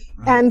 Right.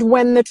 And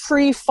when the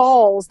tree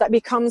falls that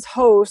becomes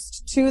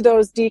host to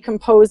those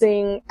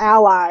decomposing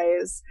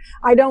allies,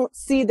 I don't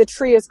see the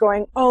tree as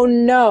going, oh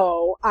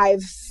no,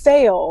 I've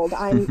failed.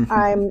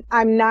 I'm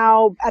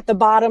now at the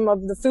bottom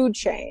of the food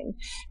chain.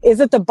 Is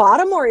it the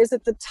bottom or is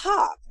it the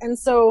top? And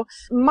so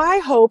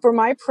my hope or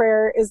my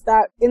prayer is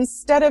that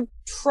instead of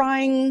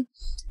trying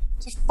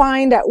to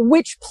find at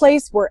which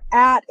place we're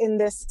at in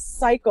this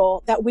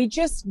cycle, that we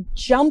just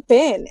jump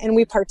in and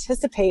we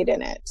participate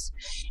in it.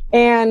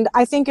 And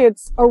I think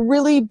it's a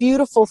really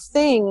beautiful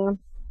thing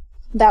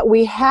that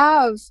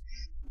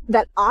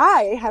that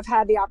I have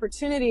had the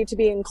opportunity to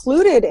be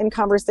included in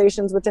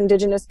conversations with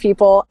Indigenous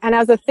people. And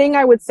as a thing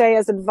I would say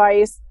as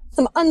advice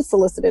some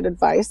unsolicited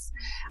advice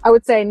I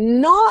would say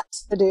not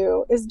to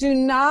do is do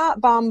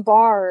not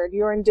bombard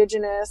your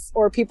Indigenous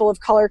or people of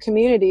color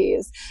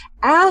communities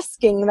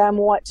asking them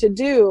what to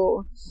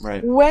do.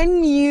 Right.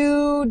 When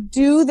you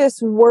do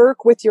this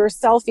work with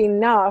yourself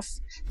enough,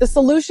 the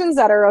solutions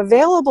that are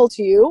available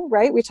to you,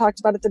 right? We talked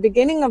about at the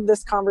beginning of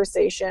this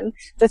conversation,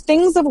 the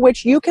things of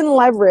which you can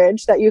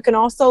leverage that you can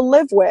also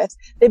live with,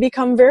 they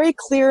become very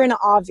clear and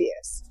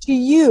obvious to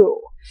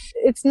you.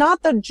 It's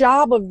not the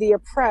job of the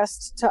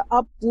oppressed to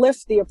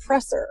uplift the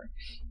oppressor.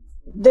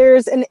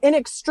 There's an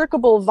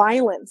inextricable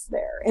violence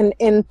there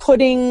in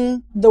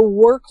putting the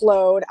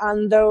workload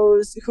on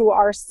those who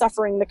are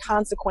suffering the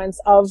consequence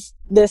of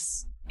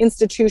this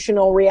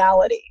institutional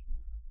reality.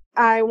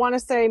 I want to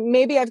say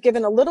maybe I've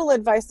given a little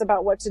advice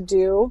about what to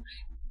do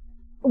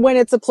when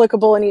it's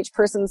applicable in each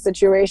person's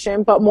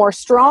situation, but more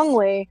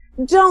strongly,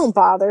 don't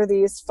bother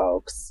these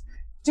folks.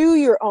 Do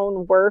your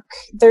own work.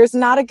 There's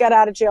not a get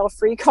out of jail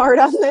free card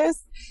on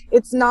this.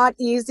 It's not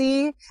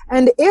easy.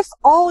 And if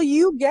all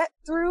you get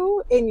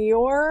through in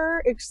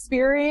your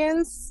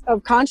experience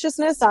of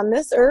consciousness on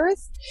this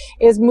earth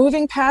is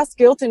moving past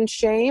guilt and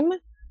shame,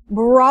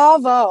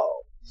 bravo.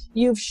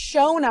 You've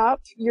shown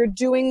up, you're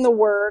doing the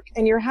work,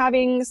 and you're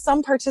having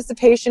some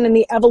participation in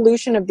the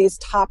evolution of these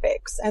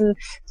topics. And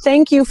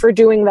thank you for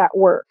doing that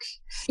work.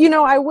 You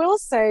know, I will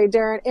say,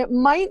 Darren, it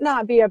might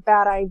not be a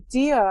bad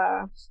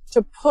idea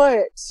to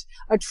put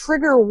a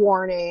trigger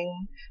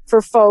warning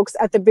for folks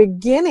at the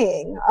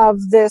beginning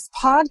of this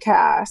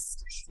podcast,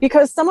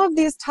 because some of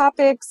these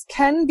topics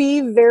can be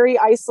very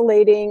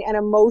isolating and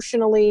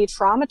emotionally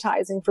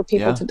traumatizing for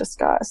people to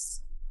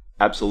discuss.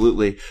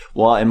 Absolutely.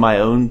 Well, and my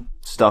own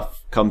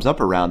stuff comes up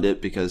around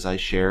it because I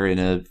share in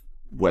a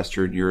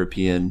Western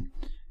European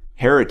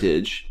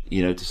heritage,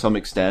 you know, to some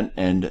extent.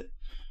 And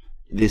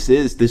this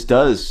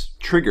does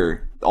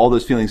trigger all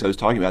those feelings I was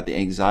talking about, the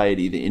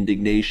anxiety, the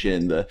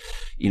indignation,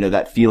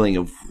 that feeling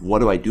of what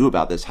do I do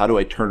about this? How do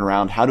I turn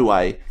around? How do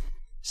I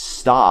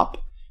stop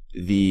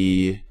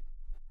the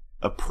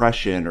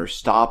oppression or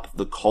stop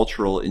the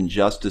cultural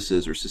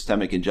injustices or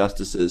systemic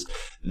injustices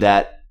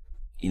that,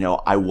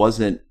 I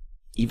wasn't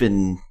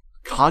even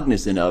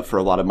cognizant of for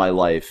a lot of my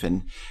life?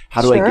 And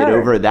how do I get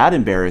over that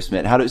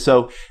embarrassment?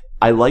 So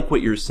I like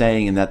what you're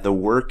saying, and that the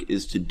work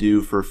is to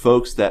do for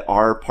folks that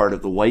are part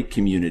of the white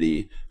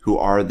community, who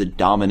are the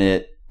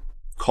dominant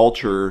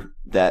culture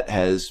that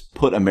has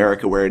put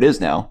America where it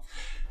is now.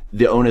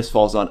 The onus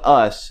falls on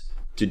us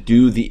to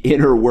do the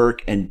inner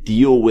work and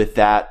deal with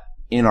that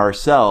in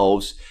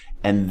ourselves.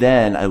 And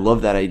then I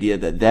love that idea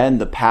that then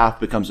the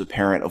path becomes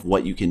apparent of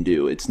what you can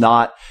do. It's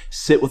not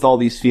sit with all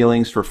these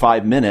feelings for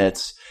 5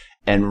 minutes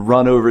and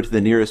run over to the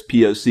nearest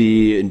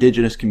POC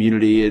Indigenous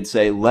community and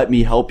say, let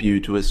me help you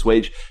to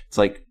assuage. It's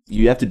like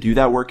you have to do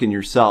that work in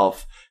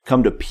yourself,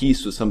 come to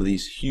peace with some of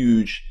these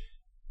huge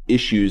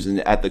issues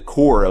and at the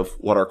core of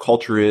what our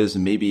culture is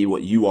and maybe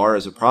what you are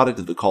as a product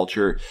of the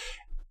culture,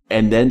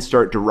 and then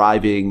start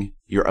deriving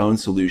your own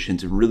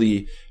solutions and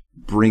really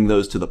bring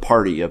those to the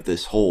party of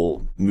this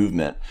whole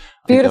movement.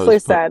 Beautifully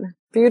said.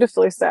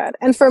 Beautifully said.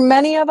 And for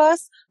many of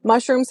us,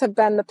 mushrooms have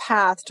been the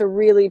path to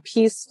really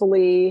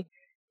peacefully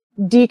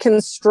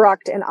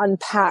deconstruct and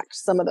unpack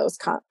some of those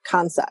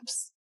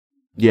concepts.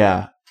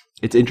 Yeah.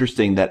 It's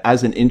interesting that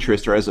as an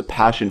interest or as a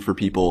passion for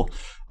people,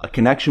 a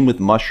connection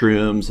with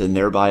mushrooms and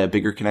thereby a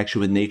bigger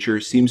connection with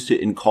nature seems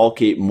to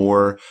inculcate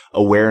more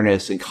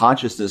awareness and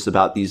consciousness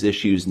about these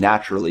issues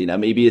naturally. Now,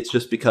 maybe it's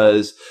just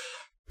because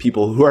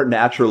people who are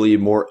naturally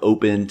more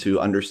open to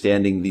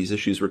understanding these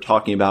issues we're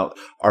talking about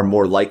are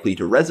more likely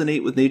to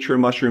resonate with nature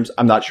and mushrooms.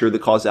 I'm not sure the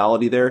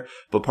causality there,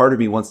 but part of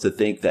me wants to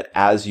think that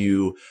as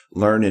you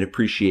learn an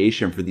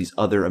appreciation for these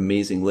other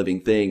amazing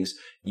living things,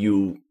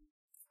 you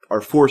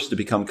are forced to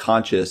become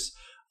conscious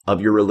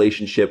of your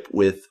relationship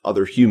with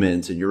other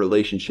humans and your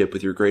relationship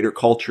with your greater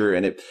culture.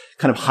 And it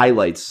kind of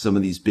highlights some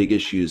of these big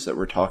issues that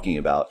we're talking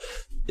about.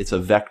 It's a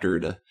vector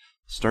to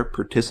start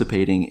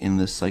participating in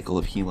this cycle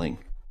of healing.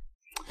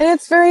 And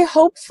it's very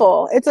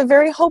hopeful. It's a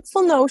very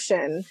hopeful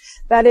notion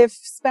that if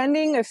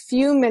spending a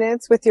few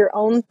minutes with your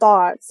own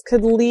thoughts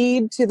could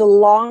lead to the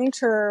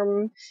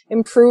long-term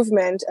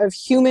improvement of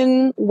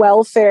human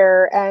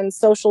welfare and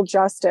social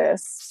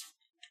justice,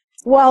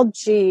 well,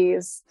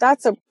 geez,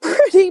 that's a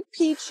pretty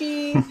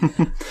peachy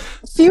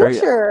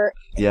future.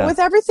 Yeah. With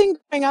everything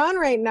going on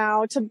right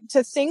now,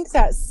 to think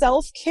that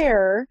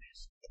self-care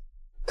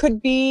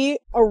could be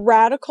a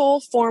radical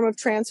form of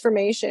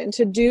transformation.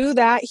 To do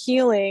that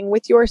healing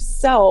with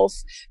yourself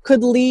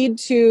could lead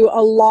to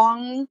a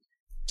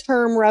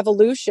long-term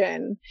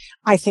revolution.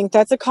 I think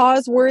that's a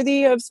cause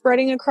worthy of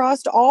spreading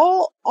across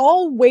all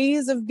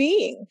ways of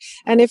being.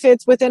 And if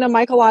it's within a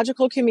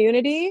mycological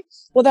community,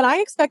 well, then I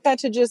expect that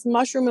to just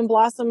mushroom and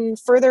blossom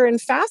further and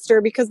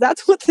faster, because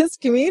that's what this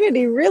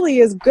community really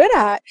is good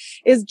at,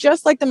 is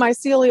just like the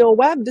mycelial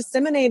web,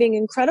 disseminating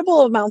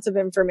incredible amounts of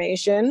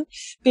information,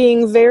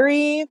 being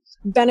very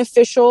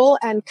beneficial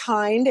and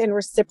kind and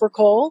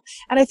reciprocal.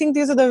 And I think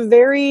these are the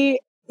very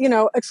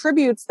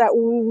attributes that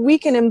we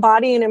can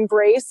embody and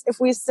embrace if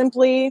we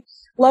simply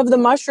love the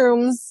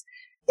mushrooms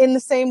in the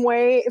same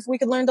way if we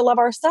could learn to love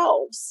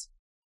ourselves.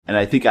 And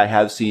I think I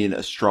have seen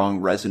a strong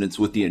resonance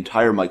with the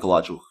entire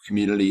mycological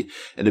community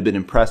and have been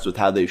impressed with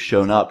how they've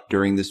shown up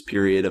during this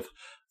period of,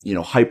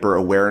 hyper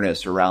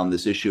awareness around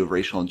this issue of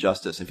racial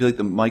injustice. I feel like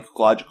the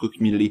mycological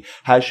community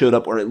has showed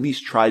up, or at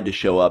least tried to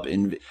show up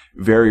in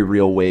very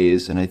real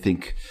ways. And I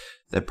think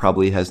that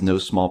probably has no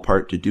small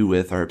part to do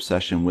with our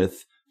obsession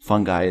with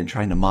fungi and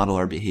trying to model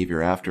our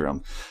behavior after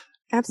them.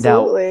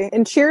 Absolutely.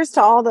 And cheers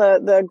to all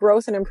the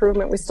growth and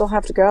improvement we still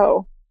have to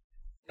go.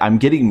 I'm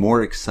getting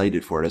more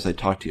excited for it as I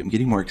talk to you. I'm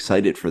getting more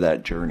excited for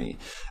that journey.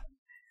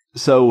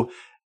 So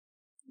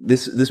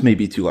this may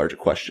be too large a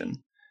question,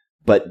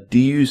 but do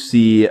you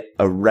see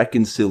a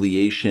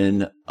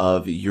reconciliation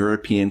of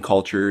European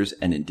cultures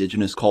and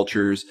indigenous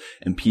cultures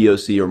and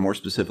POC, or more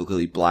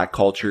specifically Black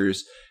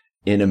cultures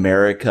in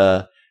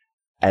America,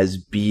 as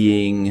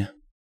being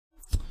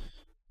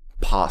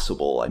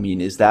possible? I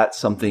mean, is that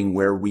something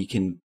where we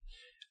can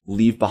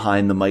leave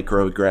behind the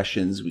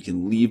microaggressions, we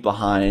can leave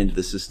behind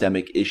the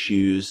systemic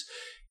issues?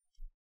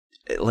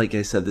 Like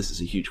I said, this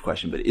is a huge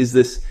question, but is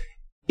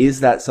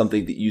that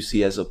something that you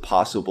see as a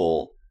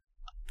possible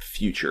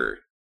future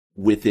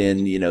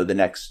within, the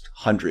next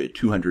 100,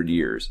 200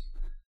 years?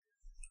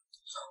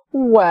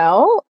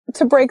 Well,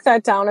 to break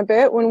that down a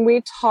bit, when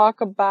we talk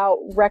about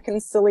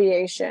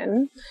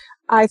reconciliation,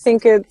 I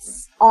think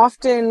it's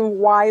often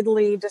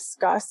widely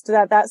discussed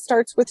that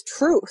starts with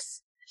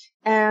truth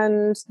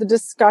and the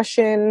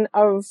discussion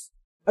of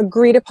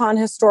agreed upon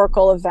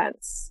historical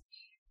events.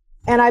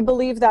 And I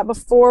believe that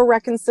before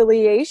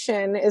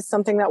reconciliation is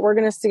something that we're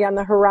going to see on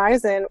the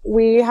horizon,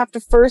 we have to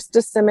first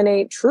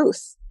disseminate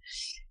truth.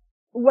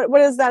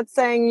 What is that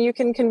saying? You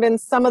can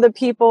convince some of the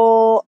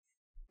people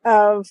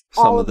of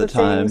all of the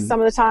things some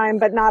of the time,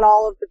 but not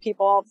all of the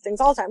people, all of the things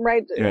all the time,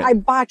 right? I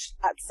botched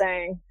that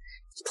saying.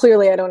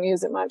 Clearly, I don't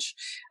use it much.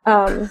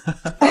 I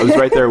was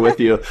right there with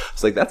you. I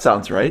was like, that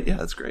sounds right. Yeah,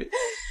 that's great.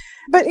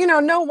 But,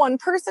 no one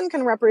person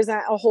can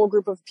represent a whole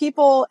group of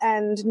people,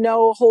 and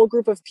no whole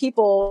group of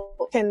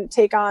people can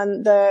take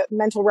on the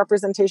mental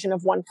representation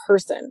of one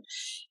person.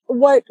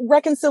 What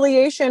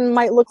reconciliation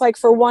might look like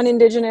for one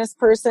Indigenous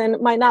person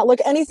might not look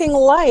anything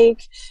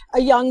like a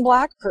young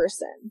Black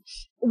person.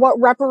 What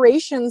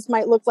reparations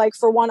might look like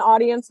for one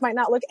audience might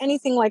not look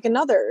anything like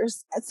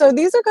another's. So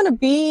these are going to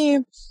be,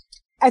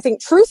 I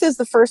think truth is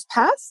the first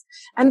path.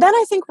 And then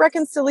I think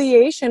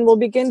reconciliation will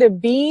begin to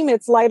beam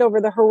its light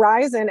over the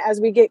horizon as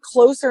we get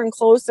closer and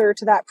closer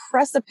to that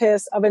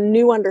precipice of a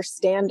new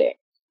understanding.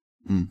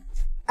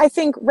 I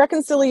think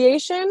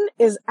reconciliation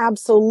is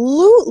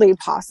absolutely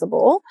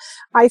possible.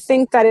 I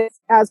think that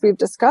as we've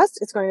discussed,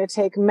 it's going to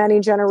take many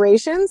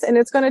generations, and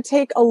it's going to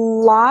take a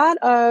lot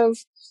of,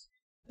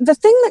 the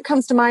thing that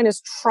comes to mind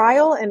is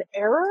trial and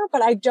error,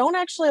 but I don't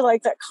actually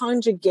like that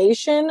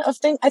conjugation of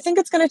things. I think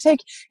it's going to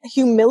take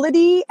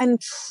humility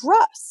and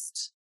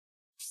trust.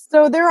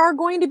 So there are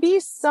going to be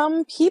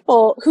some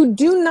people who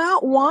do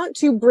not want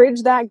to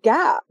bridge that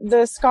gap.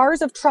 The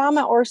scars of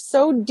trauma are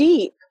so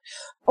deep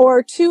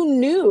or too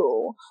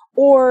new,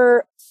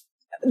 or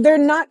they're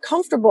not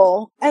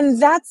comfortable.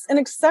 And that's an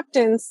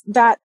acceptance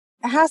that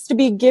has to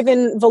be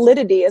given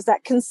validity, is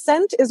that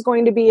consent is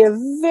going to be a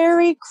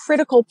very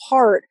critical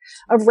part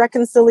of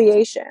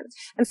reconciliation.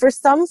 And for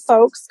some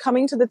folks,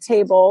 coming to the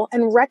table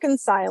and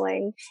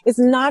reconciling is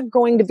not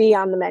going to be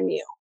on the menu.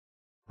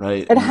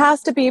 Right. It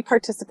has to be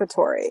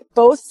participatory.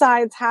 Both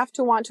sides have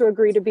to want to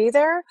agree to be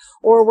there,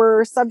 or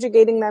we're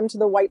subjugating them to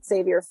the white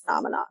savior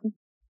phenomenon.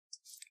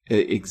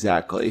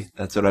 Exactly.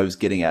 That's what I was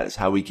getting at, is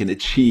how we can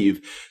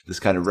achieve this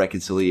kind of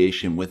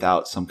reconciliation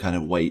without some kind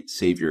of white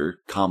savior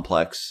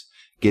complex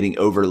getting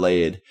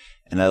overlaid.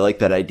 And I like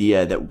that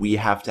idea that we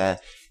have to,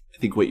 I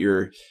think what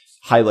you're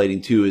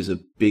highlighting too is a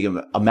big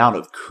amount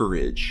of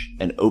courage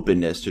and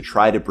openness to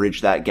try to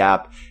bridge that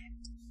gap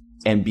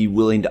and be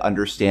willing to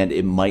understand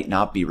it might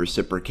not be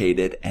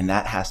reciprocated, and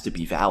that has to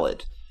be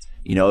valid.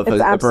 If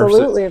it's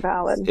absolutely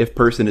valid. If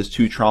person is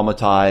too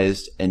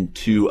traumatized and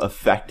too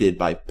affected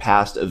by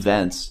past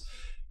events,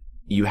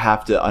 you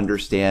have to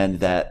understand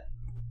that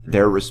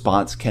their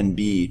response can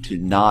be to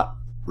not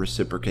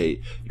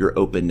reciprocate your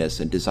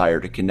openness and desire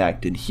to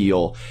connect and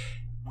heal.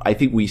 I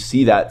think we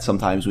see that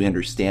sometimes, we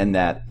understand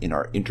that in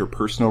our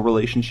interpersonal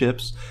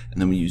relationships,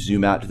 and then when you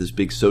zoom out to this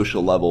big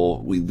social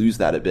level, we lose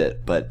that a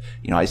bit. But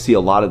I see a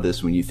lot of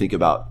this when you think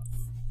about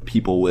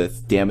people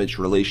with damaged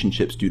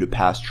relationships due to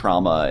past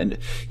trauma, and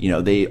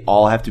they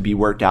all have to be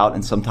worked out,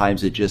 and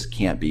sometimes it just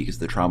can't be because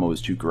the trauma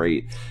was too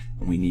great,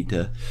 and we need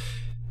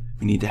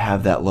to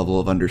have that level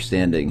of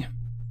understanding.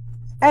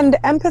 And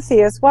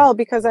empathy as well,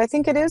 because I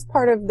think it is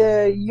part of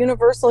the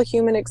universal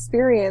human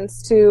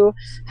experience to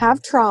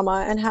have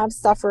trauma and have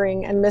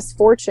suffering and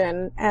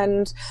misfortune.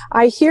 And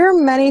I hear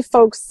many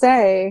folks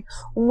say,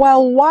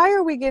 well, why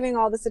are we giving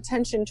all this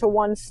attention to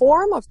one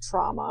form of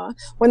trauma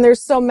when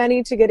there's so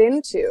many to get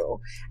into?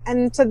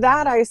 And to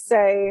that I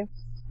say,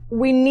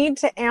 we need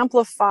to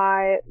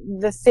amplify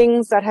the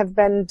things that have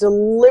been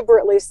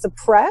deliberately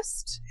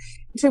suppressed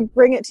to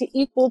bring it to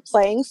equal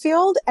playing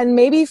field. And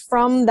maybe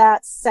from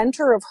that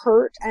center of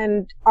hurt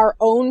and our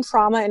own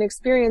trauma and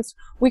experience,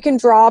 we can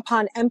draw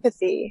upon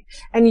empathy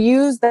and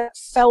use that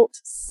felt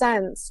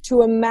sense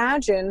to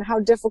imagine how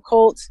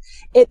difficult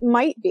it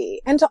might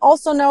be. And to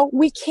also know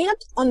we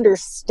can't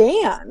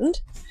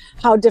understand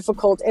how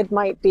difficult it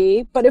might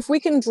be, but if we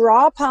can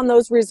draw upon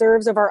those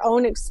reserves of our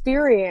own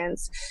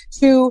experience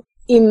to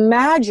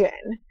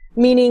imagine,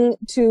 meaning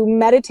to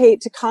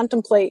meditate, to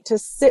contemplate, to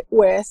sit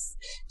with,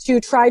 to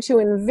try to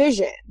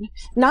envision,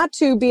 not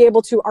to be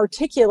able to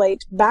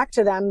articulate back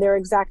to them their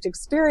exact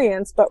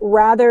experience, but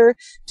rather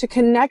to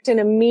connect in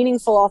a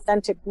meaningful,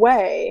 authentic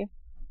way,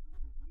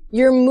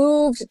 you're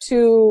moved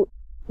to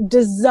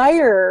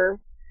desire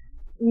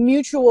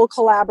mutual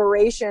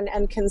collaboration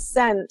and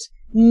consent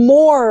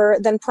more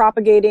than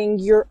propagating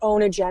your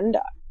own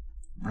agenda.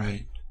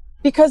 Right.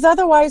 Because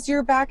otherwise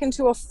you're back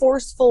into a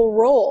forceful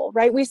role,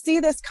 right? We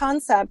see this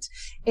concept,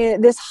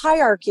 this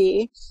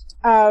hierarchy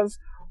of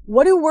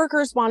what do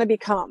workers want to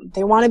become?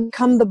 They want to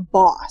become the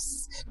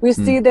boss. We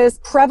see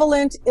this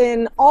prevalent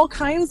in all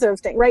kinds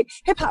of things, right?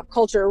 Hip hop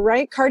culture,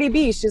 right? Cardi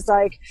B, she's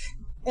like,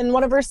 in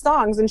one of her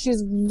songs, and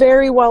she's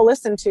very well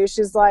listened to,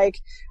 she's like,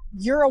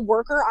 you're a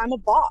worker, I'm a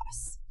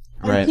boss.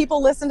 And right.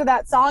 People listen to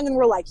that song and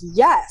we're like,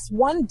 yes,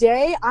 one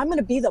day I'm going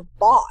to be the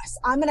boss.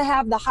 I'm going to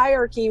have the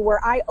hierarchy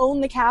where I own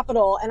the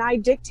capital and I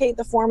dictate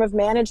the form of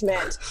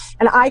management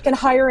and I can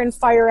hire and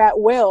fire at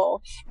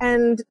will.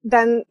 And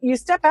then you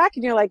step back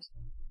and you're like,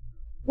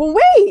 well,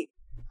 wait,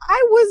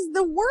 I was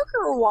the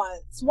worker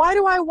once. Why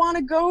do I want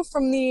to go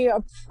from the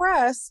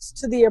oppressed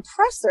to the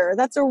oppressor?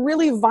 That's a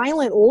really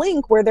violent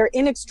link where they're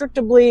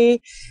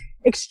inextricably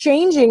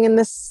exchanging in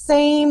the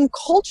same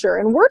culture.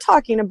 And we're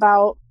talking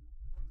about,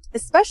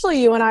 especially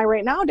you and I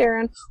right now,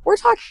 Darren, we're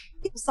talking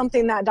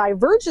something that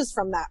diverges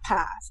from that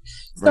path.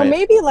 So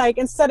maybe like,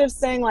 instead of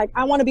saying like,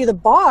 I want to be the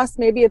boss,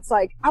 maybe it's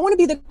like, I want to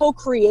be the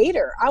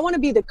co-creator. I want to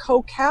be the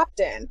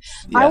co-captain.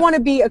 Yeah. I want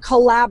to be a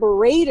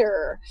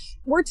collaborator.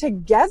 We're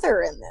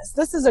together in this.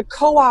 This is a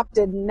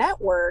co-opted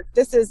network.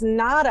 This is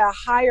not a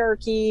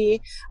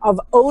hierarchy of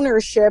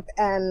ownership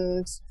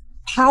and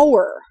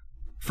power.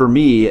 For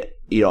me,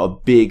 a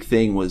big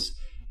thing was,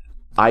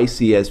 I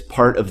see as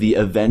part of the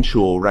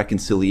eventual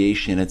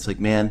reconciliation, it's like,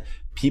 man,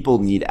 people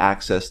need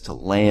access to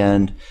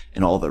land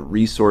and all the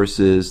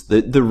resources,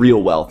 the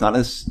real wealth,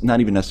 not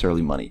even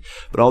necessarily money,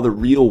 but all the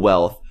real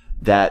wealth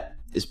that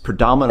is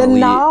predominantly the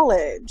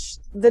knowledge,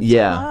 the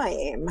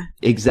time,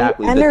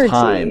 exactly,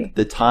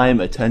 the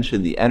time,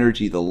 attention, the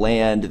energy, the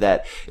land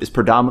that is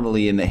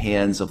predominantly in the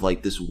hands of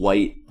like this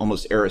white,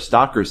 almost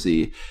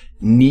aristocracy,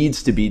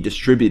 needs to be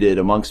distributed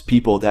amongst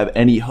people to have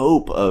any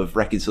hope of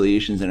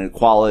reconciliations and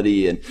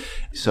equality. And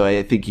so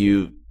I think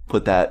you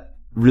put that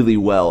really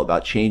well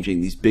about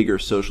changing these bigger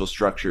social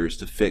structures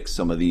to fix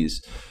some of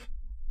these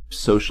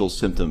social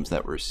symptoms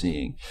that we're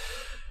seeing.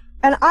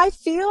 And I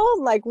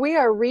feel like we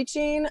are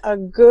reaching a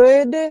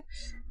good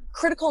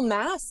critical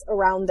mass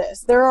around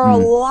this. There are a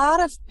lot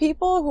of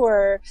people who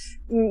are,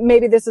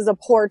 maybe this is a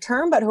poor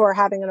term, but who are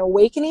having an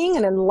awakening,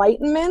 an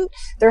enlightenment.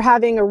 They're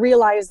having a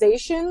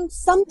realization.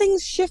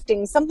 Something's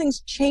shifting,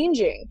 something's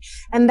changing.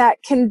 And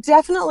that can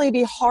definitely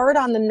be hard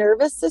on the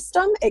nervous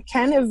system. It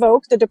can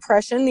evoke the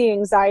depression, the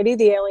anxiety,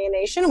 the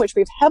alienation, which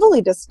we've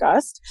heavily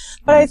discussed.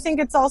 But I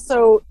think it's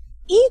also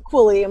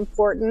equally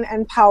important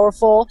and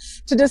powerful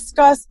to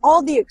discuss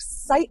all the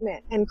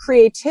excitement and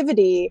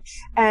creativity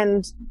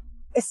and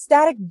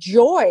ecstatic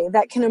joy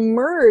that can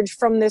emerge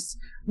from this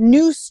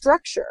new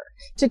structure.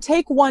 To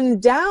take one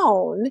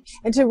down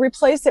and to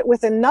replace it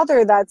with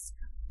another that's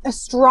a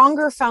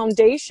stronger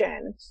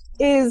foundation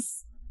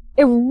is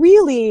a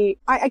really,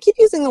 I keep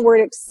using the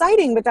word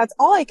exciting, but that's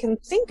all I can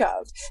think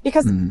of,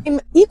 because I'm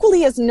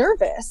equally as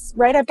nervous,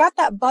 right? I've got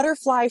that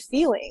butterfly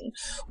feeling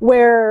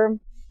where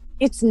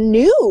it's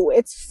new,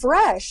 it's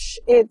fresh,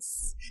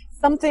 it's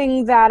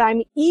something that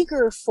I'm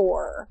eager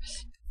for.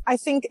 I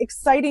think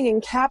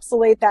exciting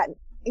encapsulates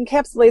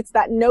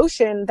that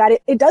notion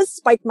that it does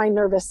spike my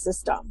nervous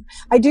system.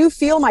 I do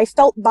feel my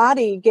felt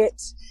body get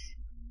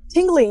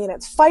tingling and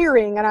it's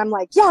firing, and I'm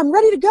like, yeah, I'm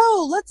ready to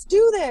go. Let's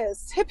do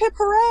this. Hip, hip,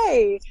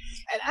 hooray.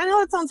 And I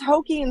know it sounds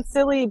hokey and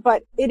silly,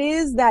 but it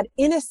is that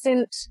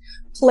innocent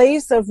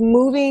place of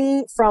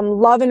moving from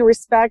love and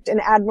respect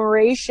and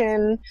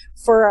admiration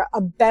for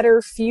a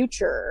better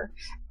future.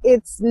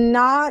 It's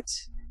not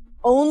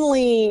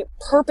only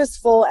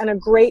purposeful and a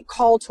great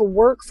call to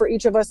work for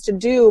each of us to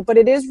do, but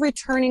it is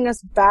returning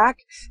us back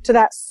to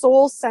that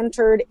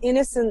soul-centered,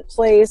 innocent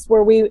place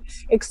where we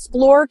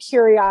explore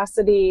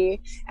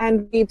curiosity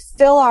and we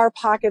fill our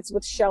pockets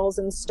with shells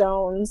and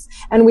stones,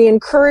 and we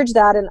encourage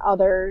that in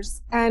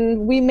others, and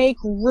we make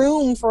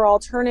room for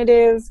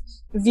alternative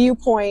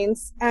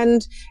viewpoints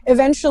and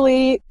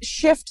eventually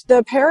shift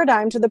the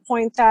paradigm to the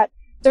point that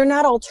they're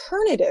not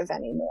alternative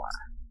anymore.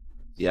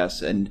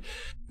 Yes, and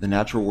the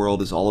natural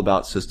world is all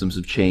about systems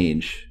of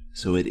change,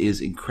 so it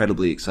is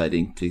incredibly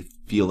exciting to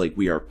feel like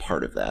we are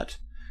part of that.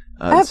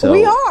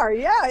 We are,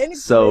 yeah.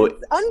 It's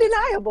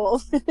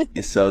undeniable.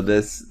 So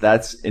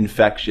that's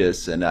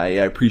infectious, and I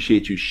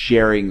appreciate you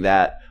sharing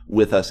that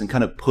with us and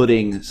kind of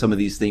putting some of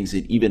these things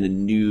in even a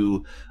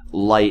new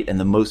light and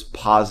the most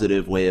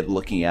positive way of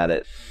looking at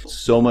it.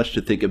 So much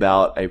to think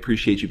about. I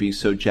appreciate you being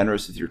so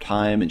generous with your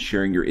time and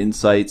sharing your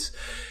insights.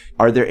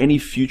 Are there any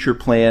future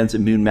plans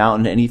at Moon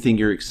Mountain, anything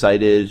you're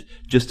excited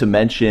just to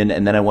mention?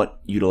 And then I want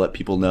you to let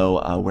people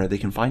know where they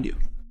can find you.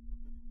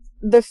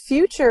 The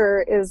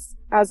future is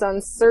as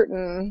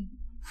uncertain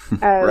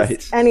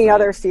as any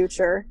other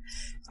future.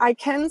 I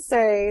can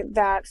say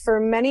that for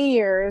many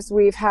years,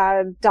 we've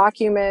had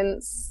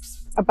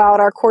documents about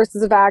our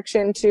courses of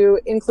action to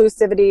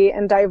inclusivity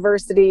and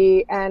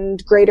diversity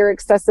and greater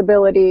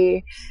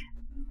accessibility.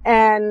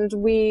 And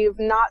we've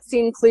not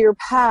seen clear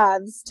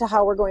paths to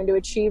how we're going to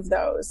achieve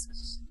those.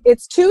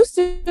 It's too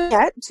soon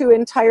yet to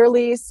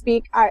entirely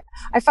speak. I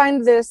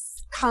find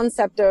this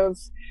concept of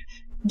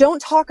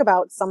don't talk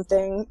about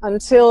something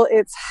until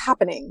it's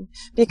happening,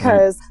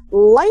 because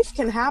life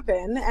can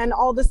happen and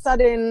all of a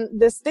sudden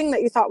this thing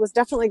that you thought was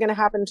definitely going to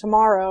happen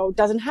tomorrow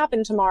doesn't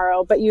happen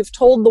tomorrow, but you've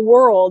told the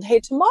world, hey,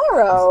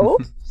 tomorrow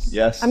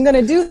yes, I'm going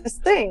to do this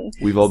thing.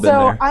 We've all been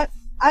there.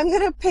 I'm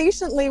going to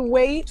patiently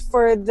wait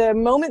for the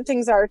moment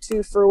things are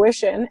to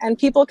fruition, and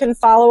people can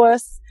follow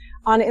us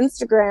on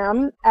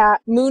Instagram at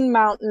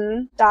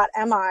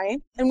moonmountain.mi,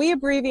 and we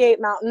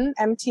abbreviate mountain,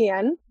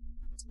 MTN,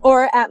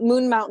 or at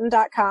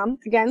moonmountain.com.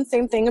 Again,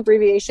 same thing,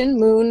 abbreviation,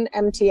 moon,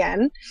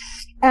 MTN.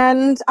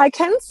 And I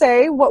can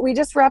say what we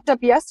just wrapped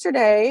up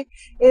yesterday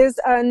is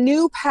a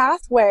new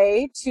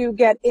pathway to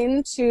get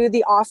into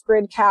the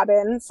off-grid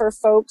cabin for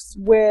folks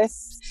with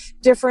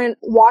different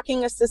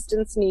walking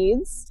assistance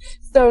needs.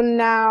 So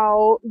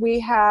now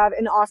we have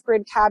an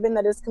off-grid cabin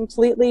that is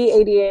completely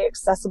ADA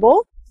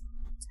accessible.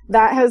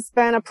 That has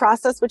been a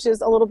process which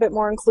is a little bit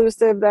more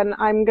inclusive than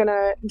I'm going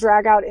to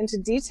drag out into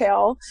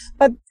detail.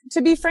 But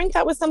to be frank,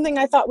 that was something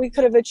I thought we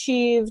could have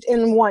achieved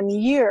in 1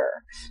 year.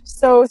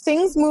 So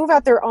things move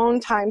at their own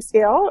time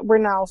scale. We're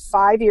now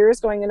 5 years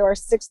going into our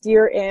 6th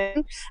year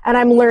in, and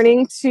I'm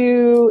learning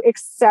to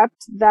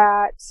accept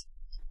that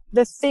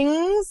the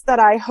things that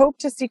I hope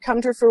to see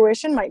come to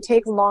fruition might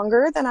take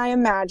longer than I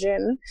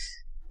imagine.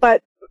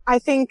 But I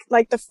think,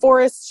 like the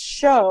forests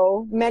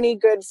show, many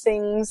good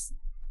things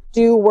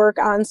do work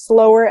on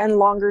slower and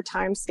longer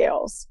time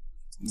scales.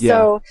 Yeah.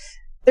 So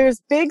there's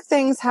big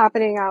things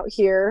happening out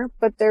here,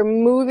 but they're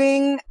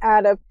moving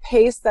at a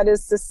pace that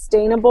is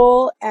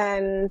sustainable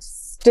and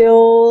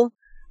still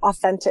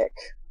authentic.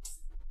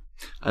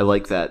 I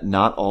like that.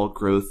 Not all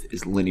growth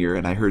is linear.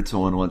 And I heard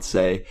someone once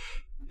say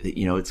that,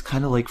 it's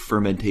kind of like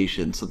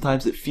fermentation.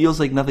 Sometimes it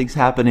feels like nothing's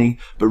happening,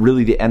 but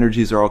really the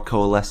energies are all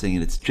coalescing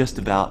and it's just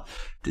about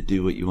to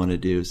do what you want to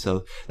do.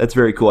 So that's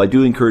very cool. I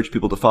do encourage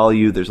people to follow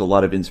you. There's a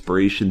lot of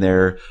inspiration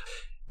there.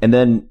 And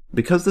then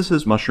because this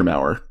is Mushroom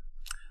Hour,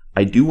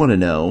 I do want to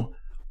know,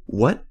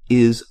 what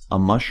is a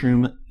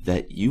mushroom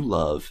that you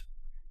love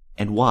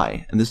and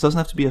why? And this doesn't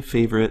have to be a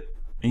favorite,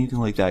 anything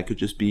like that. It could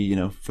just be,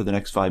 for the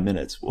next 5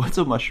 minutes. What's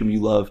a mushroom you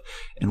love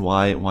and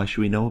why? And why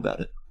should we know about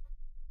it?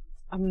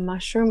 A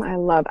mushroom I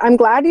love. I'm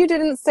glad you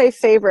didn't say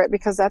favorite,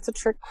 because that's a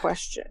trick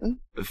question.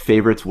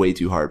 Favorite's way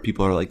too hard.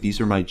 People are like,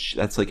 these are my,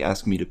 that's like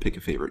asking me to pick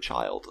a favorite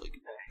child.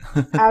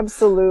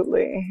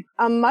 Absolutely.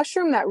 A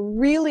mushroom that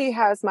really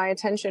has my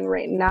attention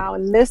right now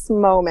in this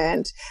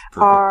moment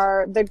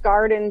are the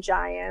garden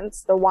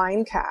giants, the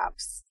wine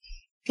caps.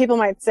 People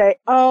might say,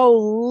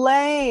 oh,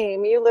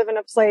 lame. You live in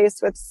a place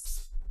with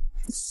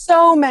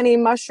so many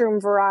mushroom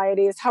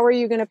varieties. How are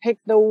you going to pick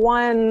the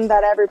one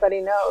that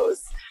everybody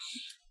knows?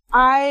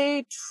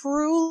 I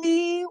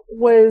truly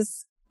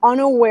was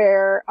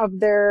unaware of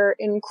their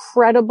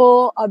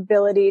incredible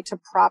ability to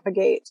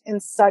propagate in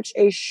such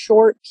a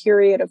short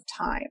period of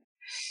time.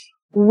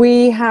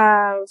 We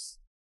have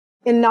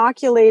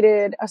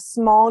inoculated a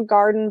small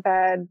garden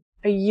bed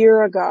a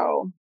year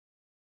ago,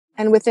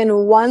 and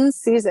within 1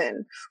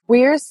 season,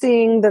 we are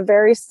seeing the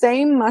very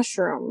same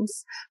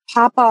mushrooms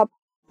pop up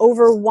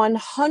over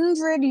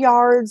 100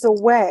 yards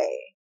away.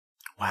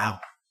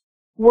 Wow.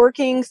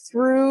 Working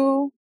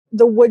through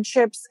the wood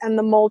chips and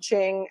the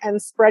mulching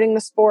and spreading the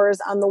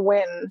spores on the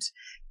wind,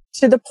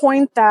 to the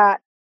point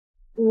that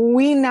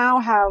we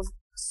now have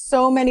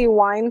so many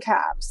wine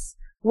caps,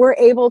 we're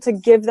able to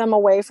give them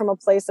away from a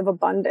place of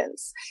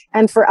abundance.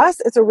 And for us,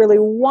 it's a really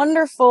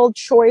wonderful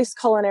choice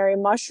culinary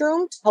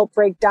mushroom to help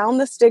break down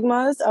the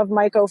stigmas of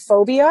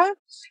mycophobia.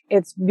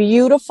 It's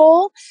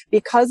beautiful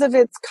because of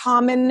its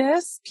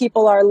commonness.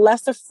 People are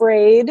less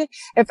afraid.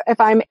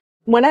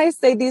 When I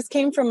say these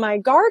came from my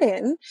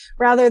garden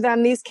rather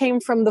than these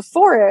came from the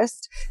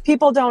forest,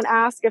 people don't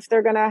ask if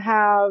they're going to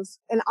have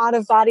an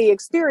out-of-body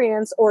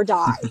experience or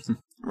die.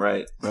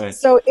 Right.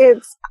 So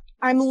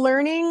I'm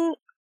learning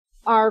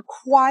our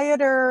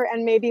quieter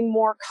and maybe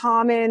more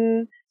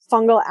common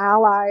fungal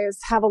allies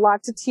have a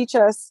lot to teach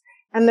us,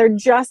 and they're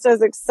just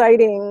as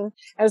exciting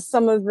as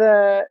some of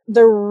the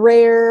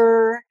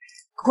rare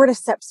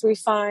cordyceps we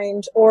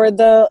find, or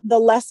the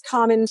less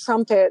common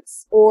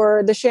trumpets,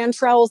 or the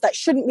chanterelles that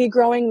shouldn't be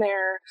growing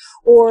there,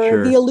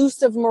 or the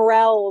elusive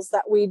morels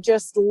that we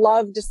just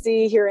love to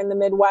see here in the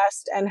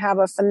Midwest and have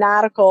a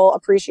fanatical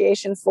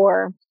appreciation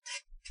for.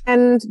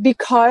 And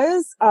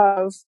because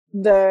of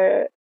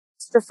the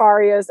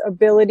Stropharia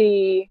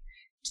ability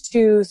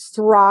to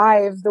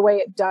thrive the way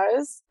it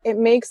does, it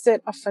makes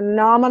it a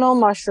phenomenal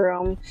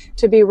mushroom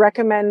to be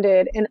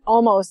recommended in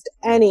almost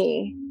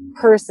any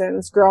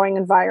person's growing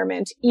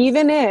environment,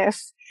 even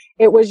if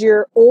it was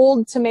your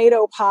old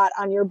tomato pot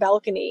on your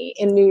balcony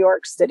in New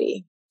York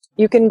City.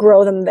 You can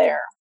grow them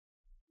there.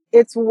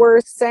 It's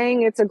worth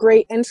saying it's a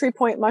great entry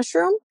point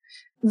mushroom,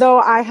 though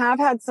I have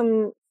had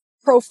some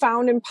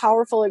profound and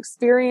powerful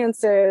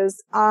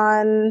experiences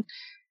on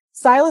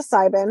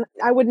psilocybin.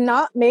 I would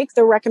not make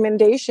the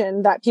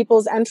recommendation that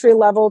people's entry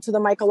level to the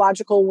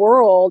mycological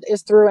world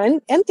is through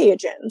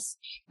entheogens,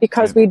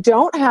 because we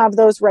don't have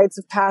those rites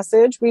of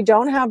passage. We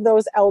don't have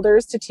those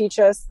elders to teach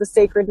us the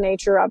sacred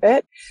nature of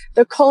it.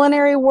 The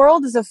culinary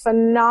world is a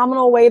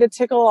phenomenal way to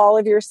tickle all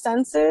of your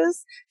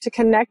senses, to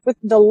connect with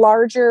the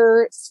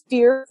larger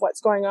sphere of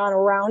what's going on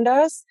around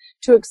us,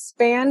 to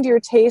expand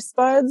your taste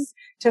buds,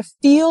 to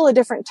feel a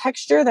different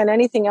texture than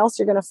anything else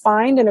you're going to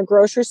find in a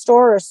grocery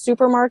store or a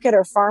supermarket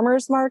or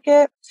farmer's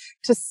market,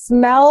 to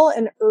smell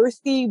an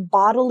earthy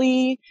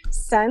bodily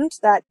scent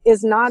that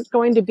is not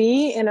going to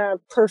be in a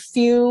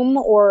perfume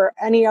or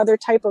any other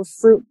type of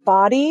fruit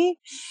body.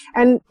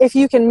 And if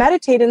you can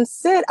meditate and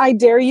sit, I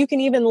dare you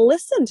can even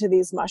listen to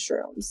these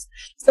mushrooms.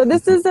 So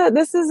this is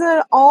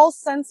a all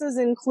senses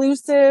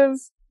inclusive,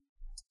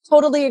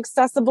 totally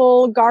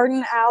accessible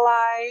garden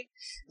ally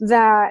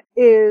that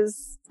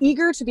is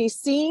eager to be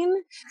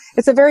seen.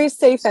 It's a very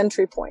safe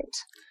entry point.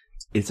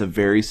 It's a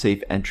very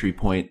safe entry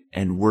point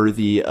and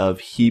worthy of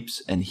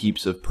heaps and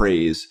heaps of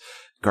praise.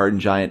 Garden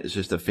Giant is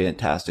just a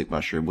fantastic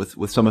mushroom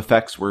with some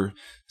effects we're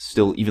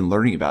still even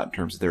learning about in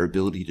terms of their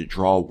ability to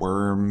draw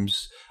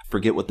worms.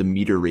 Forget what the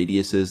meter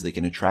radius is. They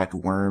can attract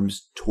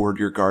worms toward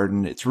your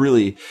garden. It's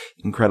really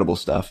incredible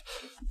stuff.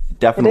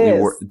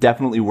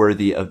 Definitely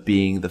worthy of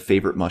being the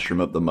favorite mushroom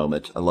of the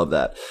moment. I love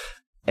that.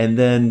 And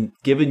then,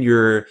 given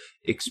your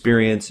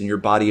experience and your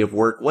body of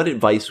work, what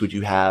advice would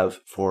you have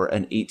for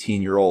an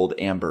 18-year-old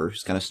Amber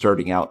who's kind of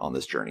starting out on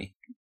this journey?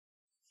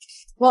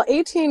 Well,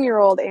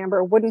 18-year-old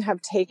Amber wouldn't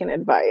have taken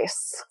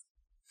advice.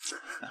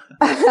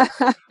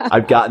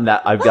 I've gotten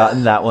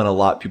that one a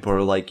lot. People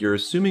are like, "You're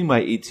assuming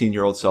my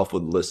 18-year-old self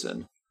would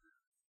listen."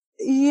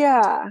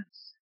 Yeah.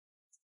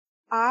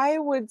 I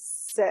would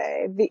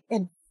say the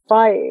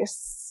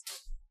advice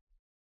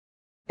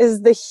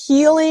is the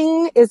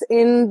healing is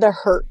in the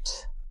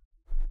hurt.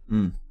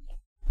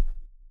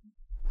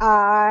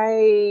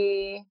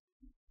 I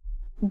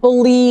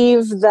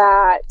believe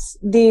that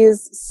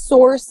these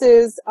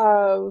sources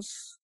of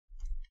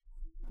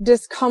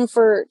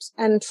discomfort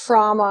and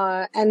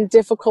trauma and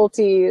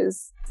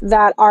difficulties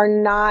that are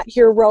not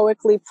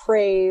heroically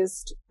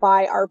praised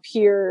by our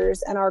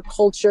peers and our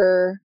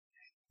culture,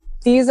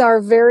 these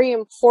are very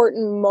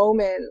important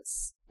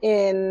moments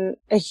in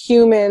a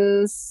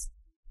human's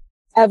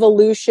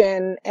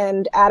evolution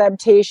and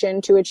adaptation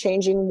to a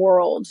changing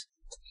world.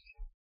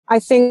 I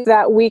think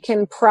that we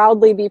can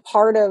proudly be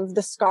part of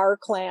the Scar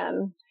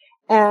clan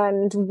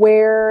and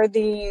wear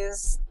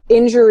these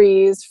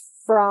injuries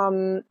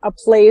from a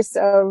place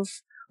of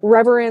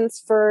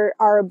reverence for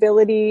our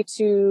ability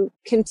to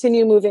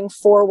continue moving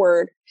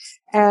forward.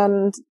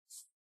 And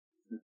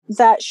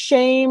that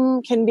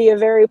shame can be a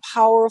very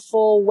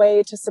powerful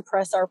way to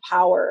suppress our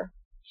power.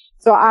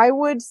 So I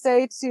would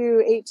say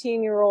to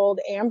 18-year-old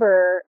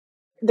Amber,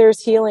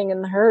 there's healing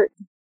in the hurt.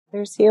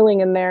 There's healing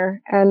in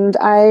there. And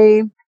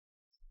I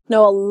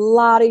know a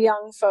lot of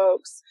young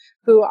folks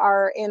who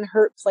are in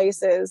hurt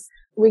places.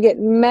 We get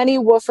many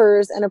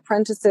woofers and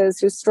apprentices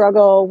who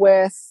struggle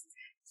with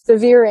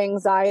severe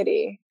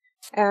anxiety.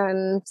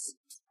 And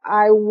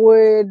I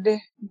would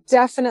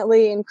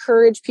definitely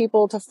encourage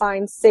people to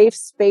find safe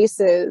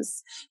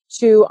spaces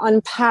to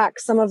unpack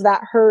some of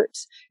that hurt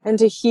and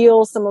to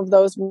heal some of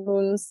those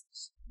wounds.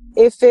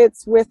 If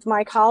it's with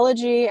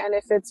mycology and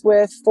if it's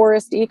with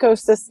forest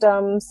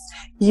ecosystems,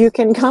 you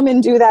can come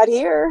and do that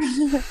here.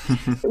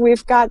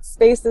 We've got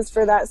spaces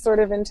for that sort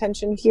of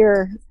intention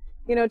here.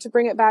 You know, to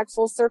bring it back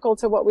full circle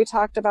to what we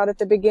talked about at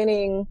the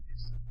beginning,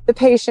 the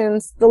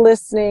patience, the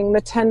listening, the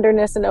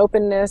tenderness and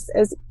openness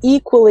is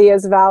equally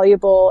as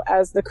valuable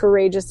as the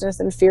courageousness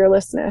and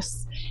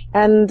fearlessness.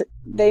 And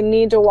they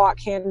need to walk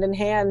hand in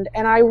hand.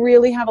 And I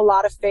really have a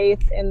lot of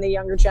faith in the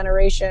younger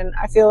generation.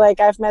 I feel like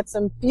I've met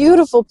some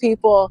beautiful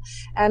people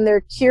and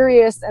they're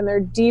curious and they're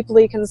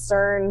deeply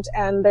concerned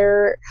and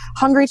they're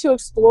hungry to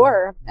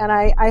explore. And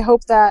I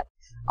hope that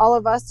all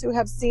of us who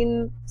have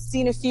seen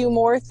a few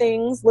more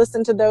things,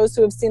 listen to those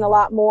who have seen a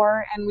lot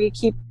more, and we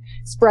keep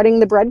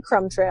spreading the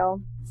breadcrumb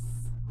trail.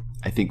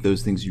 I think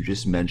those things you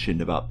just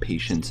mentioned about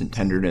patience and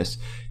tenderness,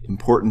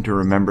 important to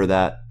remember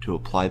that, to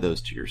apply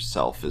those to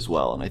yourself as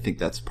well. And I think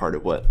that's part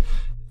of what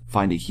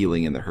finding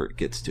healing in the hurt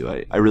gets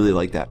to. I really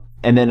like that.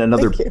 And then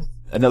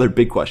another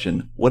big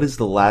question, what is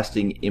the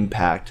lasting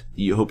impact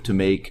you hope to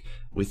make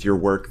with your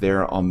work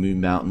there on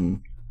Moon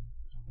Mountain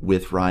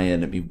with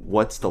Ryan? I mean,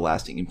 what's the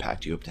lasting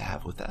impact you hope to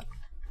have with that?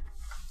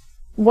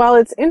 Well,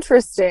 it's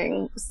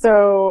interesting.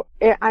 So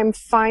I'm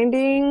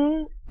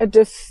finding a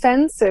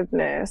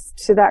defensiveness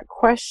to that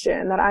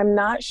question that I'm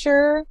not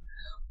sure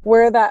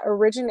where that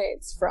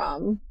originates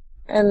from,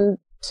 and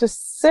to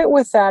sit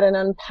with that and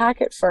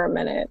unpack it for a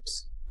minute.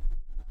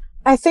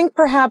 I think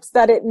perhaps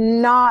that it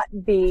not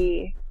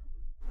be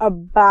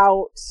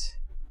about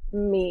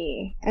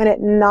me and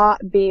it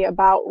not be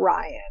about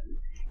Ryan,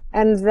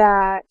 and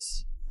that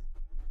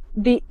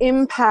the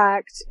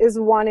impact is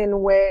one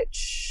in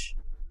which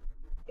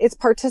it's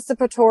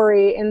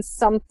participatory in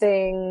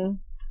something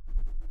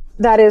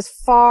that is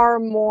far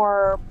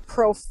more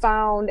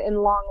profound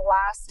and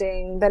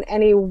long-lasting than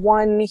any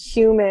one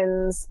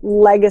human's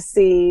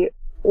legacy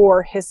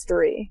or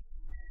history.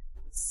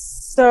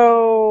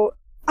 So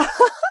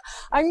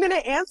I'm going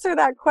to answer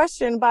that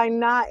question by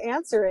not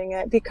answering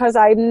it, because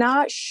I'm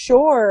not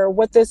sure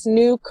what this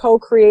new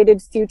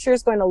co-created future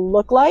is going to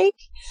look like,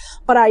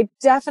 but I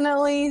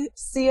definitely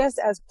see us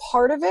as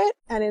part of it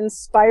and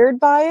inspired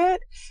by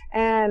it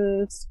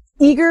and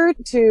eager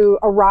to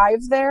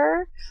arrive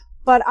there.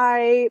 But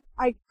I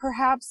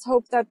perhaps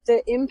hope that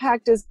the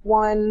impact is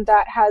one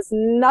that has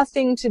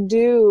nothing to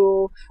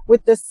do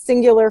with the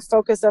singular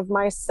focus of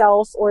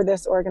myself or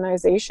this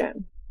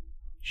organization.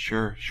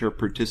 Sure.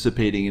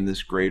 Participating in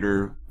this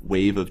greater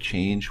wave of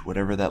change,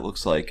 whatever that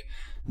looks like,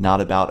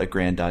 not about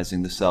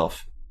aggrandizing the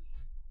self.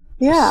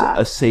 Yeah.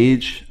 A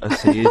sage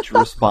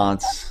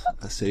response.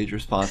 A sage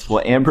response.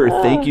 Well, Amber,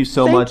 thank you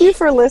so much. Thank you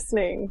for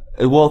listening.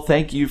 Well,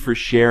 thank you for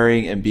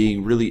sharing and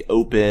being really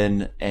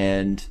open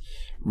and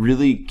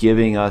really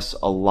giving us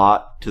a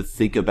lot to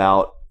think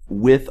about,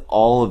 with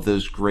all of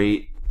those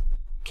great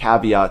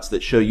caveats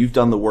that show you've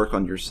done the work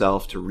on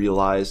yourself to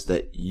realize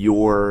that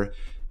you're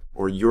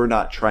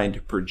not trying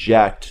to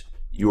project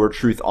your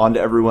truth onto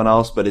everyone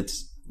else, but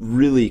it's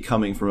really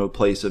coming from a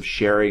place of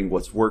sharing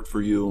what's worked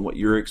for you and what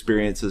your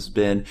experience has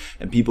been,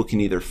 and people can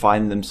either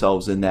find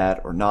themselves in that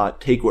or not,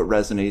 take what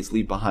resonates,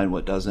 leave behind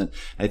what doesn't.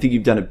 And I think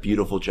you've done a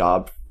beautiful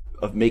job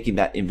of making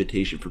that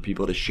invitation for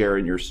people to share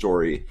in your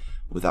story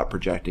without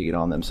projecting it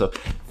on them. So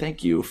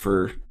thank you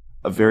for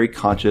a very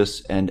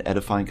conscious and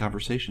edifying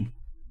conversation.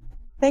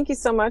 Thank you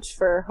so much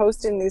for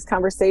hosting these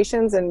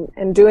conversations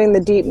and doing the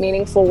deep,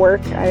 meaningful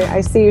work. I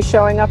see you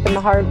showing up in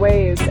the hard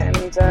ways,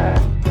 and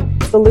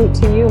salute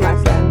to you,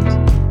 my friend.